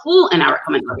helpful, and I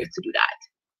recommend others to do that.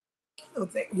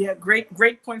 Okay. Yeah,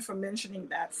 great point for mentioning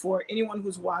that. For anyone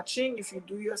who's watching, if you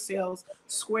do your sales,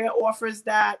 Square offers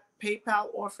that,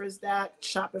 PayPal offers that,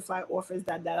 Shopify offers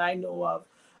that I know of.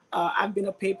 I've been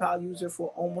a PayPal user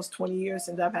for almost 20 years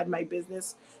since I've had my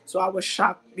business. So I was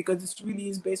shocked because this really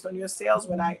is based on your sales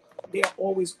when they're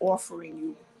always offering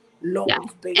you loans.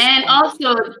 Yeah. And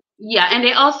also, and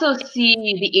they also see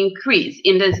the increase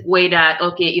in this way that,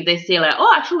 okay, if they say like,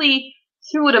 oh, actually,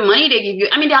 through the money they give you,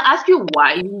 I mean, they'll ask you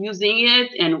why you're using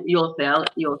it, and you'll tell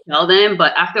them.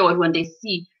 But afterward, when they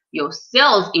see your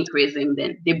sales increasing,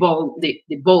 then they borrow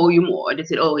you more. They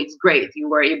said, oh, it's great. You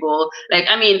were able, like,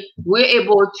 I mean, we're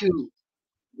able to,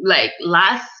 like,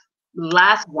 last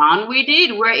round we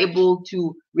did, we're able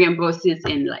to reimburse it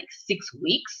in like 6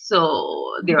 weeks.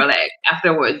 So they were like,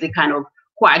 afterwards, they kind of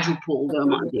quadruple the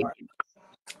amount they give.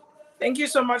 Thank you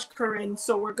so much, Corinne.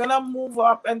 So we're gonna move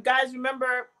up, and guys,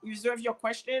 remember, reserve your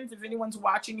questions. If anyone's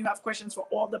watching, you have questions for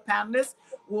all the panelists,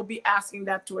 we'll be asking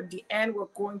that toward the end. We're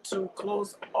going to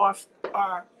close off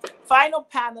our final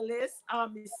panelist,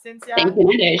 Ms. Cynthia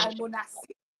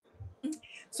Almonacy.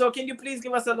 So can you please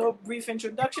give us a little brief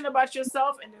introduction about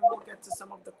yourself, and then we'll get to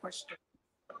some of the questions.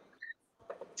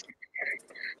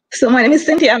 So my name is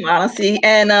Cynthia Almonacy,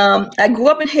 and I grew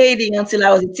up in Haiti until I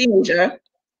was a teenager.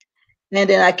 And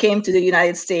then I came to the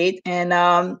United States. And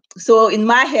so in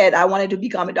my head, I wanted to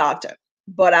become a doctor,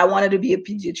 but I wanted to be a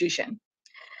pediatrician.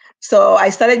 So I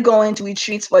started going to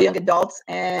retreats for young adults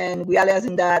and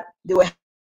realizing that they were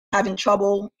having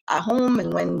trouble at home.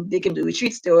 And when they came to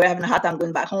retreats, they were having a hard time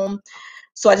going back home.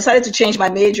 So I decided to change my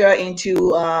major into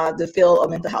the field of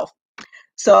mental health.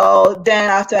 So then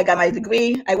after I got my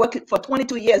degree, I worked for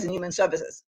 22 years in human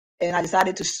services. And I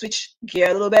decided to switch gear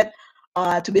a little bit.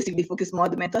 To basically focus more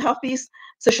on the mental health piece,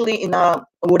 especially in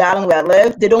Rhode Island where I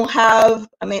live. They don't have,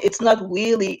 I mean, it's not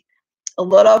really a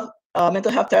lot of mental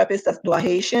health therapists that are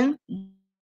Haitian,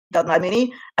 not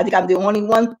many. I think I'm the only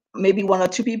one, maybe 1 or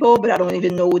 2 people, but I don't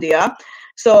even know who they are.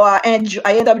 So and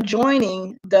I ended up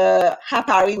joining the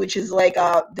HAPARI, which is like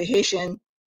the Haitian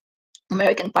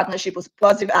American Partnership with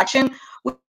Positive Action,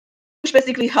 which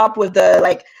basically help with the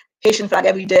like Haitian flag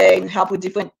every day and help with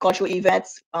different cultural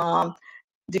events.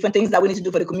 Different things that we need to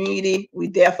do for the community. We're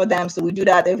there for them. So we do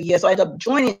that every year. So I ended up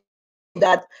joining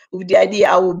that with the idea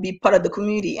I would be part of the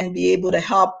community and be able to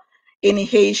help any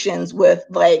Haitians with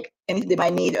like anything they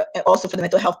might need, and also for the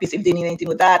mental health piece if they need anything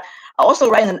with that. I also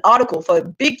write an article for a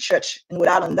big church in Rhode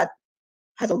Island that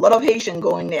has a lot of Haitian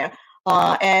going there.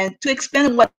 And to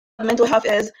explain what mental health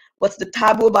is, what's the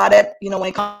taboo about it, you know, when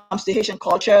it comes to Haitian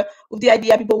culture, with the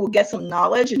idea people will get some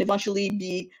knowledge and eventually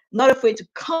be not afraid to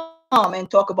come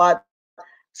and talk about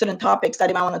certain topics that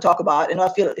they might want to talk about and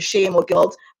not feel shame or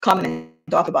guilt coming and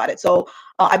talk about it. So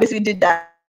I basically did that.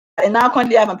 And now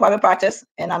currently I have a private practice,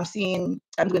 and I'm doing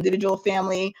individual,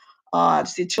 family,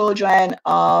 see children.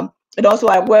 And also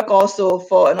I work also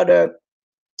for another,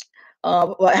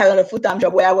 well, I have another full-time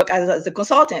job where I work as a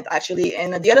consultant, actually.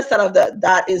 And the other side of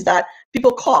that is that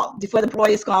people call, different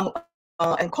employees come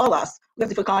and call us. We have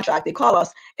different contract, they call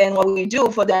us. And what we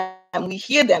do for them, we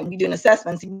hear them, we do an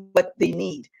assessment, see what they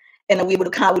need. And we're able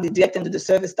to kind of direct them to the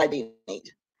service that they need.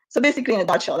 So basically, in a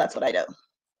nutshell, that's what I do.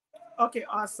 Okay,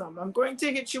 awesome. I'm going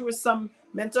to hit you with some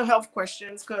mental health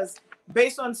questions because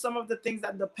based on some of the things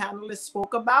that the panelists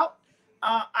spoke about,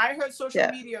 I heard social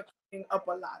media coming up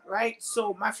a lot, right?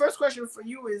 So my first question for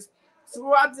you is,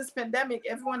 throughout this pandemic,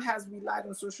 everyone has relied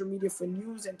on social media for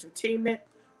news, entertainment,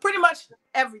 pretty much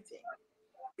everything.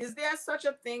 Is there such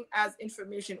a thing as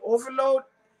information overload?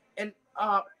 And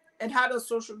how have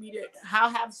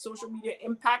social media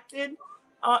impacted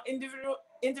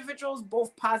individuals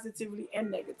both positively and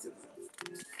negatively?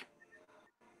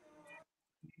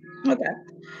 Okay.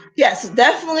 Yes,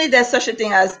 definitely there's such a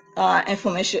thing as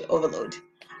information overload.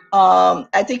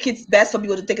 I think it's best for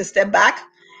people to take a step back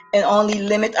and only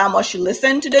limit how much you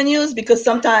listen to the news, because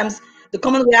sometimes the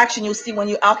common reaction you see when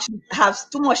you actually have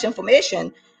too much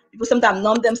information, people sometimes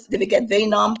numb them, they get very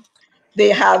numb. They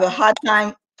have a hard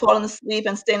time falling asleep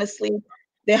and staying asleep.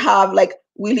 They have like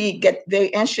really get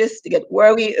very anxious. They get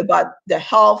worried about their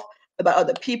health, about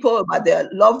other people, about their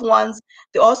loved ones.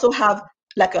 They also have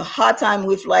like a hard time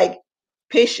with like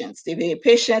patience. They very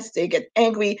patient. They get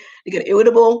angry. They get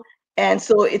irritable. And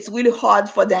so it's really hard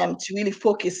for them to really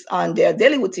focus on their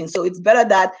daily routine. So it's better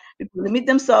that people limit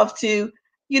themselves to,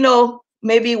 you know,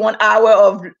 maybe 1 hour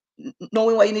of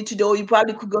knowing what you need to do. You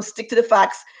probably could go stick to the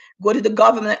facts, go to the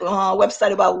government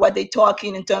website about what they're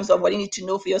talking in terms of what you need to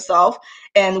know for yourself.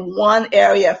 And one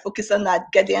area, focus on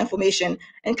that, get the information,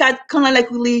 and kind of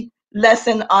like really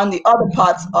lessen on the other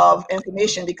parts of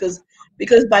information, because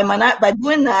by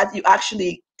doing that, you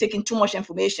actually taking too much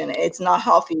information. It's not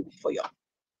healthy for you.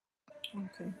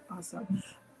 Okay, awesome.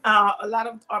 A lot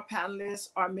of our panelists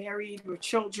are married with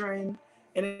children.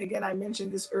 And again, I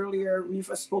mentioned this earlier,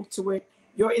 Riva spoke to it.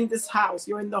 You're in this house,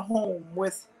 you're in the home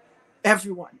with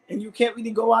everyone, and you can't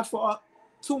really go out for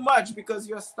too much because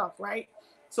you're stuck, right?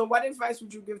 So what advice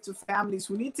would you give to families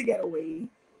who need to get away,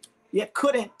 yet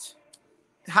couldn't?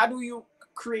 How do you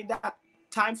create that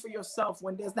time for yourself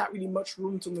when there's not really much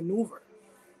room to maneuver?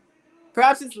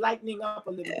 Perhaps it's lightening up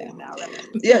a little bit now, right?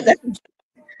 Yeah, that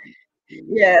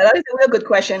is a real good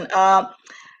question.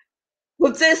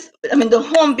 With this, I mean, the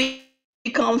home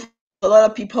becomes a lot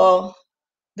of people,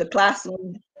 the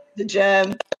classroom, the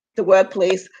gym, the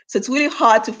workplace. So it's really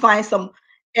hard to find some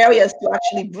areas to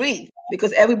actually breathe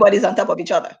because everybody's on top of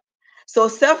each other. So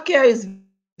self-care is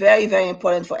very, very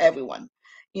important for everyone.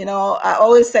 You know, I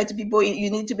always say to people, you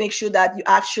need to make sure that you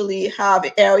actually have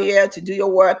an area to do your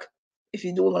work. If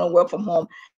you do want to work from home,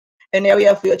 an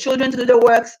area for your children to do their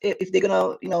works. If they're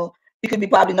gonna, you know, you could be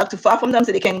probably not too far from them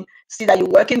so they can see that you're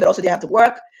working, but also they have to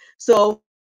work. So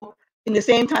in the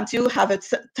same time too, have a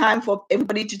time for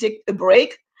everybody to take a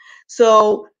break.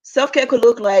 So self-care could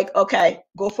look like, okay,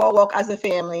 go for a walk as a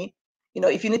family. You know,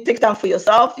 if you need to take time for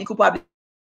yourself, you could probably,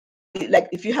 like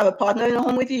if you have a partner in the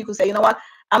home with you, you could say, you know what,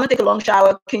 I'm gonna take a long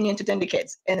shower, can you entertain the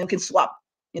kids? And then can swap,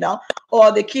 you know,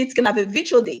 or the kids can have a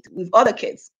virtual date with other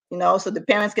kids, you know, so the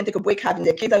parents can take a break having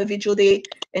their kids have a virtual date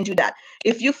and do that.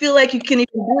 If you feel like you can even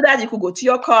do that, you could go to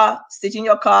your car, sit in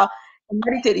your car and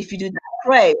meditate. If you do that,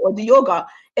 pray or do yoga.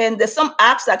 And there's some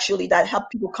apps actually that help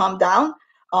people calm down.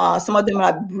 Some of them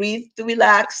are Breathe to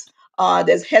relax.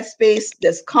 There's Headspace,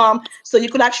 there's Calm. So you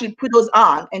could actually put those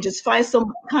on and just find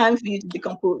some time for you to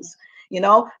decompose, you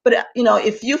know. But, you know,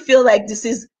 if you feel like this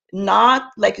is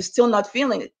not, like you're still not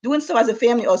feeling it, doing so as a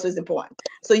family also is important.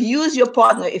 So use your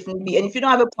partner if need be. And if you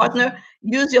don't have a partner,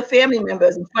 use your family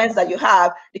members and friends that you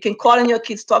have. You can call in your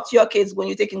kids, talk to your kids when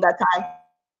you're taking that time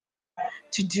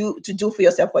to do for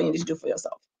yourself what you need to do for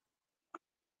yourself.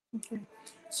 Okay.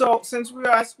 So since we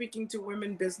are speaking to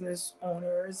women business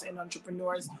owners and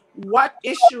entrepreneurs, what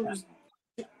issues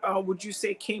would you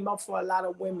say came up for a lot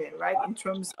of women, right? In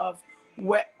terms of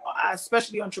what,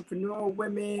 especially entrepreneurial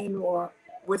women, or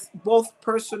with both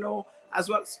personal as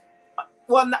well as,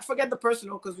 well, not forget the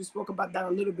personal because we spoke about that a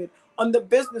little bit. On the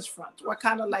business front, what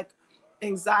kind of like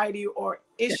anxiety or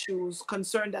issues,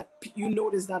 concern that you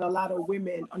noticed that a lot of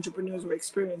women entrepreneurs were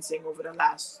experiencing over the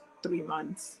last 3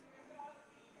 months?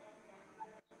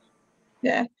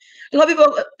 Yeah. A lot of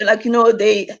people, like,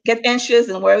 they get anxious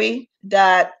and worry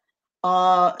that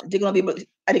they're going to be able,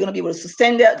 are they going to be able to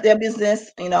sustain their business,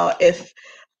 if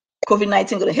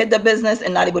COVID-19 going to hit the business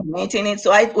and not able to maintain it.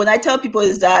 So when I tell people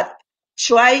is that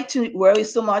try to worry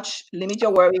so much, limit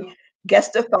your worry,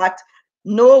 guess the fact,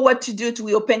 know what to do to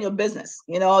reopen your business.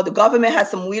 The government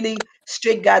has some really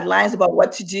strict guidelines about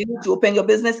what to do to open your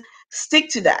business. Stick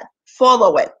to that,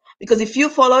 follow it. Because if you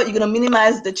follow, you're going to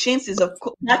minimize the chances of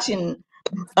catching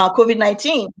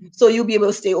COVID-19, so you'll be able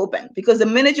to stay open. Because the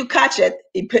minute you catch it,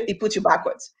 it puts you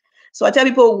backwards. So I tell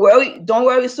people, don't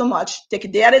worry so much. Take a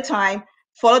day at a time,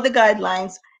 follow the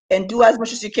guidelines, and do as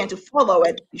much as you can to follow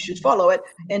it. You should follow it.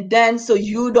 And then so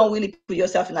you don't really put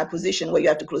yourself in that position where you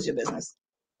have to close your business.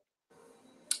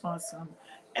 Awesome.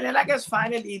 And then I guess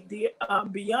finally,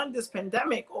 beyond this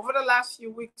pandemic, over the last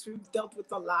few weeks, we've dealt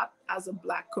with a lot as a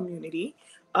Black community,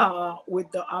 with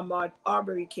the Ahmaud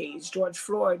Arbery case, George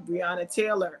Floyd, Breonna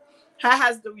Taylor. How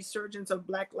has the resurgence of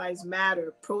Black Lives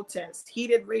Matter, protests,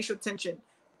 heated racial tension,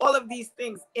 all of these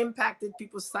things impacted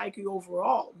people's psyche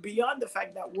overall, beyond the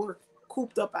fact that we're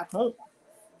cooped up at home?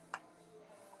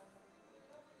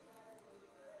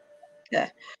 Yeah.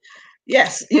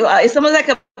 Yes, it's almost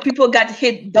like people got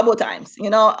hit double times.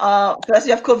 First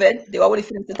you have COVID, they already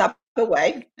finished the type of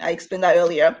way. I explained that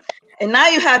earlier. And now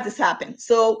you have this happen.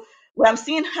 So what I'm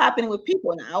seeing happening with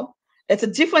people now, it's a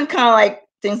different kind of like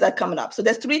things that are coming up. So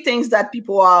there's three things that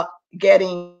people are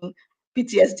getting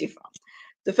PTSD from.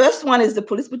 The first one is the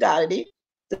police brutality.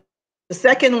 The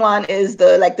second one is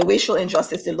the racial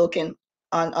injustice they're looking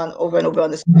on over and over on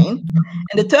the screen.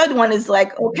 And the third one is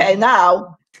like, okay,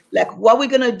 now, like, what we're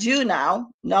gonna do now,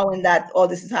 knowing that all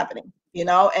this is happening,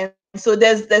 And so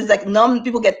there's like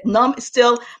people get numb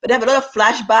still, but they have a lot of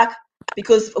flashback,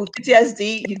 because with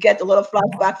PTSD, you get a lot of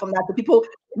flashback from that. The people,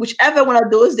 whichever one of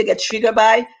those they get triggered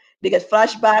by, they get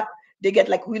flashback, they get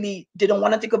like really, they don't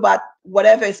want to think about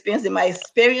whatever experience they might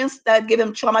experience that gave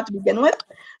them trauma to begin with.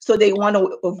 So they want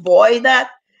to avoid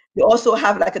that. They also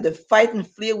have like the fight and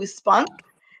flee response.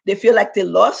 They feel like they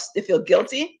lost, they feel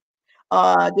guilty.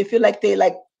 They feel like they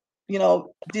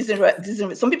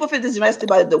some people feel disinterested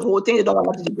by the whole thing. They don't want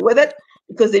nothing to do with it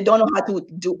because they don't know how to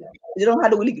do it. They don't know how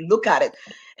to really look at it.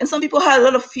 And some people have a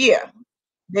lot of fear.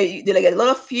 They like a lot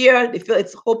of fear. They feel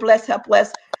it's hopeless,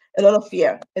 helpless, a lot of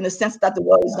fear in the sense that the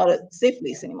world is not a safe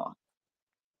place anymore.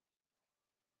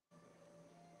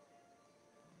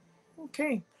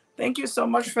 Okay. Thank you so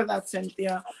much for that,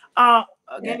 Cynthia.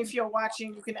 Again, if you're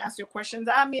watching, you can ask your questions.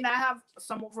 I have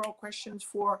some overall questions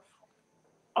for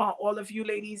all of you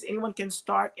ladies. Anyone can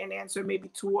start and answer. Maybe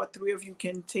 2 or 3 of you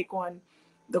can take on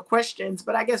the questions.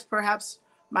 But I guess perhaps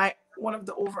one of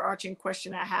the overarching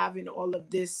question I have in all of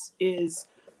this is,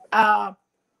 on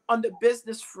the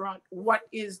business front, what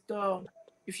is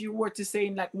if you were to say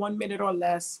in like 1 minute or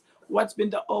less, what's been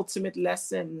the ultimate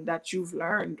lesson that you've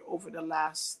learned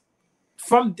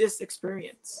from this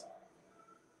experience?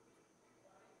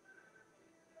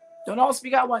 Don't all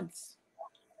speak at once.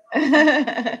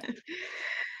 Okay,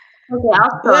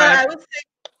 I'll start. Well, I would say,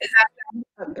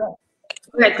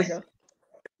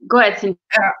 Go ahead,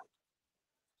 Cynthia.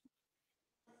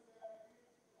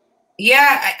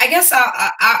 Yeah, I guess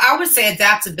I would say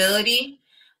adaptability.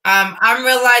 I'm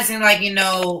realizing,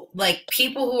 like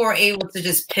people who are able to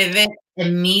just pivot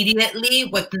immediately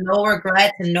with no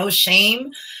regrets and no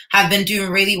shame have been doing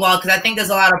really well, because I think there's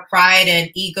a lot of pride and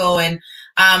ego and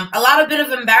a lot of bit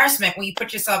of embarrassment when you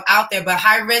put yourself out there, but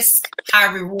high risk,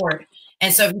 high reward.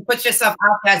 And so if you put yourself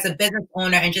out there as a business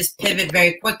owner and just pivot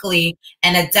very quickly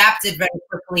and adapt it very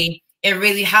quickly, it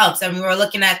really helps. And we were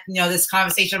looking at, this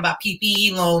conversation about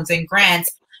PPE loans and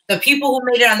grants. The people who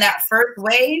made it on that first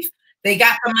wave, they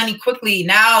got the money quickly.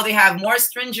 Now they have more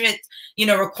stringent,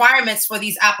 requirements for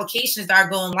these applications that are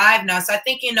going live now. So I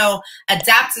think,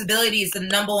 adaptability is the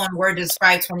 #1 word to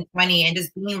describe 2020, and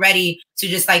just being ready to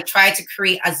just like try to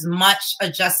create as much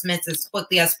adjustments as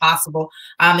quickly as possible.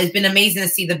 It's been amazing to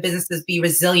see the businesses be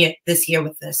resilient this year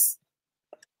with this.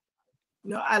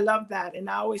 No, I love that. And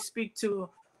I always speak to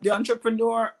the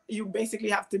entrepreneur. You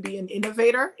basically have to be an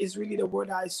innovator, is really the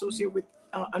word I associate with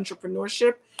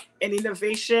entrepreneurship and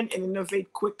innovation, and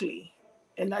innovate quickly.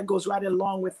 And that goes right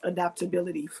along with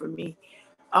adaptability for me.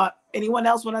 Anyone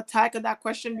else want to tackle that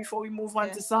question before we move on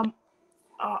to some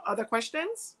other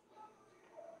questions?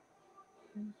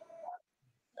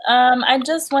 I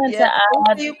just wanted to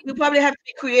add. You probably have to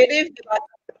be creative.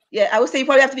 I would say you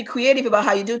probably have to be creative about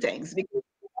how you do things. Because,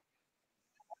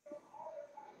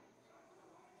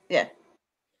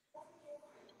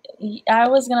 I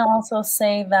was going to also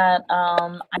say that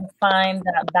I find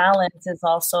that balance is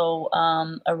also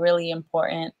a really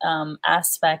important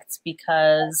aspect,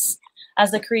 because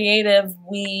as a creative,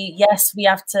 we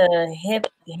have to hit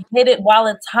it while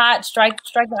it's hot, strike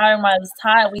the iron while it's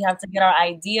hot. We have to get our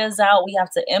ideas out. We have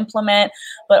to implement,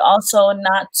 but also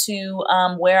not to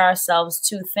wear ourselves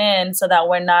too thin so that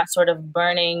we're not sort of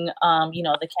burning,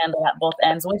 the candle at both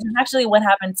ends, which is actually what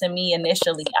happened to me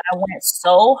initially. I went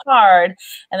so hard,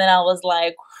 and then I was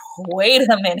like, wait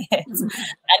a minute,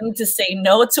 I need to say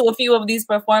no to a few of these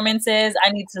performances. I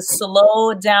need to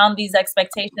slow down these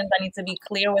expectations. I need to be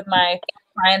clear with my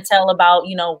clientele about,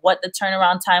 what the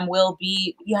turnaround time will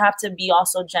be. You have to be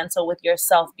also gentle with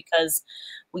yourself, because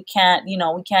we can't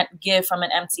give from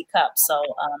an empty cup. So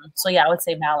yeah, I would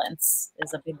say balance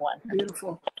is a big one.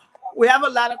 Beautiful. We have a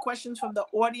lot of questions from the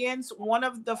audience. One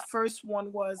of the first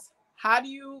one was, how do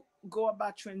you go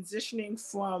about transitioning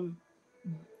from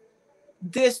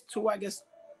this to, I guess,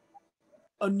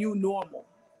 a new normal?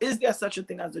 Is there such a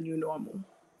thing as a new normal?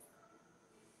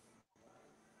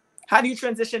 How do you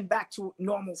transition back to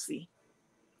normalcy?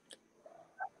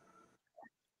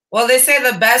 Well, they say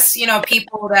the best,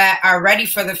 people that are ready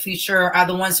for the future are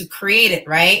the ones who create it,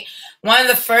 right? One of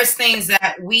the first things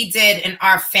that we did in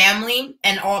our family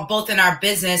and both in our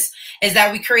business is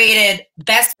that we created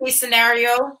best case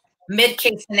scenario,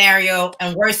 mid-case scenario,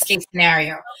 and worst-case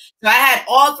scenario. So I had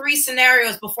all three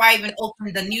scenarios before I even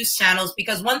opened the news channels,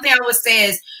 because one thing I would say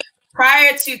is,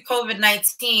 prior to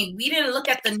COVID-19, we didn't look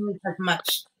at the news as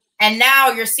much. And now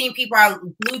you're seeing people are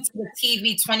glued to the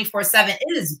TV 24/7.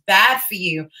 It is bad for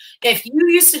you. If you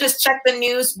used to just check the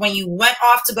news when you went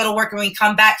off to go to work and when you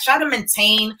come back, try to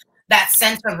maintain that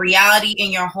sense of reality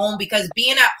in your home, because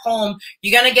being at home,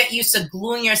 you're going to get used to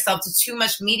gluing yourself to too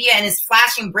much media, and it's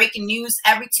flashing breaking news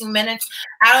every 2 minutes.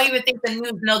 I don't even think the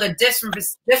news know the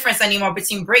difference anymore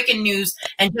between breaking news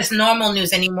and just normal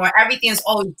news anymore. Everything is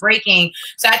always breaking.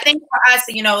 So I think for us,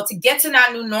 to get to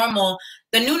that new normal,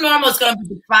 the new normal is going to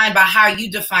be defined by how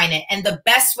you define it. And the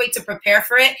best way to prepare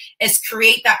for it is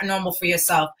create that normal for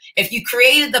yourself. If you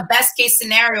created the best case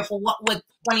scenario for what would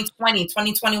 2020,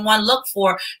 2021 look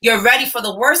for, you're ready for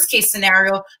the worst case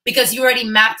scenario because you already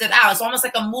mapped it out. It's almost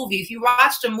like a movie. If you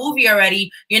watched a movie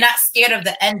already, you're not scared of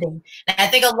the ending. And I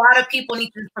think a lot of people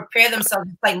need to prepare themselves.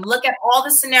 Like, look at all the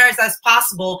scenarios as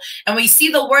possible. And when you see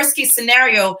the worst case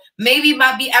scenario, maybe it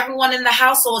might be everyone in the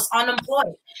household is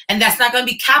unemployed. And that's not going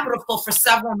to be capital for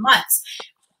several months.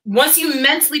 Once you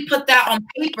mentally put that on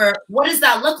paper, what does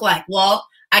that look like? Well,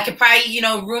 I could probably,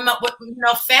 room up with,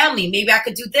 family. Maybe I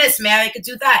could do this. Maybe I could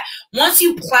do that. Once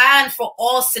you plan for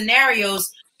all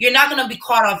scenarios, you're not going to be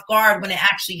caught off guard when it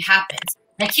actually happens.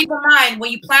 And keep in mind,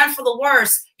 when you plan for the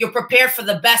worst, you're prepared for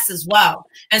the best as well.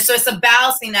 And so it's a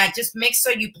balancing that. Just make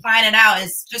sure you plan it out. And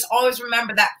just always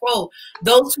remember that quote.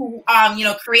 Those who,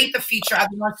 create the future are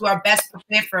the ones who are best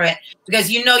prepared for it. Because,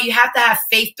 you have to have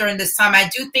faith during this time. I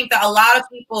do think that a lot of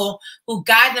people who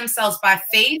guide themselves by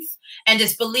faith and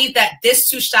just believe that this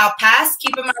too shall pass.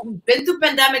 Keep in mind, we've been through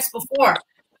pandemics before.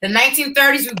 The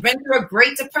 1930s, we've been through a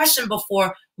Great Depression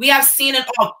before. We have seen it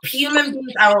all. Human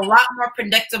beings are a lot more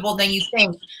predictable than you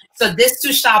think. So this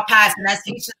too shall pass. And as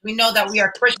Haitians, we know that we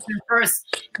are Christian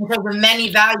first because of many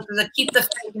values. So keep the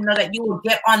faith and know that you will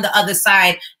get on the other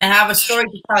side and have a story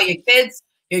to tell your kids,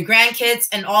 your grandkids,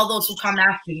 and all those who come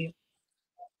after you.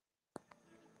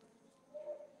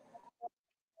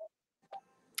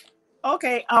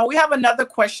 Okay, we have another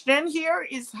question here.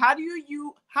 Is how do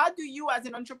you as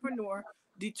an entrepreneur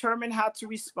determine how to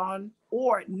respond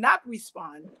or not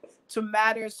respond to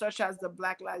matters such as the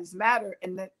Black Lives Matter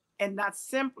and not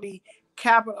simply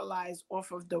capitalize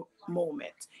off of the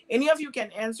moment? Any of you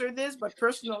can answer this, but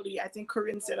personally, I think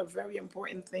Corinne said a very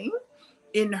important thing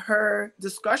in her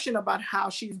discussion about how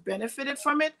she's benefited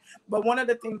from it. But one of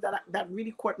the things that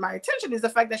really caught my attention is the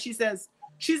fact that she says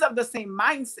she's of the same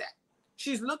mindset.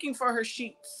 She's looking for her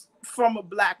sheets from a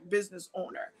Black business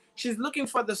owner. She's looking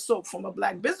for the soap from a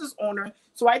Black business owner.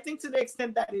 So I think to the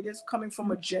extent that it is coming from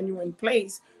a genuine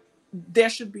place, there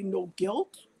should be no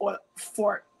guilt or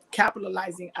for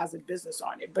capitalizing as a business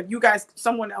on it. But you guys,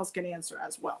 someone else can answer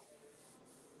as well.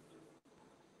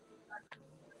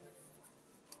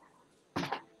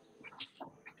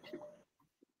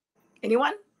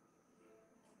 Anyone?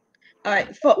 All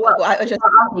right. Go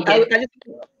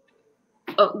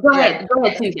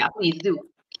ahead, Cynthia, please do.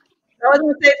 I was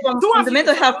going to say from the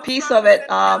mental health piece of it.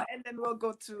 And then we'll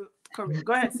go to Corinne.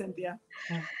 Go ahead, Cynthia.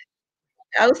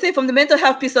 I would say from the mental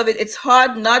health piece of it, it's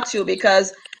hard not to,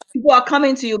 because people are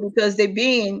coming to you because they're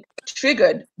being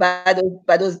triggered by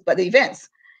the events.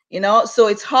 So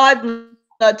it's hard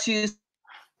not to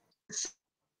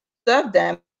serve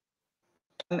them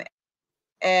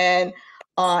and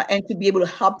and to be able to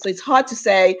help. So it's hard to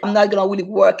say, I'm not going to really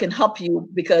work and help you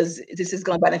because this is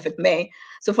going to benefit me.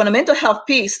 So for the mental health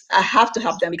piece, I have to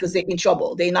help them because they're in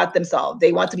trouble. They're not themselves.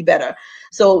 They want to be better.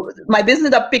 So my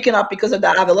business are picking up because of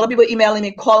that. I have a lot of people emailing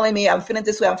me, calling me, I'm feeling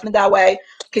this way, I'm feeling that way.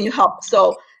 Can you help?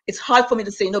 So it's hard for me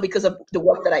to say no because of the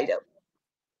work that I do.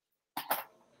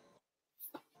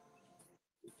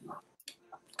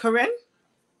 Corinne?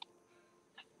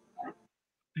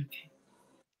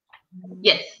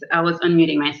 Yes, I was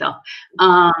unmuting myself.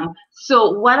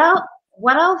 So what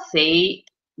I'll say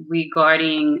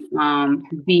regarding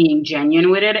being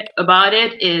genuine with it about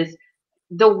it is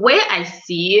the way I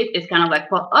see it is kind of like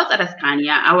for us at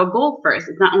Ascania, our goal first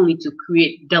is not only to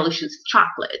create delicious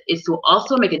chocolate, is to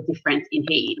also make a difference in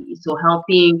Haiti. So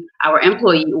helping our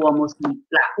employees who are mostly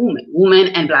Black women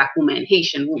and Black women,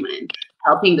 Haitian women,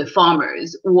 helping the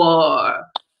farmers who are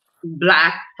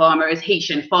Black farmers,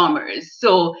 Haitian farmers.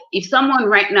 So if someone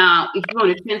right now, if you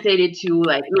want to translate it to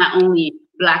like not only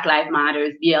Black Lives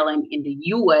Matters, BLM in the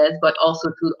US, but also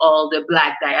to all the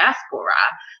Black diaspora,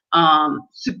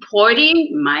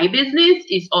 supporting my business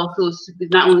is also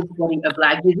not only supporting a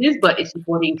Black business, but it's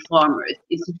supporting farmers.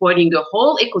 It's supporting the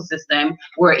whole ecosystem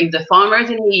where if the farmers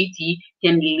in Haiti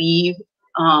can live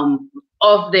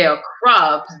of their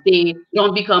crops, they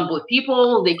don't become both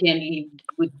people, they can live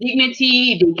with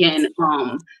dignity, they can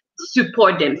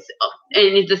support themselves.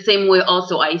 And it's the same way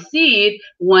also I see it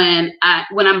when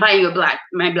I'm buying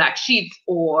my black sheets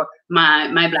or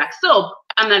my black soap.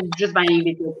 I'm not just buying it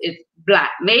because it's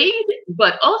Black made,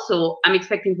 but also I'm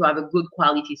expecting to have a good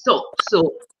quality soap.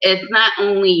 So it's not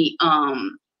only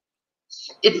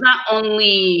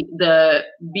the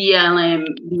BLM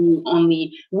being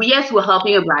only, yes, we're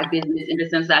helping a Black business in the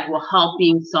sense that we're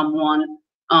helping someone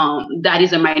that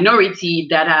is a minority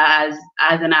that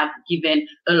hasn't given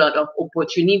a lot of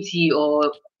opportunity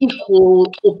or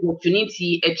equal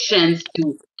opportunity, a chance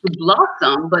to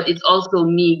blossom, but it's also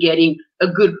me getting a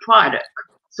good product.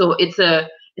 So it's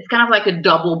kind of like a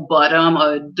double bottom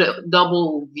or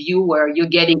double view where you're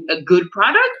getting a good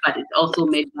product, but it's also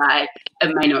made by a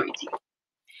minority.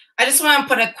 I just want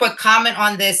to put a quick comment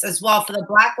on this as well. For the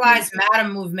Black Lives Matter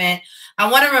movement, I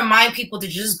want to remind people to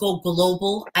just go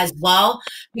global as well,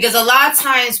 because a lot of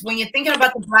times when you're thinking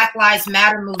about the Black Lives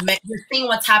Matter movement, you're seeing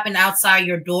what's happened outside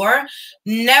your door.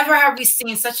 Never have we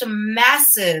seen such a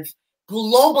massive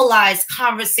globalized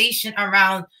conversation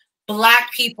around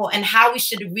Black people and how we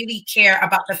should really care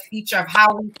about the future of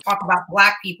how we talk about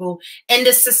Black people in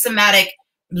the systematic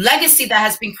legacy that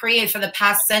has been created for the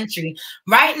past century.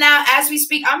 Right now, as we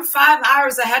speak, I'm 5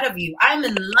 hours ahead of you. I'm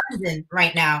in London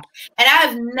right now, and I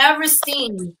have never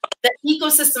seen the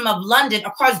ecosystem of London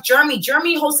across Germany.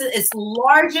 Germany hosted its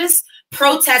largest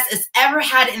protest it's ever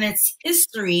had in its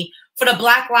history for the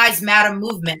Black Lives Matter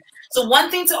movement. So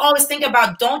one thing to always think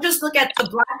about, don't just look at the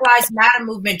Black Lives Matter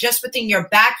movement just within your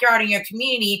backyard and your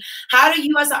community. How do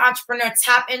you as an entrepreneur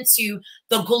tap into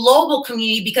the global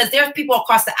community? Because there's people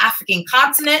across the African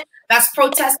continent that's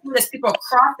protesting. There's people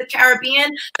across the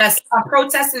Caribbean that's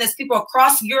protesting. There's people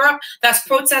across Europe that's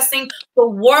protesting. The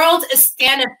world is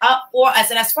standing up for us.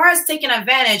 And as far as taking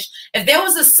advantage, if there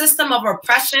was a system of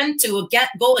oppression to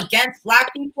go against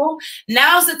Black people,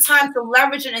 now's the time to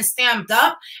leverage it and stand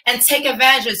up and take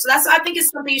advantage of it. So that's, I think,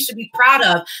 it's something you should be proud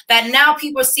of, that now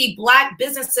people see Black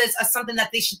businesses as something that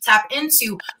they should tap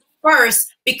into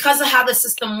first because of how the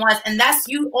system was. And that's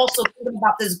you also thinking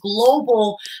about this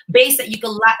global base that you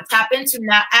can tap into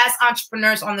now as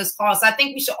entrepreneurs on this call. So I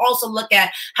think we should also look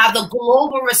at how the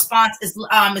global response is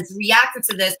reacting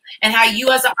to this and how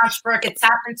you as an entrepreneur can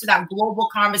tap into that global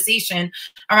conversation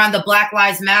around the Black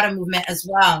Lives Matter movement as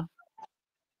well.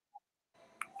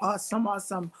 Awesome,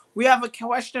 awesome. We have a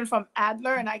question from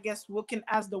Adler, and I guess we can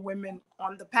ask the women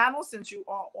on the panel since you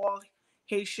are all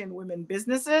Haitian women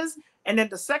businesses. And then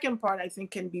the second part, I think,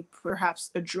 can be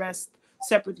perhaps addressed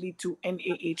separately to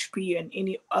NAAHP and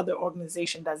any other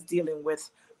organization that's dealing with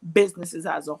businesses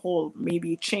as a whole,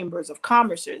 maybe chambers of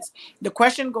commerces. The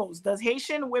question goes, does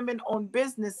Haitian women-owned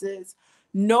businesses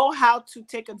know how to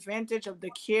take advantage of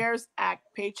the CARES Act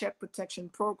Paycheck Protection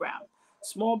Program,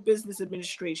 Small Business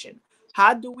Administration?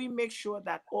 How do we make sure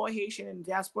that all Haitian and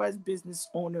diaspora business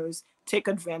owners take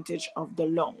advantage of the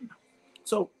loan?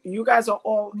 So you guys are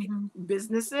all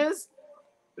businesses.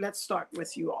 Let's start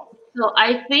with you all. So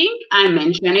I think I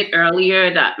mentioned it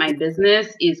earlier that my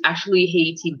business is actually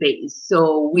Haiti based.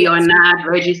 So we are not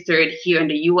registered here in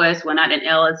the US. We're not an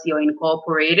LLC or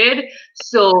incorporated.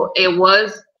 So we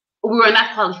were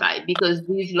not qualified because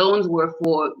these loans were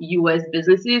for US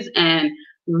businesses and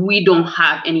we don't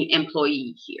have any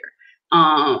employee here.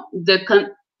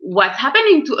 what's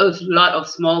happening to a lot of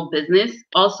small business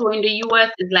also in the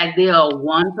US is like they are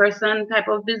one person type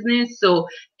of business. So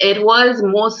it was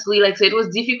mostly like, so it was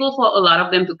difficult for a lot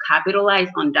of them to capitalize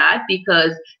on that,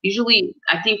 because usually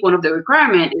I think one of the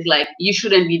requirements is like, you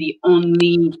shouldn't be the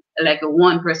only like a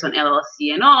one person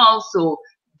LLC and all. So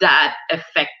that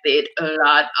affected a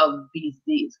lot of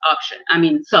business options. I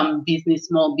mean, some business,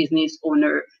 small business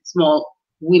owner, small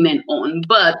women owned,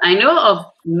 but I know of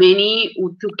many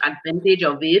who took advantage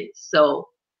of it. So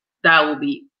that will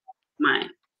be my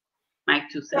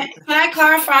 2 cents. Can I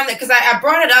clarify on that? Because I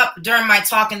brought it up during my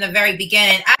talk in the very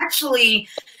beginning. Actually,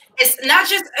 it's not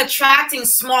just attracting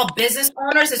small business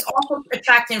owners, it's also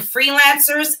attracting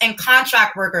freelancers and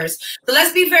contract workers. So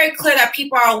let's be very clear that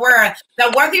people are aware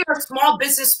that whether you're a small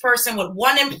business person with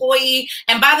one employee,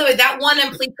 and by the way, that one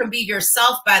employee can be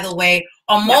yourself, by the way,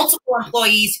 or multiple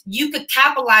employees, you could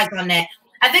capitalize on that.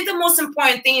 I think the most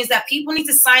important thing is that people need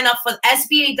to sign up for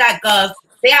SBA.gov.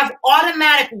 They have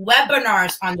automatic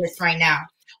webinars on this right now,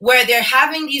 where they're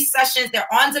having these sessions,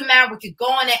 they're on demand, we could go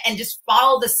on it and just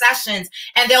follow the sessions,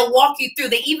 and they'll walk you through.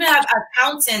 They even have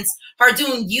accountants who are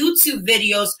doing YouTube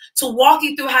videos to walk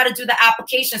you through how to do the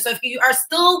application. So if you are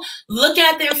still looking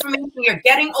at the information, you're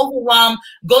getting overwhelmed,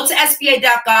 go to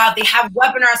SBA.gov. They have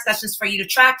webinar sessions for you to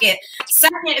track it.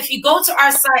 Second, if you go to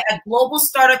our site at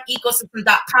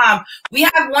globalstartupecosystem.com, we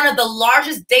have one of the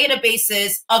largest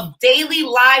databases of daily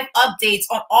live updates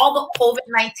on all the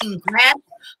COVID-19 grants,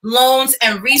 loans,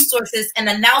 and resources and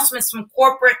announcements from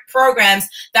corporate programs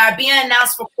that are being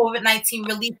announced for COVID-19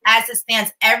 relief as it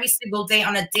stands every single day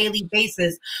on a daily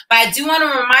basis. But I do want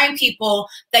to remind people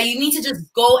that you need to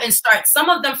just go and start. Some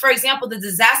of them, for example, the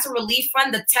Disaster Relief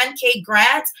Fund, the 10K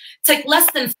grant, took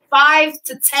less than 5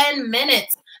 to 10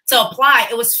 minutes to apply.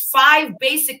 It was 5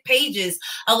 basic pages.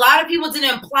 A lot of people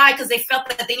didn't apply because they felt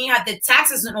that they didn't have their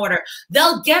taxes in order.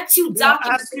 They'll get you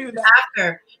documents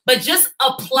after, but just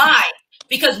apply.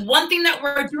 Because one thing that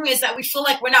we're doing is that we feel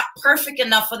like we're not perfect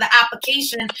enough for the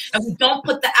application and we don't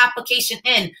put the application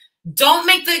in. Don't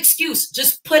make the excuse.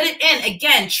 Just put it in.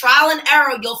 Again, trial and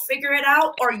error. You'll figure it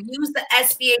out, or use the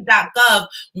SBA.gov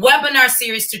webinar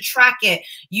series to track it.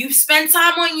 You spend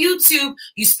time on YouTube.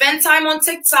 You spend time on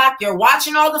TikTok. You're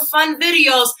watching all the fun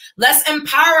videos. Let's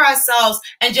empower ourselves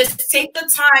and just take the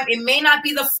time. It may not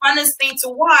be the funnest thing to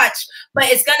watch, but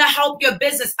it's going to help your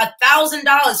business. $1,000,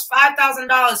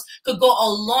 $5,000 could go a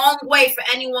long way for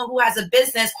anyone who has a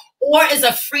business or is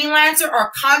a freelancer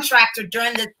or contractor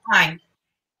during this time.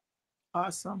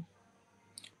 Awesome.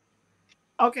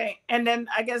 Okay, and then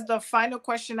I guess the final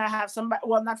question I have, somebody,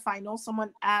 well, not final,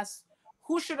 someone asked,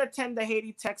 who should attend the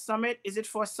Haiti Tech Summit? Is it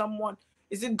for someone,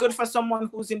 is it good for someone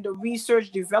who's in the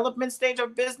research development stage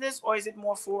of business, or is it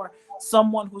more for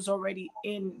someone who's already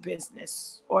in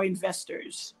business or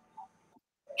investors?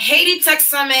 Haiti Tech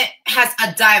Summit has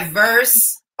a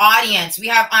diverse audience. We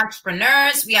have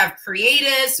entrepreneurs, we have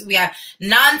creatives, we have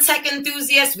non-tech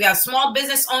enthusiasts, we have small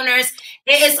business owners.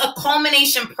 It is a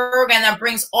culmination program that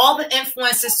brings all the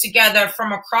influences together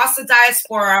from across the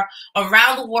diaspora,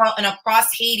 around the world, and across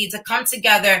Haiti to come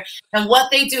together. And what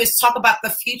they do is talk about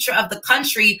the future of the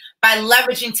country by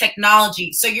leveraging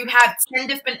technology. So you have 10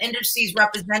 different industries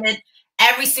represented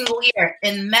every single year.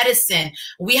 In medicine,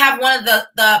 we have one of the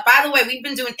by the way, we've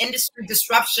been doing industry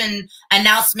disruption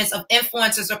announcements of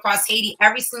influencers across Haiti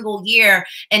every single year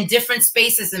in different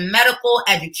spaces, in medical,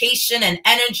 education, and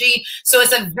energy. So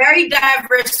it's a very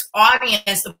diverse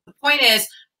audience. The point is,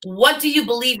 what do you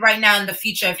believe right now in the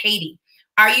future of Haiti?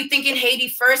 Are you thinking Haiti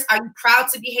first? Are you proud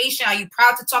to be Haitian? Are you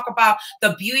proud to talk about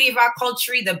the beauty of our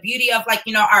culture, the beauty of, like,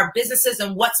 you know, our businesses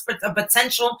and what's the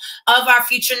potential of our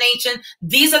future nation?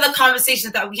 These are the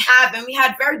conversations that we have, and we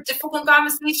had very difficult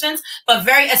conversations, but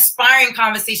very aspiring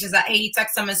conversations at Haiti Tech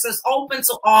Summit. So it's open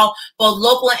to all, both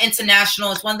local and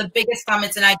international. It's one of the biggest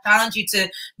summits, and I challenge you to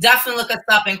definitely look us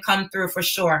up and come through for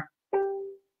sure.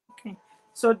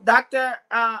 So Dr.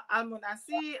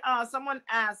 Almonacy, someone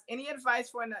asked, any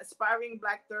advice for an aspiring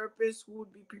Black therapist who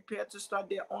would be prepared to start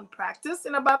their own practice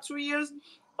in about 2 years?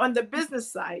 On the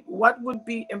business side, what would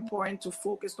be important to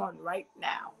focus on right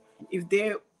now if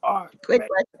they are great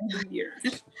 2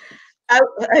 years?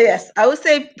 Yes, I would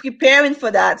say preparing for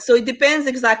that. So it depends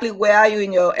exactly where are you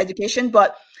in your education,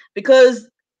 but because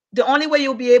the only way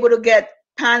you'll be able to get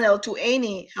panel to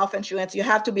any health insurance, you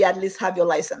have to be at least have your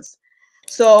license.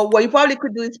 So what you probably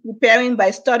could do is preparing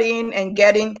by studying and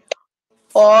getting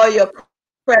all your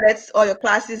credits, all your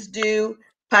classes due,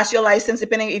 pass your license,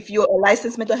 depending if you're a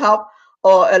licensed mental health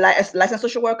or a licensed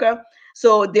social worker.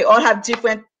 So they all have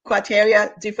different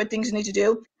criteria, different things you need to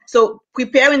do. So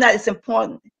preparing that is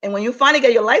important. And when you finally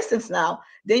get your license now,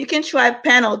 then you can try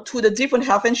panel to the different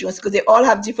health insurance because they all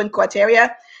have different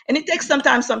criteria. And it takes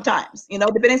sometimes, you know,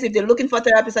 depending if they're looking for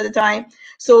therapists at the time.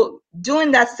 So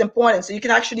doing that's important. So you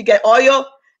can actually get all your,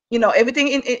 you know, everything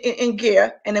in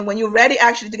gear. And then when you're ready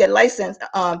actually to get licensed,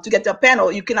 to get the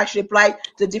panel, you can actually apply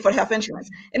to different health insurance.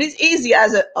 And it's easy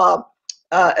as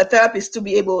a therapist to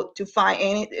be able to find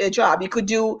any job. You could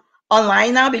do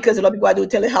online now because a lot of people are doing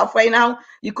telehealth right now.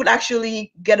 You could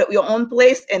actually get your own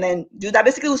place and then do that.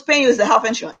 Basically, who's paying you is the health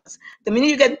insurance. The minute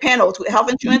you get panel to health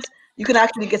insurance, you can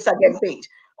actually start getting paid.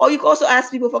 Or you can also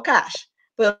ask people for cash.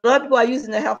 But a lot of people are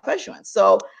using the health insurance.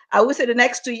 So I would say the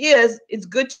next 2 years, it's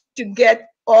good to get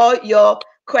all your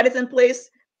credits in place,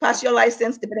 pass your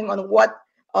license, depending on what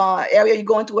area you're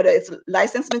going to, whether it's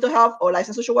licensed mental health or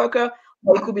licensed social worker,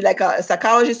 or it could be like a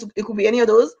psychologist, it could be any of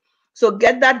those. So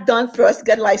get that done first,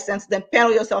 get licensed, then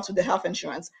panel yourself to the health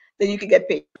insurance. Then you can get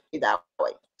paid that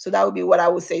way. So that would be what I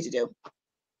would say to do.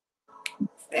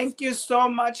 Thank you so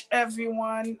much,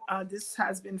 everyone. This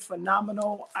has been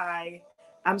phenomenal.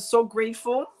 I'm so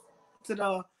grateful to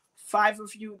the 5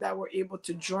 of you that were able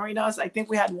to join us. I think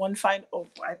we had one final,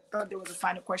 I thought there was a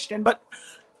final question, but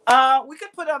we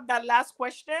could put up that last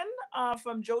question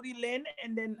from Jody Lynn,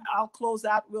 and then I'll close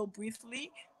out real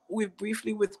briefly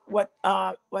with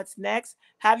what's next.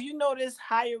 Have you noticed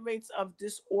higher rates of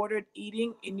disordered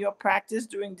eating in your practice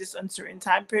during this uncertain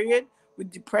time period, with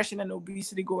depression and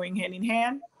obesity going hand in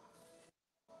hand?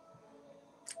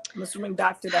 I'm assuming,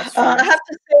 doctor, that's true. I have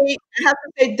to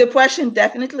say depression,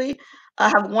 definitely. I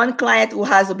have one client who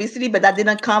has obesity, but that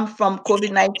didn't come from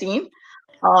COVID-19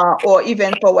 or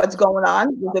even for what's going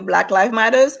on with the Black Lives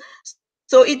Matters.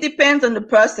 So it depends on the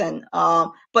person.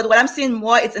 But what I'm seeing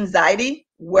more is anxiety,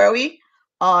 worry.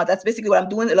 That's basically what I'm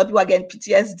doing. A lot of people are getting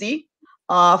PTSD,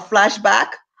 flashback.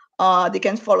 They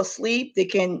can fall asleep. They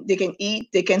can eat.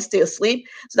 They can stay asleep.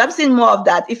 So I'm seeing more of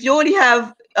that. If you already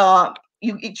have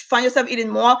you find yourself eating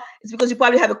more, it's because you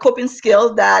probably have a coping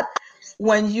skill that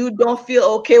when you don't feel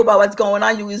okay about what's going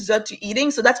on, you resort to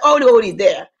eating. So that's already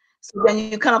there. So then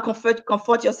you kind of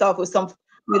comfort yourself with some,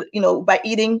 you know, by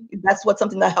eating. That's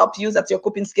something that helps you. That's your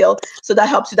coping skill. So that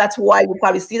helps you. That's why you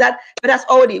probably see that. But that's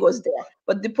already was there.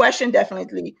 But depression,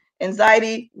 definitely.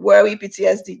 Anxiety, worry,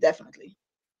 PTSD, definitely.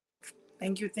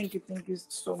 Thank you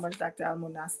so much, Dr.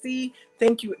 Almonacy.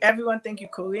 Thank you, everyone. Thank you,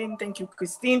 Corinne. Thank you,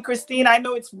 Christine. Christine, I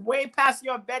know it's way past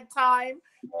your bedtime.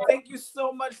 Thank you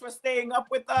so much for staying up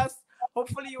with us.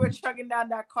 Hopefully you were chugging down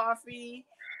that coffee.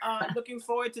 Looking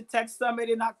forward to Tech Summit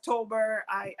in October.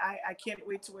 I can't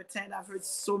wait to attend. I've heard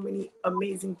so many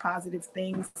amazing positive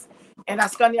things. And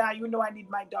Ascania, you know I need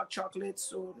my dark chocolate,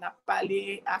 so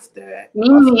napale after.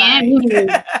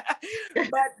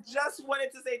 But just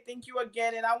wanted to say thank you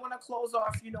again. And I want to close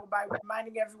off, you know, by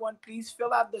reminding everyone, please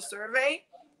fill out the survey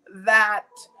that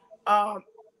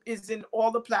is in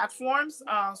all the platforms,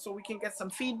 so we can get some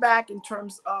feedback in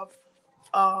terms of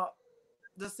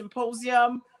the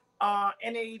symposium.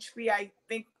 NAAHP, I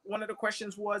think one of the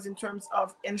questions was in terms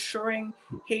of ensuring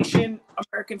Haitian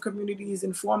American communities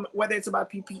informed, whether it's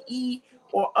about PPE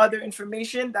or other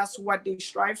information. That's what they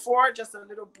strive for. Just a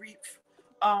little brief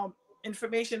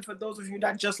information for those of you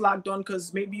that just logged on,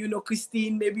 because maybe you know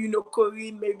Christine, maybe you know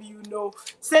Corinne, maybe you know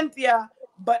Cynthia,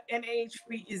 but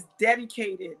NAAHP is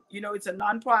dedicated. You know, it's a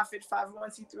nonprofit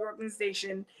 501c3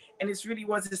 organization, and it's really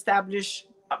was established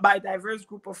by a diverse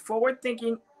group of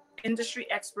forward-thinking industry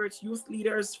experts, youth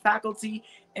leaders, faculty,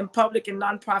 and public and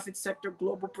nonprofit sector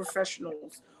global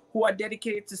professionals who are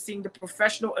dedicated to seeing the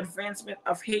professional advancement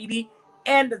of Haiti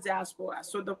and the diaspora.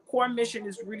 So the core mission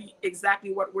is really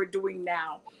exactly what we're doing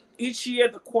now. Each year,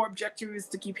 the core objective is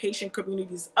to keep Haitian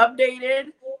communities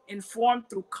updated, informed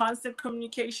through constant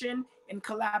communication and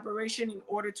collaboration in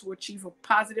order to achieve a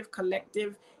positive,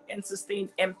 collective, and sustained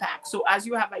impact. So as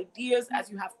you have ideas, as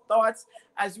you have thoughts,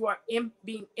 as you are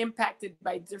being impacted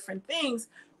by different things,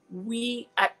 we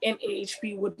at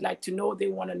NAAHP would like to know. They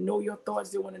want to know your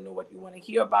thoughts. They want to know what you want to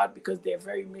hear about, because their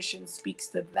very mission speaks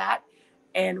to that.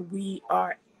 And we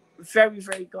are very,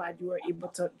 very glad you were able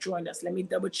to join us. Let me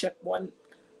double check one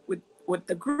with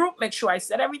the group, make sure I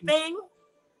said everything.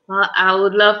 I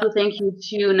would love to thank you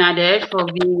to Nadege for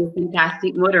being a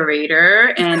fantastic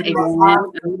moderator. And again, I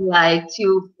would like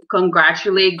to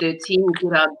congratulate the team who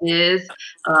put out this,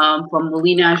 from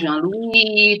Molina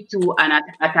Jean-Louis to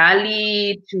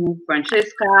Nathalie to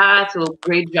Francesca. So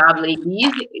great job,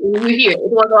 ladies. We're here. It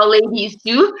was all ladies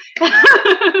too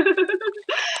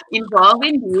involved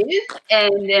in this.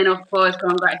 And then, of course,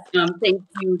 thank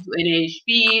you to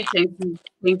NAAHP. Thank you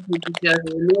to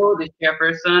the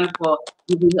chairperson, for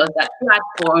giving us that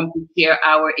platform to share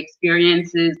our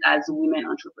experiences as women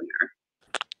entrepreneurs.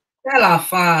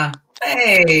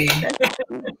 Hey.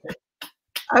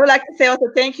 I would like to say also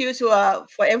thank you to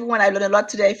for everyone. I learned a lot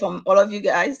today from all of you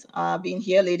guys being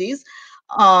here, ladies.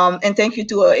 And thank you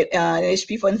to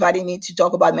NAAHP for inviting me to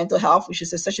talk about mental health, which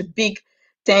is such a big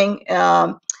thing,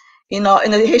 in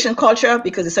the Haitian culture,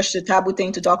 because it's such a taboo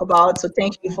thing to talk about. So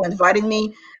thank you for inviting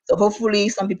me. So hopefully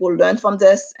some people learn from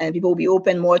this and people will be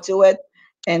open more to it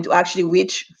and to actually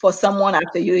reach for someone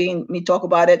after hearing me talk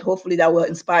about it. Hopefully that will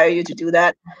inspire you to do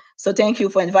that. So thank you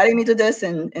for inviting me to this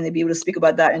and to be able to speak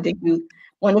about that. And thank you,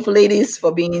 wonderful ladies,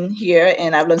 for being here.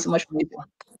 And I've learned so much from you.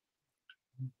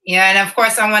 Yeah, and of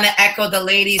course, I want to echo the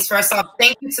ladies. First off,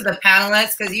 thank you to the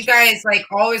panelists, because you guys like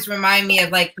always remind me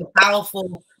of like the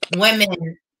powerful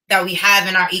women that we have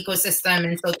in our ecosystem.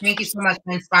 And so thank you so much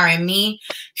for inspiring me.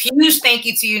 Huge thank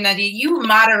you to you, Nadege. You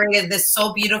moderated this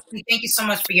so beautifully. Thank you so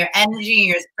much for your energy and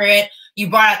your spirit. You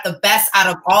brought out the best out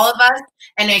of all of us.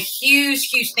 And a huge,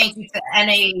 huge thank you to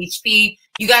NAAHP.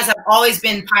 You guys have always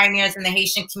been pioneers in the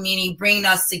Haitian community, bringing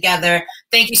us together.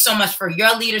 Thank you so much for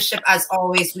your leadership, as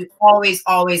always. We always,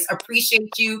 always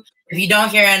appreciate you. If you don't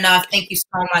hear enough, thank you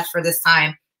so much for this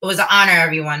time. It was an honor,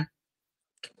 everyone.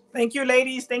 Thank you,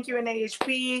 ladies. Thank you,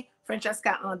 NAAHP,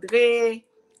 Francesca Andre,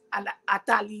 and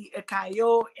Atali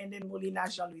Ekayo, and then Molina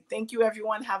Jean-Louis. Thank you,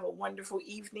 everyone. Have a wonderful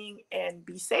evening and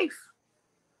be safe.